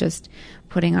life was just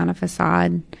putting on a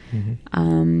facade.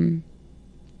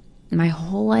 My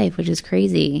whole life, which is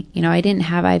crazy. You know, I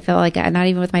felt like, not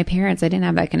even with my parents, I didn't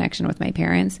have that connection with my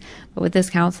parents. But with this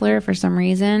counselor, for some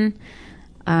reason,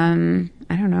 I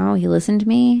don't know, he listened to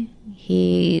me.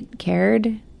 He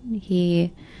cared.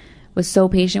 He was so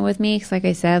patient with me. Because like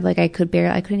I said, like I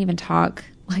couldn't even talk.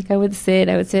 Like I would sit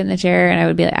in the chair and I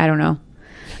would be like, I don't know.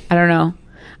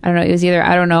 It was either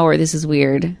I don't know or this is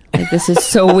weird. Like, this is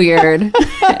so weird.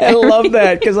 I love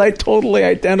that, because I totally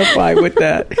identify with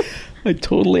that. I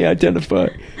totally identify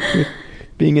with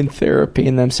being in therapy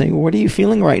and them saying, what are you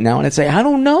feeling right now? And I'd say, I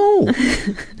don't know.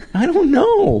 I don't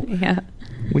know. Yeah.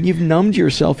 When you've numbed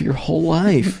yourself your whole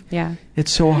life, yeah,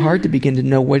 it's so hard to begin to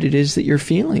know what it is that you're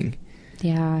feeling.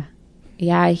 Yeah.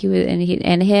 Yeah, he was,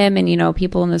 and him, and, you know,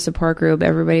 people in the support group,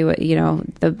 everybody, you know,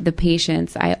 the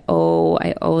patients, I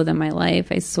owe them my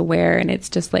life, I swear. And it's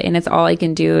just like, and it's all I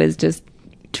can do is just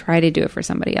try to do it for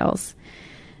somebody else.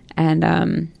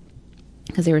 And,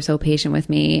 because they were so patient with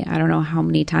me. I don't know how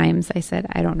many times I said,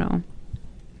 I don't know.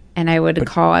 And I would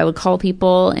call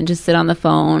people and just sit on the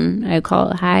phone. I would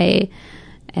call, hi,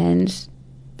 and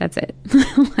that's it.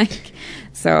 Like,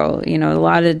 so, you know, a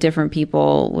lot of different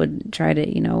people would try to,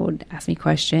 you know, would ask me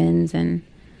questions and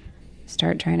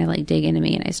start trying to like dig into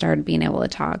me, and I started being able to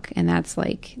talk. And that's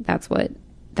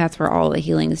where all the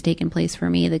healing has taken place for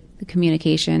me, the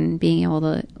communication, being able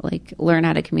to like learn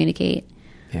how to communicate.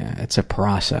 Yeah, it's a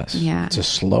process. Yeah. It's a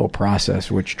slow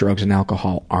process, which drugs and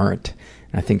alcohol aren't.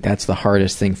 And I think that's the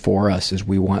hardest thing for us, is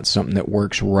we want something that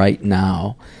works right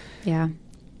now. Yeah.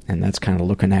 And that's kind of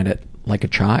looking at it like a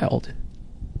child.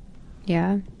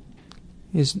 Yeah.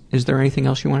 Is there anything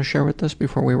else you want to share with us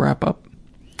before we wrap up?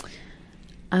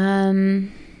 No,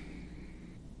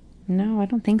 I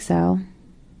don't think so.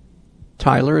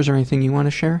 Tyler, is there anything you want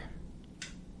to share?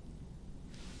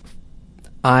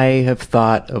 I have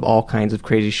thought of all kinds of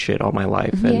crazy shit all my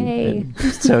life. And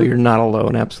so you're not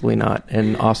alone, absolutely not.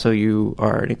 And also you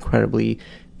are an incredibly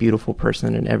beautiful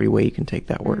person in every way you can take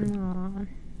that word. Aww,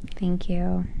 thank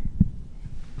you.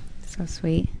 So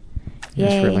sweet.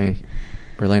 It's really,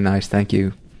 really nice. Thank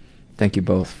you. Thank you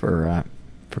both for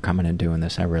coming and doing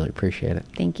this. I really appreciate it.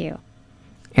 Thank you.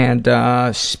 And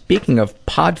speaking of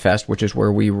Podfest, which is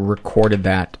where we recorded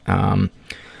that,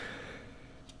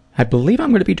 I believe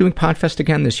I'm going to be doing Podfest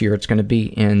again this year. It's going to be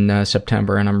in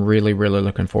September, and I'm really, really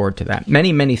looking forward to that.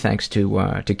 Many, many thanks to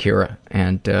Kira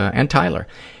and Tyler.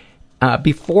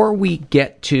 Before we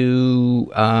get to,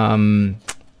 you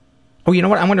know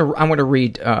what? I want to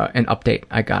read an update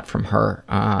I got from her.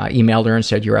 Emailed her and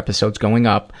said your episode's going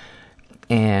up.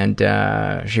 And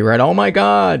she read, oh my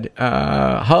God,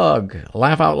 hug,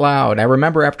 laugh out loud. I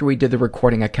remember after we did the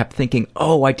recording, I kept thinking,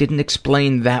 oh, I didn't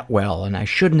explain that well, and I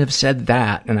shouldn't have said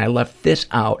that, and I left this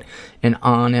out, and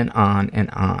on and on and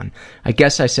on. I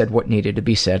guess I said what needed to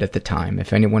be said at the time.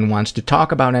 If anyone wants to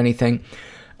talk about anything,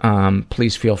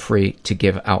 please feel free to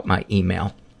give out my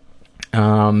email.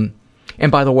 And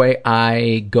by the way,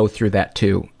 I go through that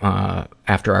too.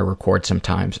 After I record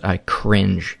sometimes, I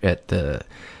cringe at the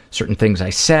certain things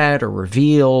I said or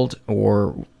revealed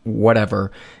or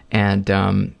whatever, and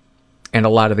a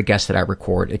lot of the guests that I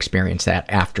record experience that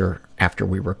after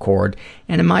we record.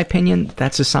 And in my opinion,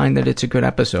 that's a sign that it's a good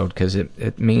episode, because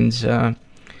it means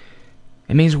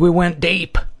we went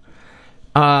deep.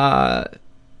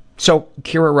 So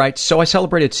Kira writes, so I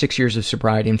celebrated 6 years of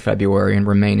sobriety in February and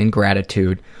remain in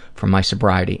gratitude for my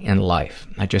sobriety and life.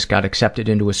 I just got accepted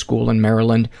into a school in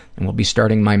Maryland and will be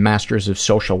starting my Masters of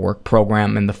Social Work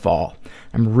program in the fall.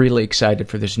 I'm really excited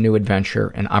for this new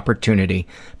adventure and opportunity,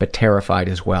 but terrified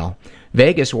as well.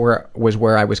 Vegas was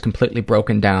where I was completely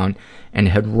broken down and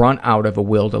had run out of a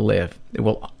will to live.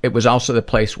 It was also the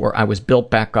place where I was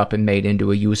built back up and made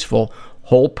into a useful,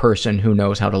 whole person who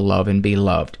knows how to love and be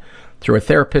loved. Through a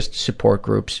therapist, support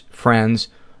groups, friends,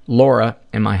 Laura,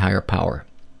 and my higher power.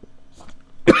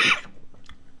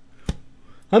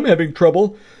 I'm having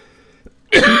trouble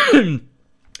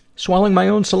swallowing my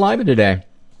own saliva today.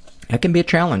 That can be a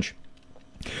challenge.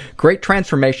 Great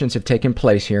transformations have taken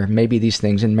place here. Maybe these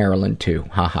things in Maryland too.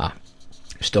 Haha.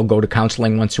 Still go to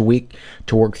counseling once a week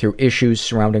to work through issues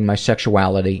surrounding my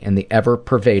sexuality and the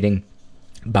ever-pervading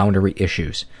boundary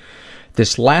issues.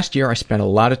 This last year, I spent a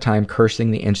lot of time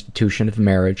cursing the institution of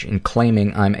marriage and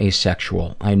claiming I'm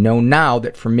asexual. I know now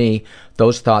that for me,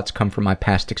 those thoughts come from my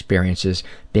past experiences,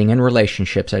 being in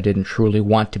relationships I didn't truly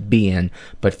want to be in,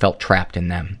 but felt trapped in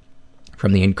them.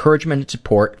 From the encouragement and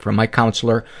support from my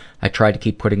counselor, I try to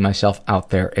keep putting myself out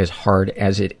there as hard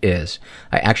as it is.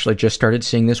 I actually just started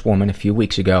seeing this woman a few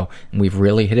weeks ago, and we've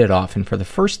really hit it off. And for the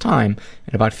first time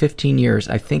in about 15 years,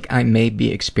 I think I may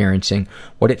be experiencing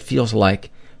what it feels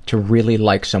like to really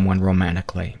like someone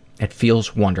romantically. It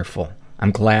feels wonderful.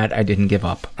 I'm glad I didn't give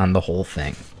up on the whole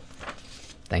thing.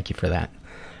 Thank you for that.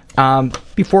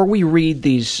 Before we read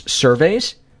these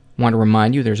surveys, I want to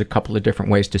remind you there's a couple of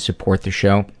different ways to support the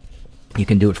show. You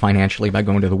can do it financially by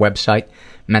going to the website,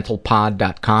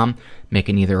 mentalpod.com,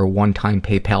 making either a one-time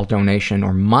PayPal donation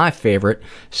or, my favorite,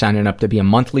 signing up to be a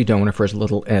monthly donor for as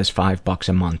little as $5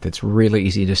 a month. It's really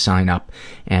easy to sign up.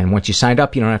 And once you sign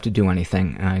up, you don't have to do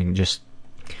anything. You can just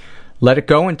let it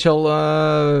go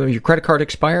until your credit card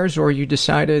expires, or you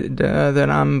decided that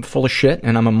I'm full of shit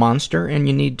and I'm a monster and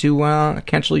you need to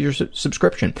cancel your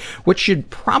subscription, which should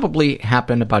probably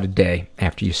happen about a day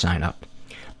after you sign up.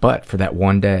 But for that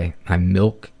one day, I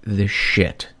milk the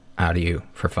shit out of you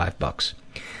for $5.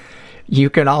 You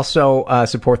can also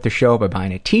support the show by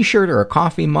buying a t-shirt or a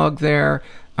coffee mug there.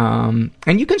 And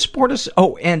you can support us,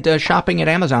 shopping at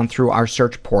Amazon through our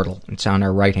search portal. It's on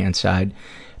our right-hand side,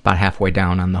 about halfway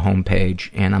down on the homepage,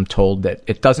 and I'm told that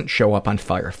it doesn't show up on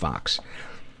Firefox.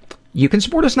 You can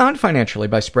support us non-financially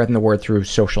by spreading the word through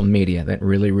social media. That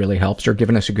really, really helps, or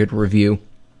giving us a good review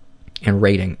and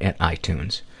rating at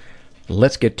iTunes.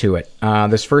 Let's get to it.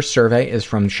 This first survey is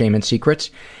from Shame and Secrets,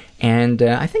 and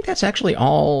I think that's actually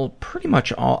pretty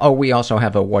much all. Oh, we also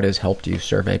have a What Has Helped You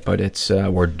survey, but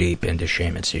we're deep into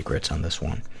Shame and Secrets on this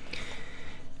one.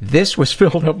 This was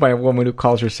filled out by a woman who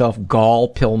calls herself Gall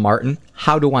Pill Martin.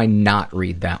 How do I not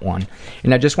read that one?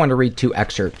 And I just want to read 2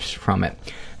 excerpts from it.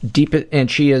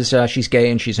 She's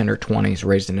gay and she's in her 20s,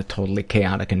 raised in a totally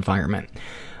chaotic environment.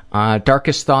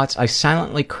 Darkest thoughts. I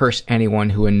silently curse anyone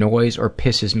who annoys or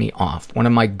pisses me off. One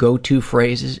of my go-to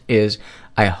phrases is,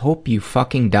 I hope you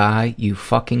fucking die, you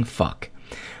fucking fuck.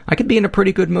 I could be in a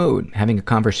pretty good mood, having a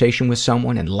conversation with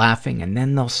someone and laughing, and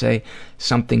then they'll say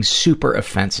something super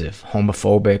offensive,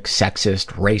 homophobic, sexist,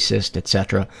 racist,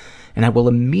 etc., and I will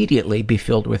immediately be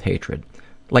filled with hatred.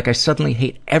 Like I suddenly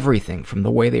hate everything from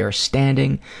the way they are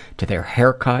standing to their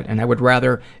haircut, and I would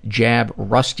rather jab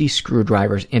rusty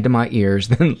screwdrivers into my ears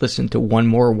than listen to one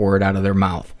more word out of their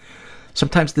mouth.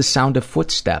 Sometimes the sound of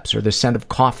footsteps or the scent of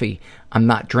coffee I'm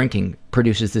not drinking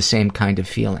produces the same kind of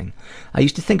feeling. I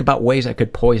used to think about ways I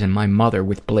could poison my mother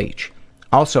with bleach.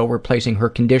 Also, replacing her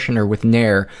conditioner with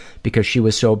Nair because she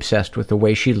was so obsessed with the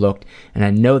way she looked, and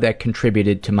I know that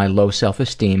contributed to my low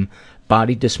self-esteem,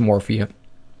 body dysmorphia,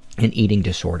 and eating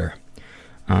disorder.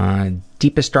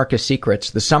 Deepest, darkest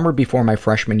secrets. The summer before my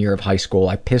freshman year of high school,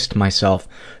 I pissed myself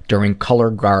during color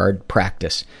guard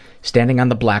practice. Standing on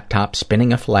the blacktop,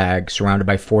 spinning a flag, surrounded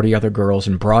by 40 other girls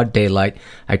in broad daylight,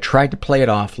 I tried to play it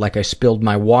off like I spilled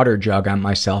my water jug on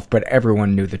myself, but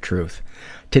everyone knew the truth.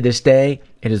 To this day,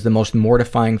 it is the most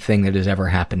mortifying thing that has ever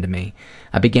happened to me.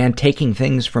 I began taking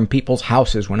things from people's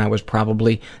houses when I was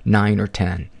probably 9 or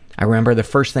 10. I remember the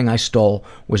first thing I stole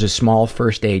was a small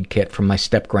first aid kit from my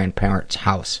step-grandparents'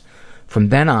 house. From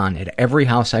then on, at every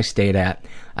house I stayed at,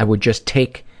 I would just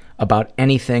take about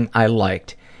anything I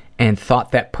liked and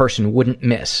thought that person wouldn't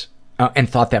miss.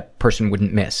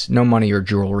 No money or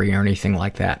jewelry or anything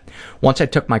like that. Once I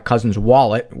took my cousin's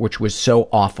wallet, which was so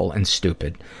awful and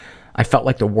stupid. I felt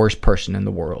like the worst person in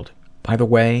the world. By the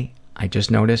way, I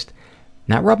just noticed,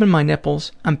 not rubbing my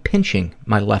nipples, I'm pinching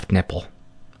my left nipple.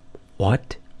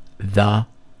 What the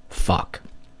fuck?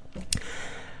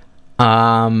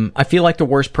 I feel like the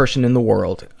worst person in the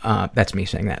world. That's me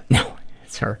saying that. No,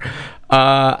 it's her.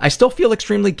 I still feel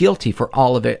extremely guilty for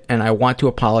all of it, and I want to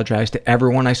apologize to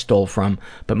everyone I stole from,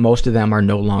 but most of them are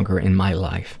no longer in my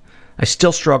life. I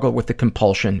still struggle with the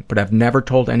compulsion, but I've never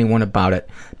told anyone about it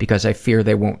because I fear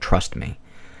they won't trust me.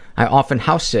 I often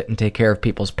house sit and take care of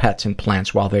people's pets and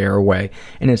plants while they are away,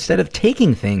 and instead of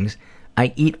taking things,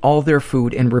 I eat all their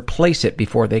food and replace it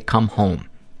before they come home.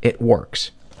 It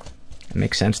works. It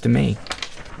makes sense to me.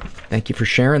 Thank you for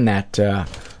sharing that,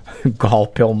 Gall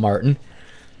Pill Martin.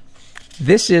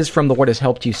 This is from the What Has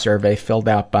Helped You survey, filled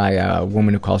out by a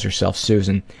woman who calls herself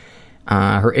Susan.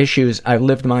 Her issues: I've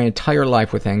lived my entire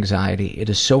life with anxiety. It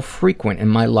is so frequent in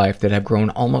my life that I've grown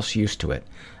almost used to it.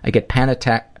 I get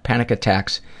panic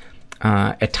attacks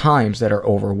at times that are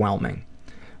overwhelming.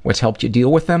 What's helped you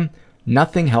deal with them?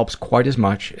 Nothing helps quite as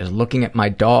much as looking at my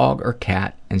dog or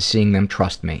cat and seeing them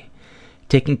trust me.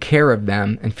 Taking care of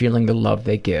them and feeling the love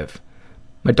they give.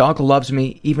 My dog loves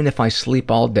me even if I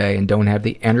sleep all day and don't have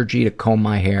the energy to comb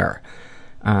my hair.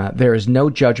 There is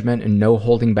no judgment and no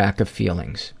holding back of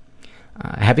feelings.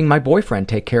 Having my boyfriend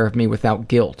take care of me without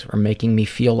guilt or making me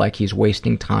feel like he's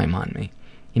wasting time on me.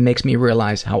 He makes me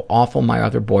realize how awful my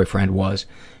other boyfriend was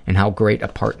and how great a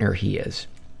partner he is.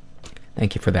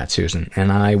 Thank you for that, Susan.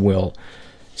 And I will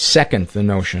second the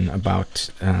notion about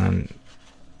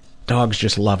dogs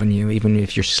just loving you, even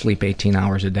if you sleep 18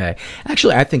 hours a day.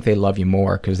 Actually, I think they love you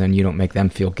more because then you don't make them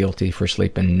feel guilty for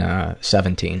sleeping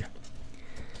 17.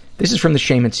 This is from the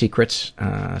Shame and Secrets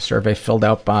survey filled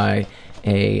out by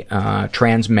a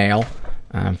trans male.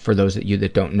 For those of you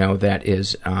that don't know, that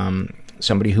is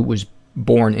somebody who was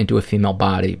born into a female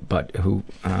body, but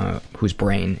whose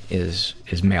brain is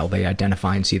male. They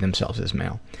identify and see themselves as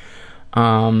male.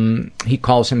 He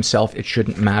calls himself It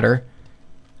Shouldn't Matter.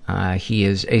 He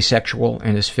is asexual,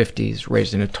 in his 50s,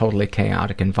 raised in a totally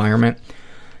chaotic environment.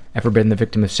 Ever been the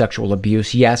victim of sexual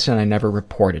abuse? Yes, and I never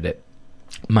reported it.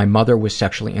 My mother was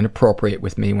sexually inappropriate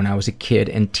with me when I was a kid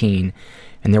and teen,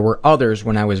 and there were others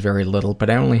when I was very little, but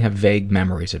I only have vague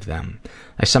memories of them.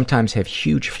 I sometimes have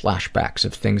huge flashbacks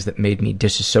of things that made me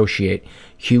disassociate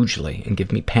hugely and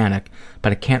give me panic,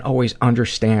 but I can't always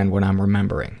understand what I'm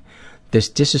remembering. This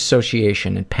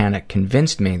disassociation and panic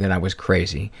convinced me that I was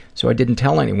crazy, so I didn't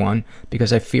tell anyone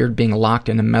because I feared being locked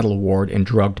in a mental ward and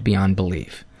drugged beyond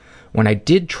belief. When I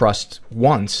did trust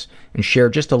once and share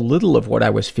just a little of what I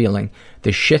was feeling, the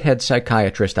shithead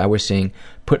psychiatrist I was seeing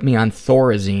put me on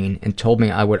Thorazine and told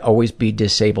me I would always be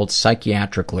disabled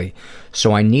psychiatrically,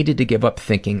 so I needed to give up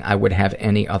thinking I would have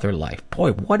any other life.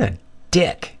 Boy, what a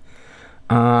dick.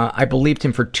 I believed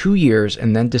him for 2 years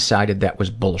and then decided that was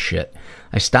bullshit.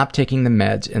 I stopped taking the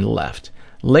meds and left.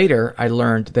 Later, I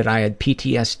learned that I had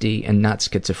PTSD and not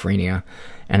schizophrenia,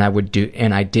 and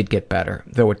I did get better,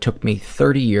 though it took me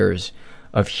 30 years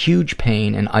of huge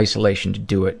pain and isolation to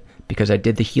do it, because I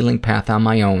did the healing path on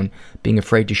my own, being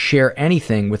afraid to share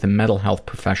anything with a mental health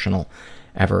professional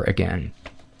ever again.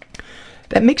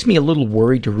 That makes me a little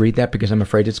worried to read that, because I'm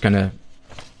afraid it's going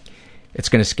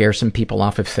to scare some people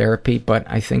off of therapy, but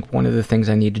I think one of the things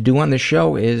I need to do on this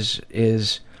show is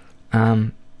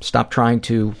stop trying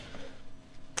to,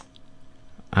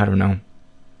 I don't know,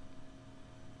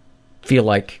 feel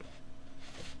like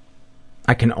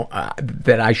I can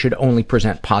that I should only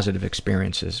present positive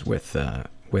experiences with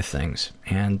things.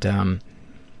 And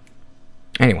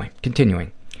anyway,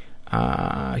 continuing.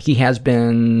 He has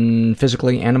been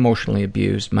physically and emotionally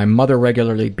abused. My mother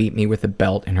regularly beat me with a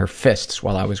belt in her fists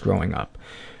while I was growing up.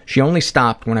 She only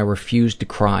stopped when I refused to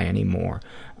cry anymore.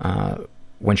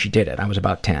 When she did it, I was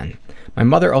about 10. My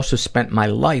mother also spent my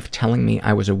life telling me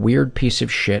I was a weird piece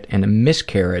of shit and a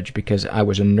miscarriage because I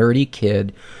was a nerdy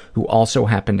kid who also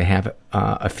happened to have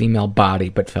a female body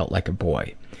but felt like a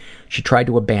boy. She tried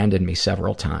to abandon me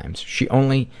several times. She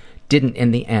only didn't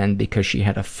in the end because she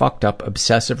had a fucked up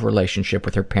obsessive relationship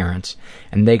with her parents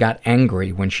and they got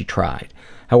angry when she tried.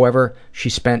 However, she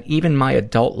spent even my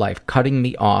adult life cutting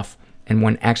me off, and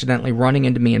when accidentally running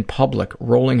into me in public,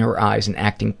 rolling her eyes and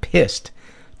acting pissed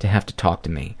to have to talk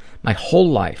to me. My whole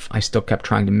life, I still kept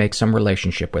trying to make some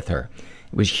relationship with her.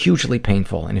 It was hugely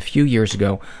painful, and a few years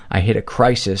ago, I hit a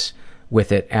crisis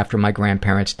with it after my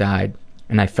grandparents died,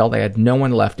 and I felt I had no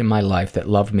one left in my life that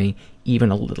loved me even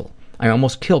a little. I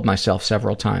almost killed myself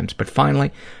several times, but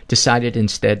finally decided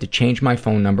instead to change my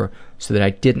phone number so that I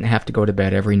didn't have to go to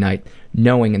bed every night,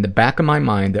 knowing in the back of my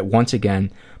mind that once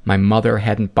again, my mother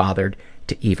hadn't bothered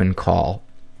to even call.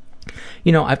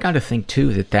 You know, I've got to think,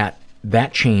 too,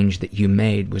 that change that you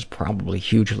made was probably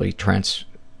hugely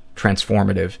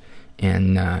transformative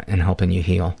in helping you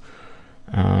heal.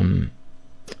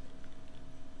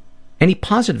 Any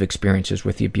positive experiences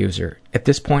with the abuser? At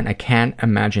this point, I can't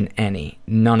imagine any.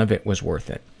 None of it was worth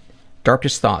it.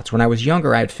 Darkest thoughts. When I was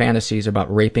younger, I had fantasies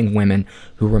about raping women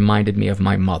who reminded me of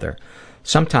my mother.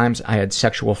 Sometimes I had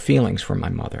sexual feelings for my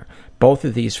mother. Both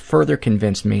of these further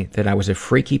convinced me that I was a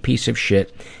freaky piece of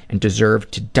shit and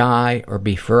deserved to die or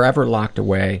be forever locked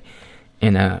away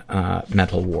in a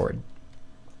mental ward.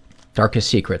 Darkest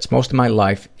secrets. Most of my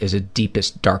life is a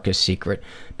deepest, darkest secret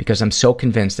because I'm so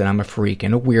convinced that I'm a freak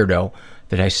and a weirdo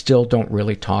that I still don't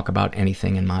really talk about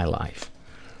anything in my life.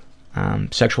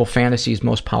 Sexual fantasies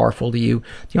most powerful to you.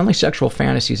 The only sexual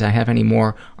fantasies I have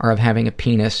anymore are of having a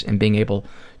penis and being able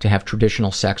to have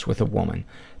traditional sex with a woman.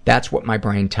 That's what my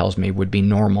brain tells me would be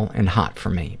normal and hot for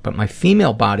me. But my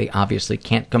female body obviously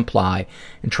can't comply,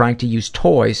 and trying to use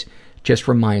toys just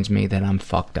reminds me that I'm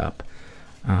fucked up.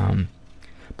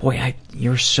 Boy,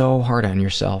 you're so hard on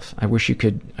yourself. I wish you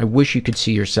could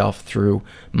see yourself through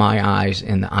my eyes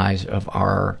and the eyes of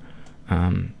our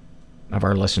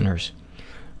listeners.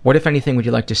 What, if anything, would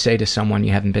you like to say to someone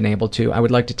you haven't been able to? I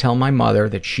would like to tell my mother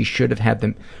that she should have had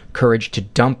the courage to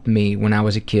dump me when I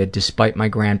was a kid, despite my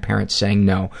grandparents saying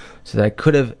no, so that I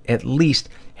could have at least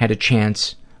had a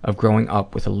chance of growing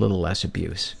up with a little less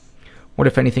abuse. What,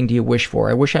 if anything, do you wish for?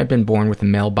 I wish I'd been born with a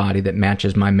male body that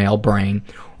matches my male brain,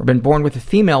 or been born with a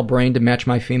female brain to match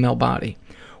my female body.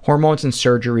 Hormones and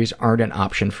surgeries aren't an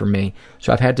option for me,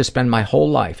 so I've had to spend my whole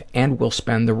life, and will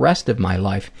spend the rest of my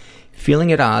life,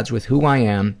 feeling at odds with who I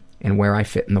am and where I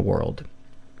fit in the world.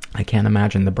 I can't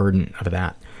imagine the burden of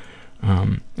that.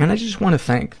 And I just want to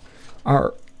thank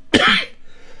our...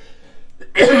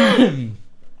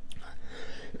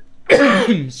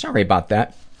 Sorry about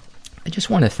that. I just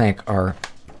want to thank our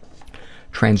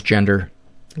transgender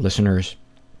listeners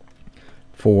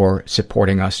for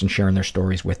supporting us and sharing their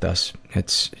stories with us.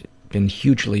 It's been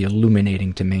hugely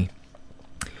illuminating to me,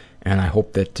 and I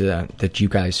hope that that you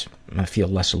guys feel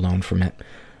less alone from it.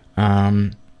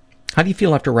 How do you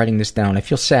feel after writing this down? I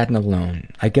feel sad and alone.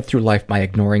 I get through life by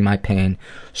ignoring my pain,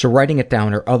 so writing it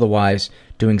down or otherwise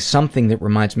doing something that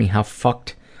reminds me how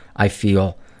fucked I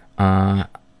feel, I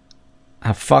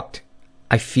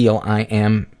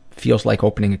am, feels like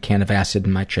opening a can of acid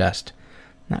in my chest.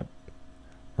 That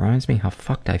reminds me how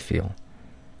fucked I feel.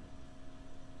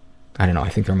 I don't know, I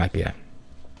think there might be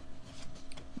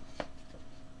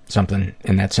something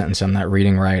in that sentence I'm not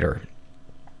reading right, or...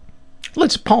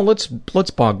 Let's bog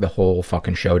the whole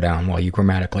fucking show down while you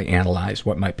grammatically analyze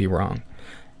what might be wrong.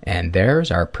 And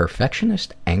there's our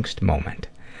perfectionist angst moment.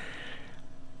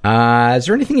 Is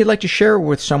there anything you'd like to share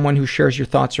with someone who shares your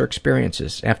thoughts or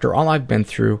experiences? After all I've been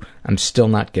through, I'm still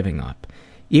not giving up.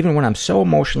 Even when I'm so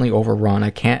emotionally overrun,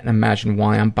 I can't imagine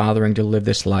why I'm bothering to live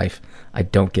this life. I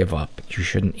don't give up. You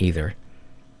shouldn't either.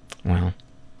 Well,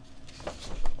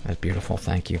 that's beautiful.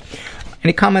 Thank you.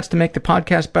 Any comments to make the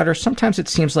podcast better? Sometimes it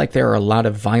seems like there are a lot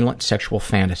of violent sexual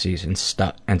fantasies and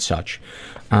such.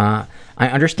 I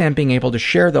understand being able to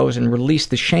share those and release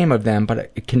the shame of them,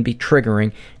 but it can be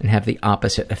triggering and have the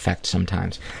opposite effect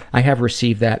sometimes. I have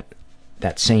received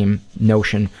that same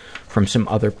notion from some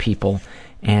other people,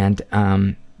 and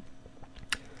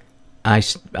I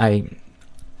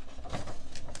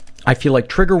feel like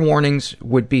trigger warnings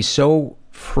would be so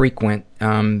frequent,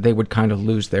 they would kind of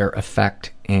lose their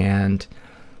effect. And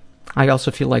I also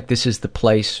feel like this is the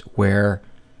place where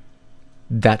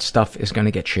that stuff is going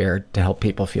to get shared to help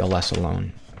people feel less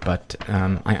alone. But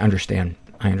I understand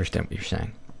what you're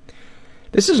saying.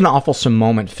 This is an awfulsome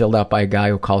moment filled out by a guy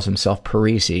who calls himself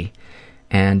Parisi.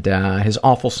 And his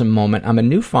awfulsome moment: I'm a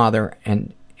new father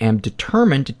and am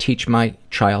determined to teach my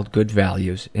child good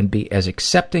values and be as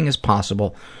accepting as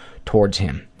possible towards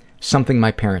him, something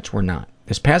my parents were not.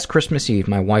 This past Christmas Eve,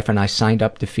 my wife and I signed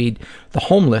up to feed the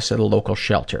homeless at a local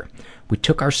shelter. We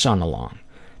took our son along.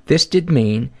 This did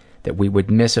mean that we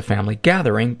would miss a family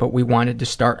gathering, but we wanted to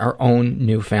start our own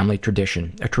new family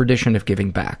tradition, a tradition of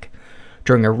giving back.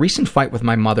 During a recent fight with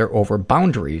my mother over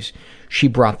boundaries, she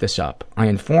brought this up. I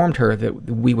informed her that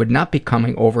we would not be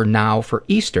coming over now for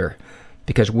Easter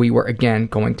because we were again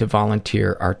going to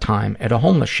volunteer our time at a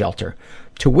homeless shelter,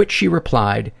 to which she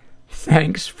replied,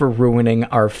 "Thanks for ruining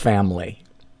our family."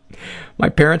 My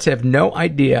parents have no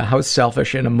idea how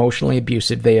selfish and emotionally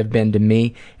abusive they have been to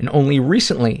me, and only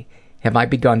recently have I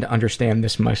begun to understand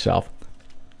this myself.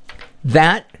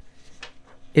 That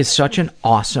is such an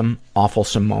awesome,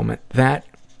 awfulsome moment. That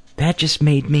just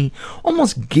made me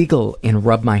almost giggle and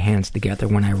rub my hands together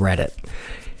when I read it.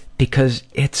 Because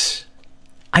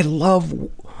I love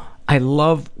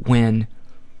when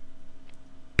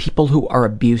people who are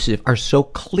abusive are so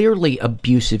clearly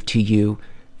abusive to you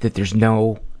that there's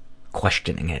no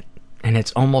questioning it. And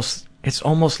it's almost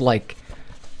like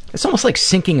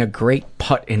sinking a great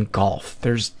putt in golf.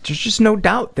 There's just no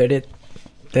doubt that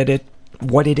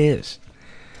what it is.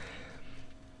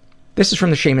 This is from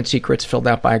the Shame and Secrets, filled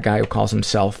out by a guy who calls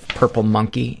himself Purple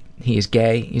Monkey. He is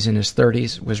gay, he's in his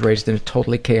 30s, was raised in a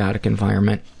totally chaotic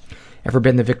environment. Ever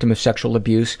been the victim of sexual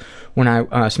abuse? When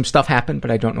some stuff happened, but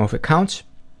I don't know if it counts.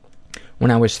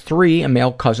 When I was 3, a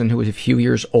male cousin who was a few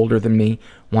years older than me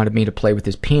wanted me to play with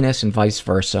his penis and vice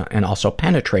versa, and also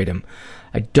penetrate him.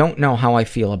 I don't know how I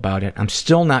feel about it. I'm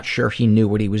still not sure he knew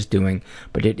what he was doing,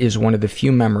 but it is one of the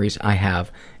few memories I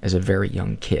have as a very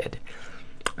young kid.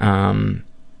 And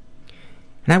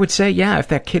I would say, yeah, if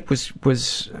that kid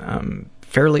was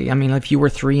fairly, I mean, if you were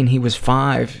 3 and he was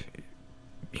 5,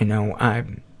 you know, I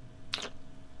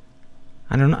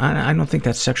don't think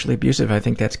that's sexually abusive. I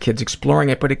think that's kids exploring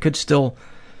it, but it could still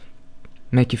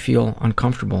make you feel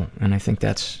uncomfortable, and I think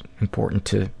that's important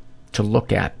to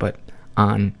look at. But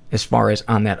as far as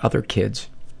on that other kid's,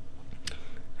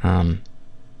 now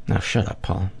shut up,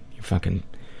 Paul.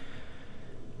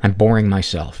 I'm boring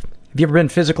myself. Have you ever been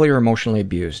physically or emotionally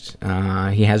abused?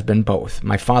 He has been both.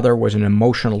 My father was an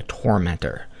emotional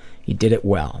tormentor. He did it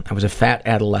well. I was a fat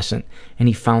adolescent, and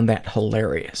he found that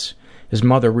hilarious. His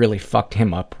mother really fucked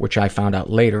him up, which I found out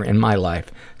later in my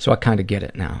life, so I kind of get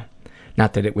it now.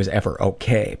 Not that it was ever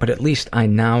okay, but at least I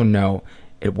now know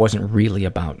it wasn't really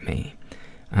about me.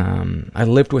 I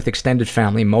lived with extended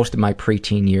family most of my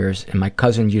preteen years, and my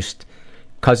cousins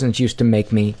used to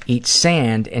make me eat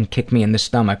sand and kick me in the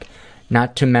stomach,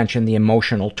 not to mention the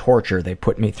emotional torture they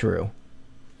put me through.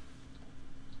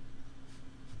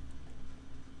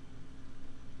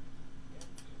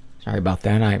 Sorry about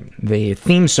that. The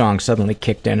theme song suddenly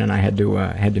kicked in, and I had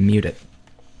to mute it.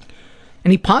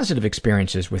 Any positive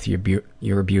experiences with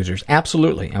your abusers?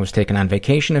 Absolutely. I was taken on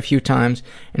vacation a few times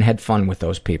and had fun with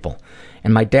those people.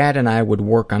 And my dad and I would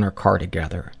work on our car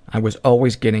together. I was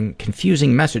always getting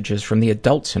confusing messages from the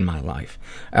adults in my life.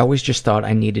 I always just thought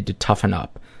I needed to toughen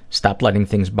up, stop letting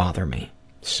things bother me.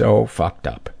 So fucked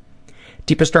up.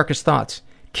 Deepest, darkest thoughts.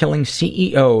 Killing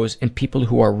CEOs and people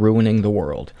who are ruining the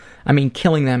world. I mean,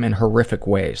 killing them in horrific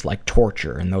ways, like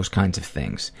torture and those kinds of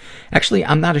things. Actually,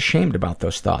 I'm not ashamed about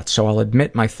those thoughts, so I'll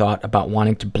admit my thought about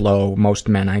wanting to blow most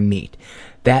men I meet.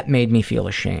 That made me feel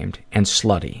ashamed and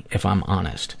slutty, if I'm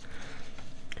honest.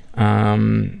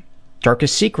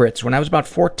 Darkest secrets. When I was about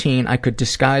 14, I could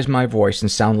disguise my voice and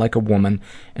sound like a woman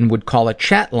and would call a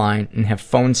chat line and have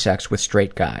phone sex with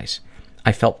straight guys.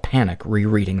 I felt panic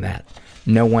rereading that.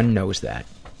 No one knows that.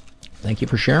 Thank you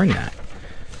for sharing that.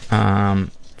 I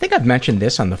think I've mentioned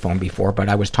this on the phone before, but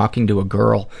I was talking to a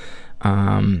girl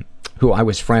who I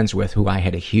was friends with, who I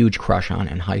had a huge crush on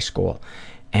in high school,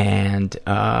 and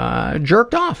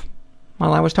jerked off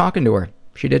while I was talking to her.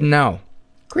 She didn't know.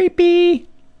 Creepy.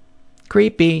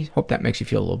 Hope that makes you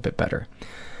feel a little bit better.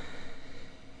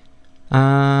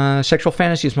 Sexual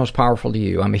fantasies most powerful to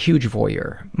you. I'm a huge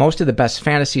voyeur. Most of the best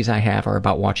fantasies I have are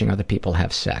about watching other people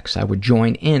have sex. I would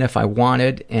join in if I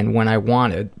wanted and when I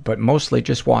wanted, but mostly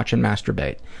just watch and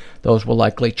masturbate. Those will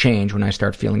likely change when I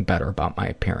start feeling better about my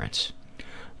appearance.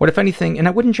 What, if anything, and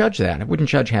I wouldn't judge that. I wouldn't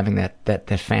judge having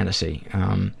that fantasy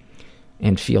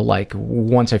and feel like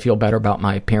once I feel better about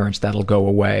my appearance, that'll go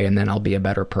away and then I'll be a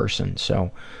better person.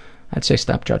 So I'd say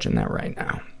stop judging that right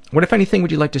now. What, if anything,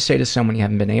 would you like to say to someone you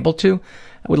haven't been able to?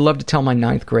 I would love to tell my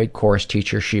 9th grade chorus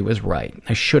teacher she was right.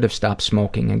 I should have stopped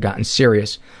smoking and gotten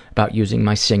serious about using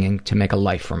my singing to make a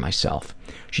life for myself.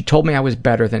 She told me I was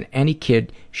better than any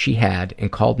kid she had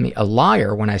and called me a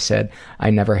liar when I said I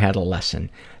never had a lesson.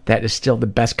 That is still the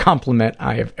best compliment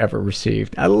I have ever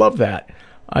received. I love that.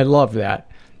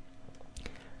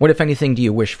 What, if anything, do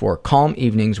you wish for? Calm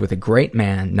evenings with a great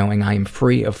man, knowing I am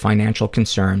free of financial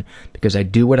concern because I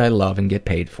do what I love and get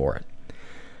paid for it.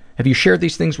 Have you shared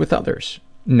these things with others?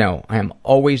 No, I am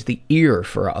always the ear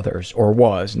for others, or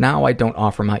was. Now I don't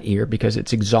offer my ear because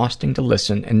it's exhausting to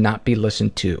listen and not be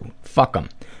listened to. Fuck 'em.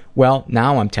 Well,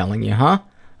 now I'm telling you, huh?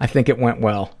 I think it went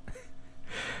well.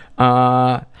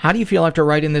 How do you feel after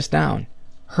writing this down?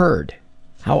 Heard.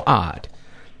 How odd.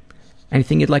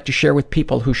 Anything you'd like to share with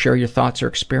people who share your thoughts or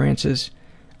experiences?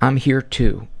 I'm here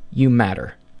too. You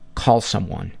matter. Call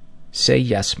someone. Say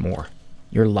yes more.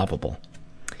 You're lovable.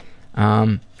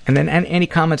 And then any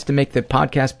comments to make the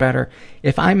podcast better?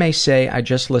 If I may say, I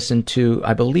just listened to,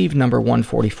 I believe, number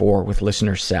 144 with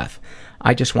listener Seth.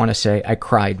 I just want to say I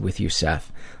cried with you, Seth.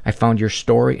 I found your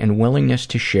story and willingness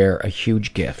to share a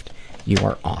huge gift. You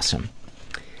are awesome.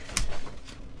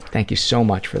 Thank you so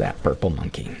much for that, Purple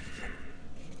Monkey.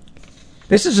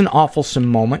 This is an awfulsome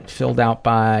moment filled out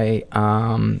by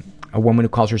a woman who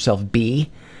calls herself B.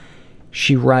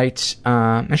 She writes,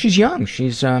 and she's young.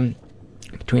 She's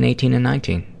between 18 and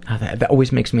 19. That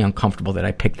always makes me uncomfortable that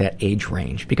I picked that age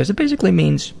range because it basically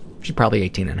means she's probably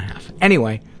 18 and a half.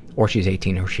 Anyway, or she's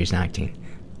 18 or she's 19.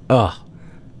 Ugh.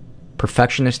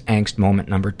 Perfectionist angst moment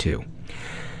number 2.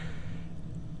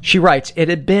 She writes, it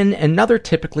had been another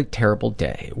typically terrible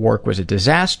day. Work was a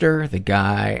disaster. The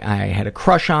guy I had a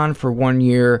crush on for 1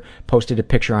 year posted a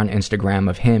picture on Instagram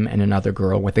of him and another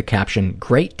girl with the caption,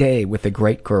 "Great day with a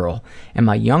great girl." And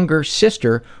my younger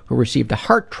sister, who received a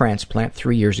heart transplant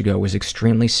 3 years ago, was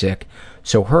extremely sick,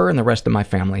 so her and the rest of my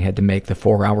family had to make the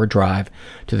 4-hour drive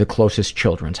to the closest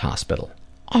children's hospital.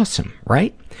 Awesome,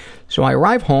 right? So I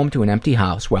arrive home to an empty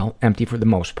house, well, empty for the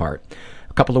most part.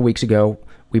 A couple of weeks ago,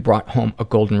 we brought home a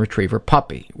golden retriever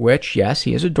puppy, which, yes,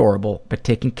 he is adorable, but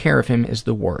taking care of him is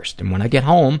the worst. And when I get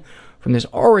home from this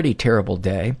already terrible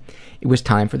day, it was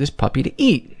time for this puppy to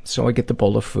eat. So I get the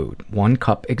bowl of food, 1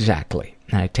 cup exactly,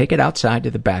 and I take it outside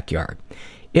to the backyard.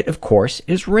 It, of course,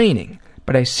 is raining,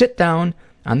 but I sit down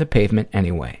on the pavement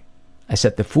anyway. I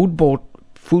set the food bowl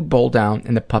food bowl down,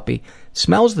 and the puppy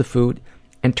smells the food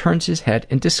and turns his head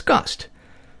in disgust.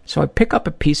 So I pick up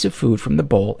a piece of food from the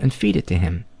bowl and feed it to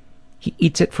him. He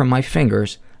eats it from my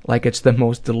fingers like it's the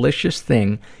most delicious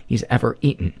thing he's ever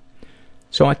eaten.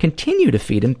 So I continue to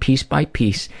feed him piece by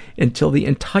piece until the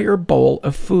entire bowl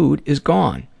of food is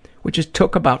gone, which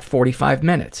took about 45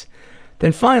 minutes.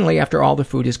 Then finally, after all the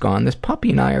food is gone, this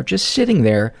puppy and I are just sitting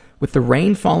there with the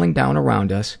rain falling down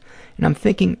around us, and I'm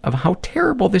thinking of how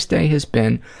terrible this day has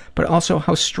been, but also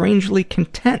how strangely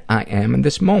content I am in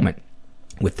this moment.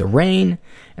 With the rain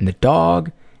and the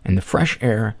dog and the fresh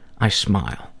air, I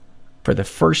smile for the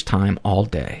first time all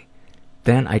day.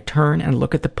 Then I turn and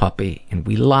look at the puppy, and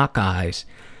we lock eyes,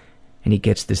 and he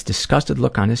gets this disgusted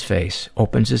look on his face,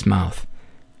 opens his mouth,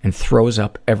 and throws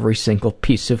up every single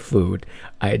piece of food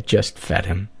I had just fed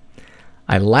him.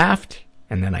 I laughed,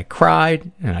 and then I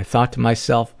cried, and I thought to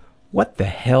myself, what the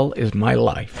hell is my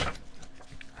life?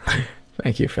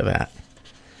 Thank you for that.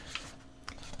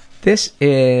 This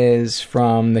is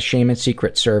from the Shame and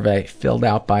Secret survey, filled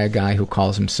out by a guy who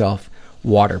calls himself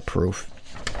Waterproof.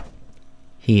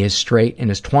 He is straight, in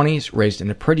his 20s, raised in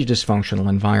a pretty dysfunctional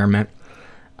environment.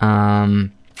 Ever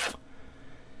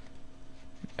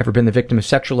been the victim of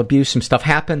sexual abuse? Some stuff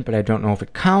happened, but I don't know if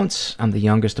it counts. I'm the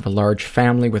youngest of a large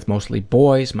family with mostly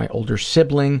boys. My older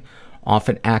sibling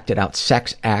often acted out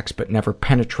sex acts but never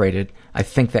penetrated. I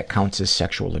think that counts as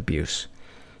sexual abuse.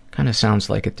 Kind of sounds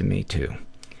like it to me, too.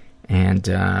 And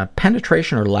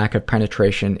penetration or lack of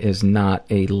penetration is not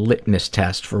a litmus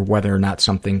test for whether or not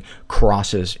something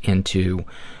crosses into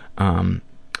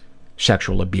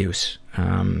sexual abuse.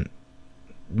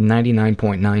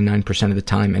 99.99% of the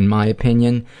time, in my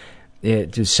opinion,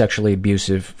 it is sexually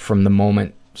abusive from the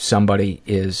moment somebody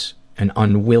is an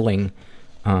unwilling,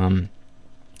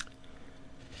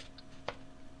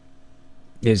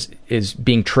 is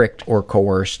being tricked or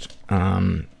coerced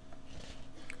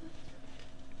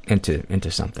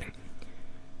into something.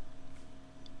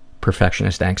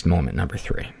 Perfectionist angst moment number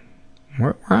 3.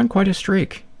 We're on quite a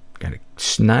streak. Got a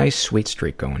nice, sweet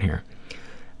streak going here.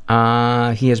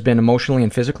 He has been emotionally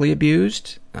and physically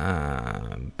abused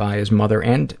by his mother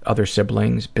and other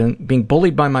siblings, being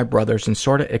bullied by my brothers, and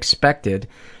sort of expected,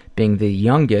 being the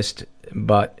youngest,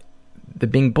 but the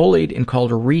being bullied and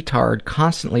called a retard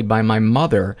constantly by my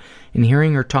mother, and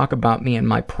hearing her talk about me and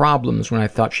my problems when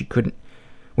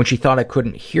she thought I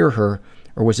couldn't hear her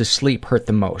or was asleep hurt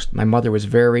the most. My mother was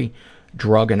very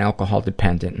drug and alcohol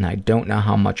dependent, and I don't know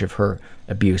how much of her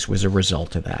abuse was a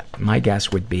result of that. My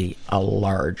guess would be a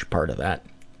large part of that.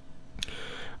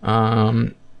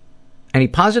 Any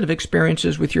positive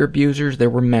experiences with your abusers? There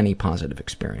were many positive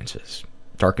experiences.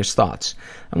 Darkest thoughts.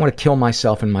 I want to kill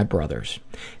myself and my brothers.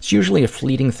 It's usually a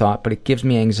fleeting thought, but it gives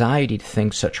me anxiety to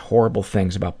think such horrible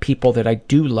things about people that I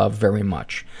do love very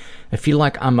much. I feel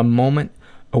like I'm a moment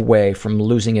away from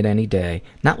losing it any day,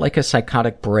 not like a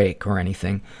psychotic break or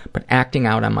anything, but acting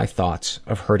out on my thoughts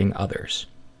of hurting others.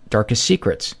 Darkest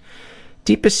secrets.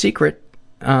 Deepest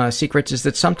secrets is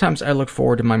that sometimes I look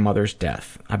forward to my mother's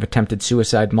death. I've attempted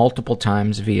suicide multiple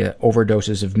times via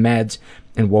overdoses of meds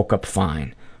and woke up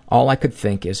fine. All I could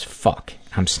think is, fuck,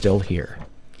 I'm still here.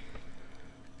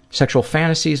 Sexual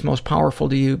fantasies most powerful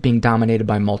to you? Being dominated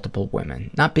by multiple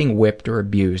women. Not being whipped or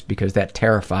abused, because that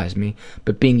terrifies me,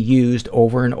 but being used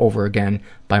over and over again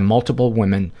by multiple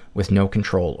women with no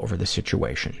control over the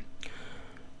situation.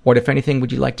 What, if anything,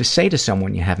 would you like to say to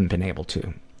someone you haven't been able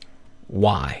to?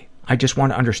 Why? I just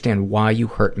want to understand why you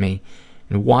hurt me,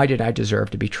 and why did I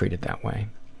deserve to be treated that way?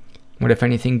 What, if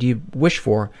anything, do you wish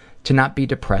for? To not be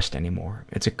depressed anymore.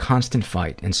 It's a constant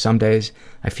fight, and some days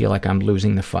I feel like I'm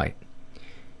losing the fight.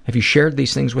 Have you shared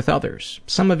these things with others?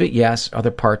 Some of it, yes.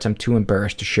 Other parts I'm too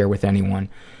embarrassed to share with anyone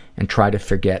and try to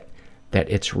forget that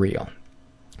it's real.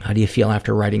 How do you feel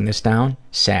after writing this down?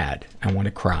 Sad. I want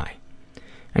to cry.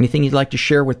 Anything you'd like to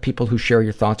share with people who share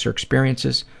your thoughts or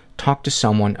experiences? Talk to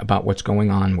someone about what's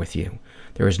going on with you.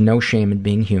 There is no shame in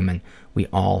being human. We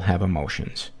all have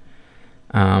emotions.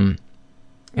 And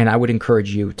I would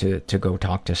encourage you to go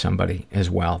talk to somebody as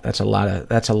well. That's a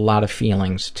lot of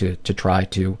feelings to try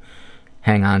to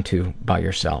hang on to by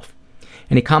yourself.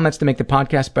 Any comments to make the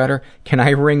podcast better? Can I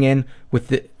ring in with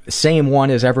the same one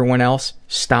as everyone else?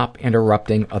 Stop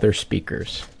interrupting other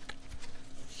speakers.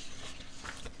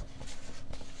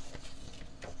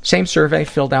 Same survey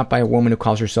filled out by a woman who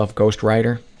calls herself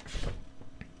Ghostwriter.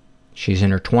 She's in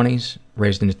her 20s,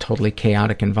 raised in a totally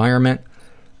chaotic environment.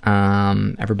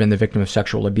 Ever been the victim of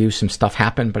sexual abuse? Some stuff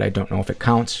happened, but I don't know if it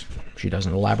counts. She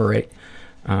doesn't elaborate.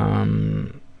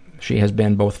 She has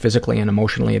been both physically and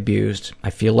emotionally abused. I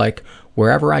feel like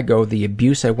Wherever I go, the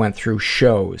abuse I went through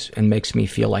shows and makes me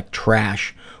feel like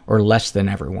trash or less than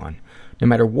everyone. No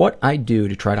matter what I do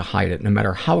to try to hide it, no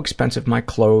matter how expensive my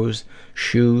clothes,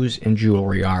 shoes, and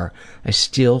jewelry are, I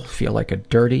still feel like a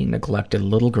dirty, neglected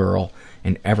little girl,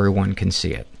 and everyone can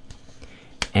see it.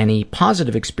 Any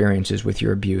positive experiences with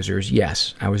your abusers?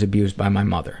 Yes, I was abused by my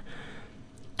mother.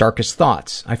 Darkest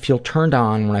thoughts. I feel turned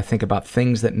on when I think about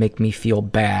things that make me feel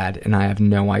bad, and I have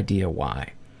no idea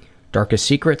why. Darkest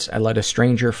secrets. I let a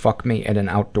stranger fuck me at an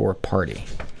outdoor party.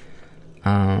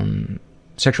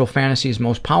 Sexual fantasies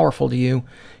most powerful to you.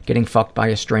 Getting fucked by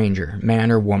a stranger,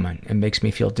 man or woman. It makes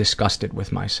me feel disgusted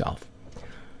with myself.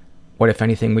 What, if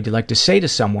anything, would you like to say to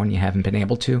someone you haven't been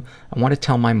able to? I want to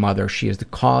tell my mother she is the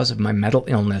cause of my mental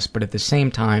illness, but at the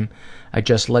same time, I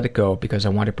just let it go because I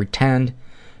want to pretend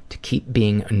to keep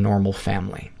being a normal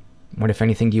family. What, if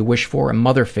anything, do you wish for? A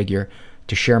mother figure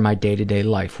to share my day-to-day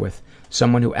life with.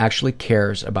 Someone who actually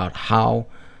cares about how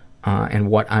and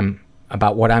what I'm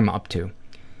up to.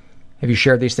 Have you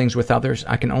shared these things with others?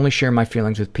 I can only share my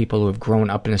feelings with people who have grown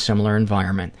up in a similar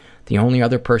environment. The only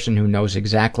other person who knows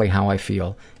exactly how I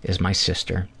feel is my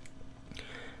sister.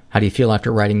 How do you feel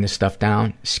after writing this stuff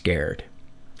down? Scared.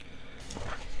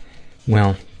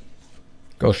 Well,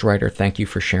 Ghostwriter, thank you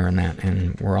for sharing that,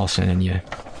 and we're all sending you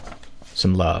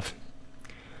some love.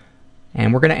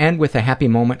 And we're going to end with a happy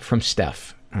moment from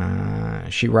Steph.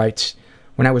 She writes,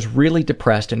 when I was really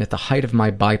depressed and at the height of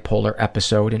my bipolar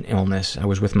episode and illness, I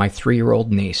was with my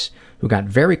 3-year-old niece, who got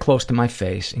very close to my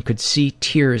face and could see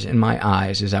tears in my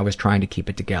eyes as I was trying to keep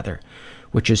it together,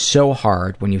 which is so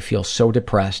hard when you feel so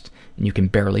depressed and you can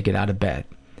barely get out of bed.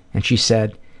 And she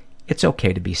said, "It's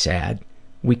okay to be sad.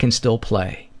 We can still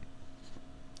play."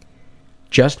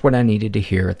 Just what I needed to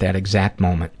hear at that exact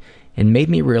moment, and made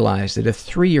me realize that a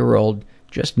 3-year-old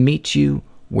just meets you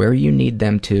where you need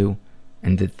them to,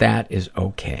 and that is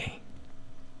okay.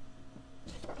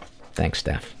 Thanks,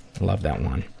 Steph. I love that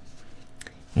one.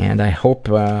 And I hope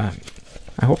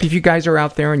if you guys are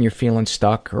out there and you're feeling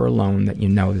stuck or alone, that you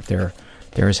know that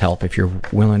there is help if you're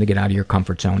willing to get out of your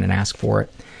comfort zone and ask for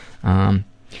it. And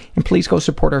please go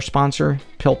support our sponsor,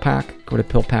 PillPack. Go to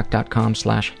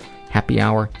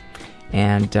pillpack.com/happyhour.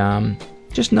 And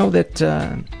just know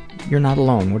that you're not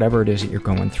alone, whatever it is that you're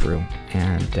going through.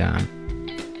 And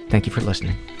thank you for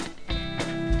listening.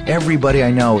 Everybody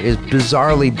I know is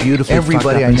bizarrely beautifully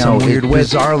Everybody fucked up I know in some weird way.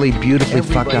 bizarrely beautifully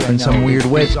fucked up in some weird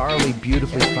way. Bizarrely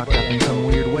beautifully fucked up in some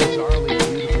weird way.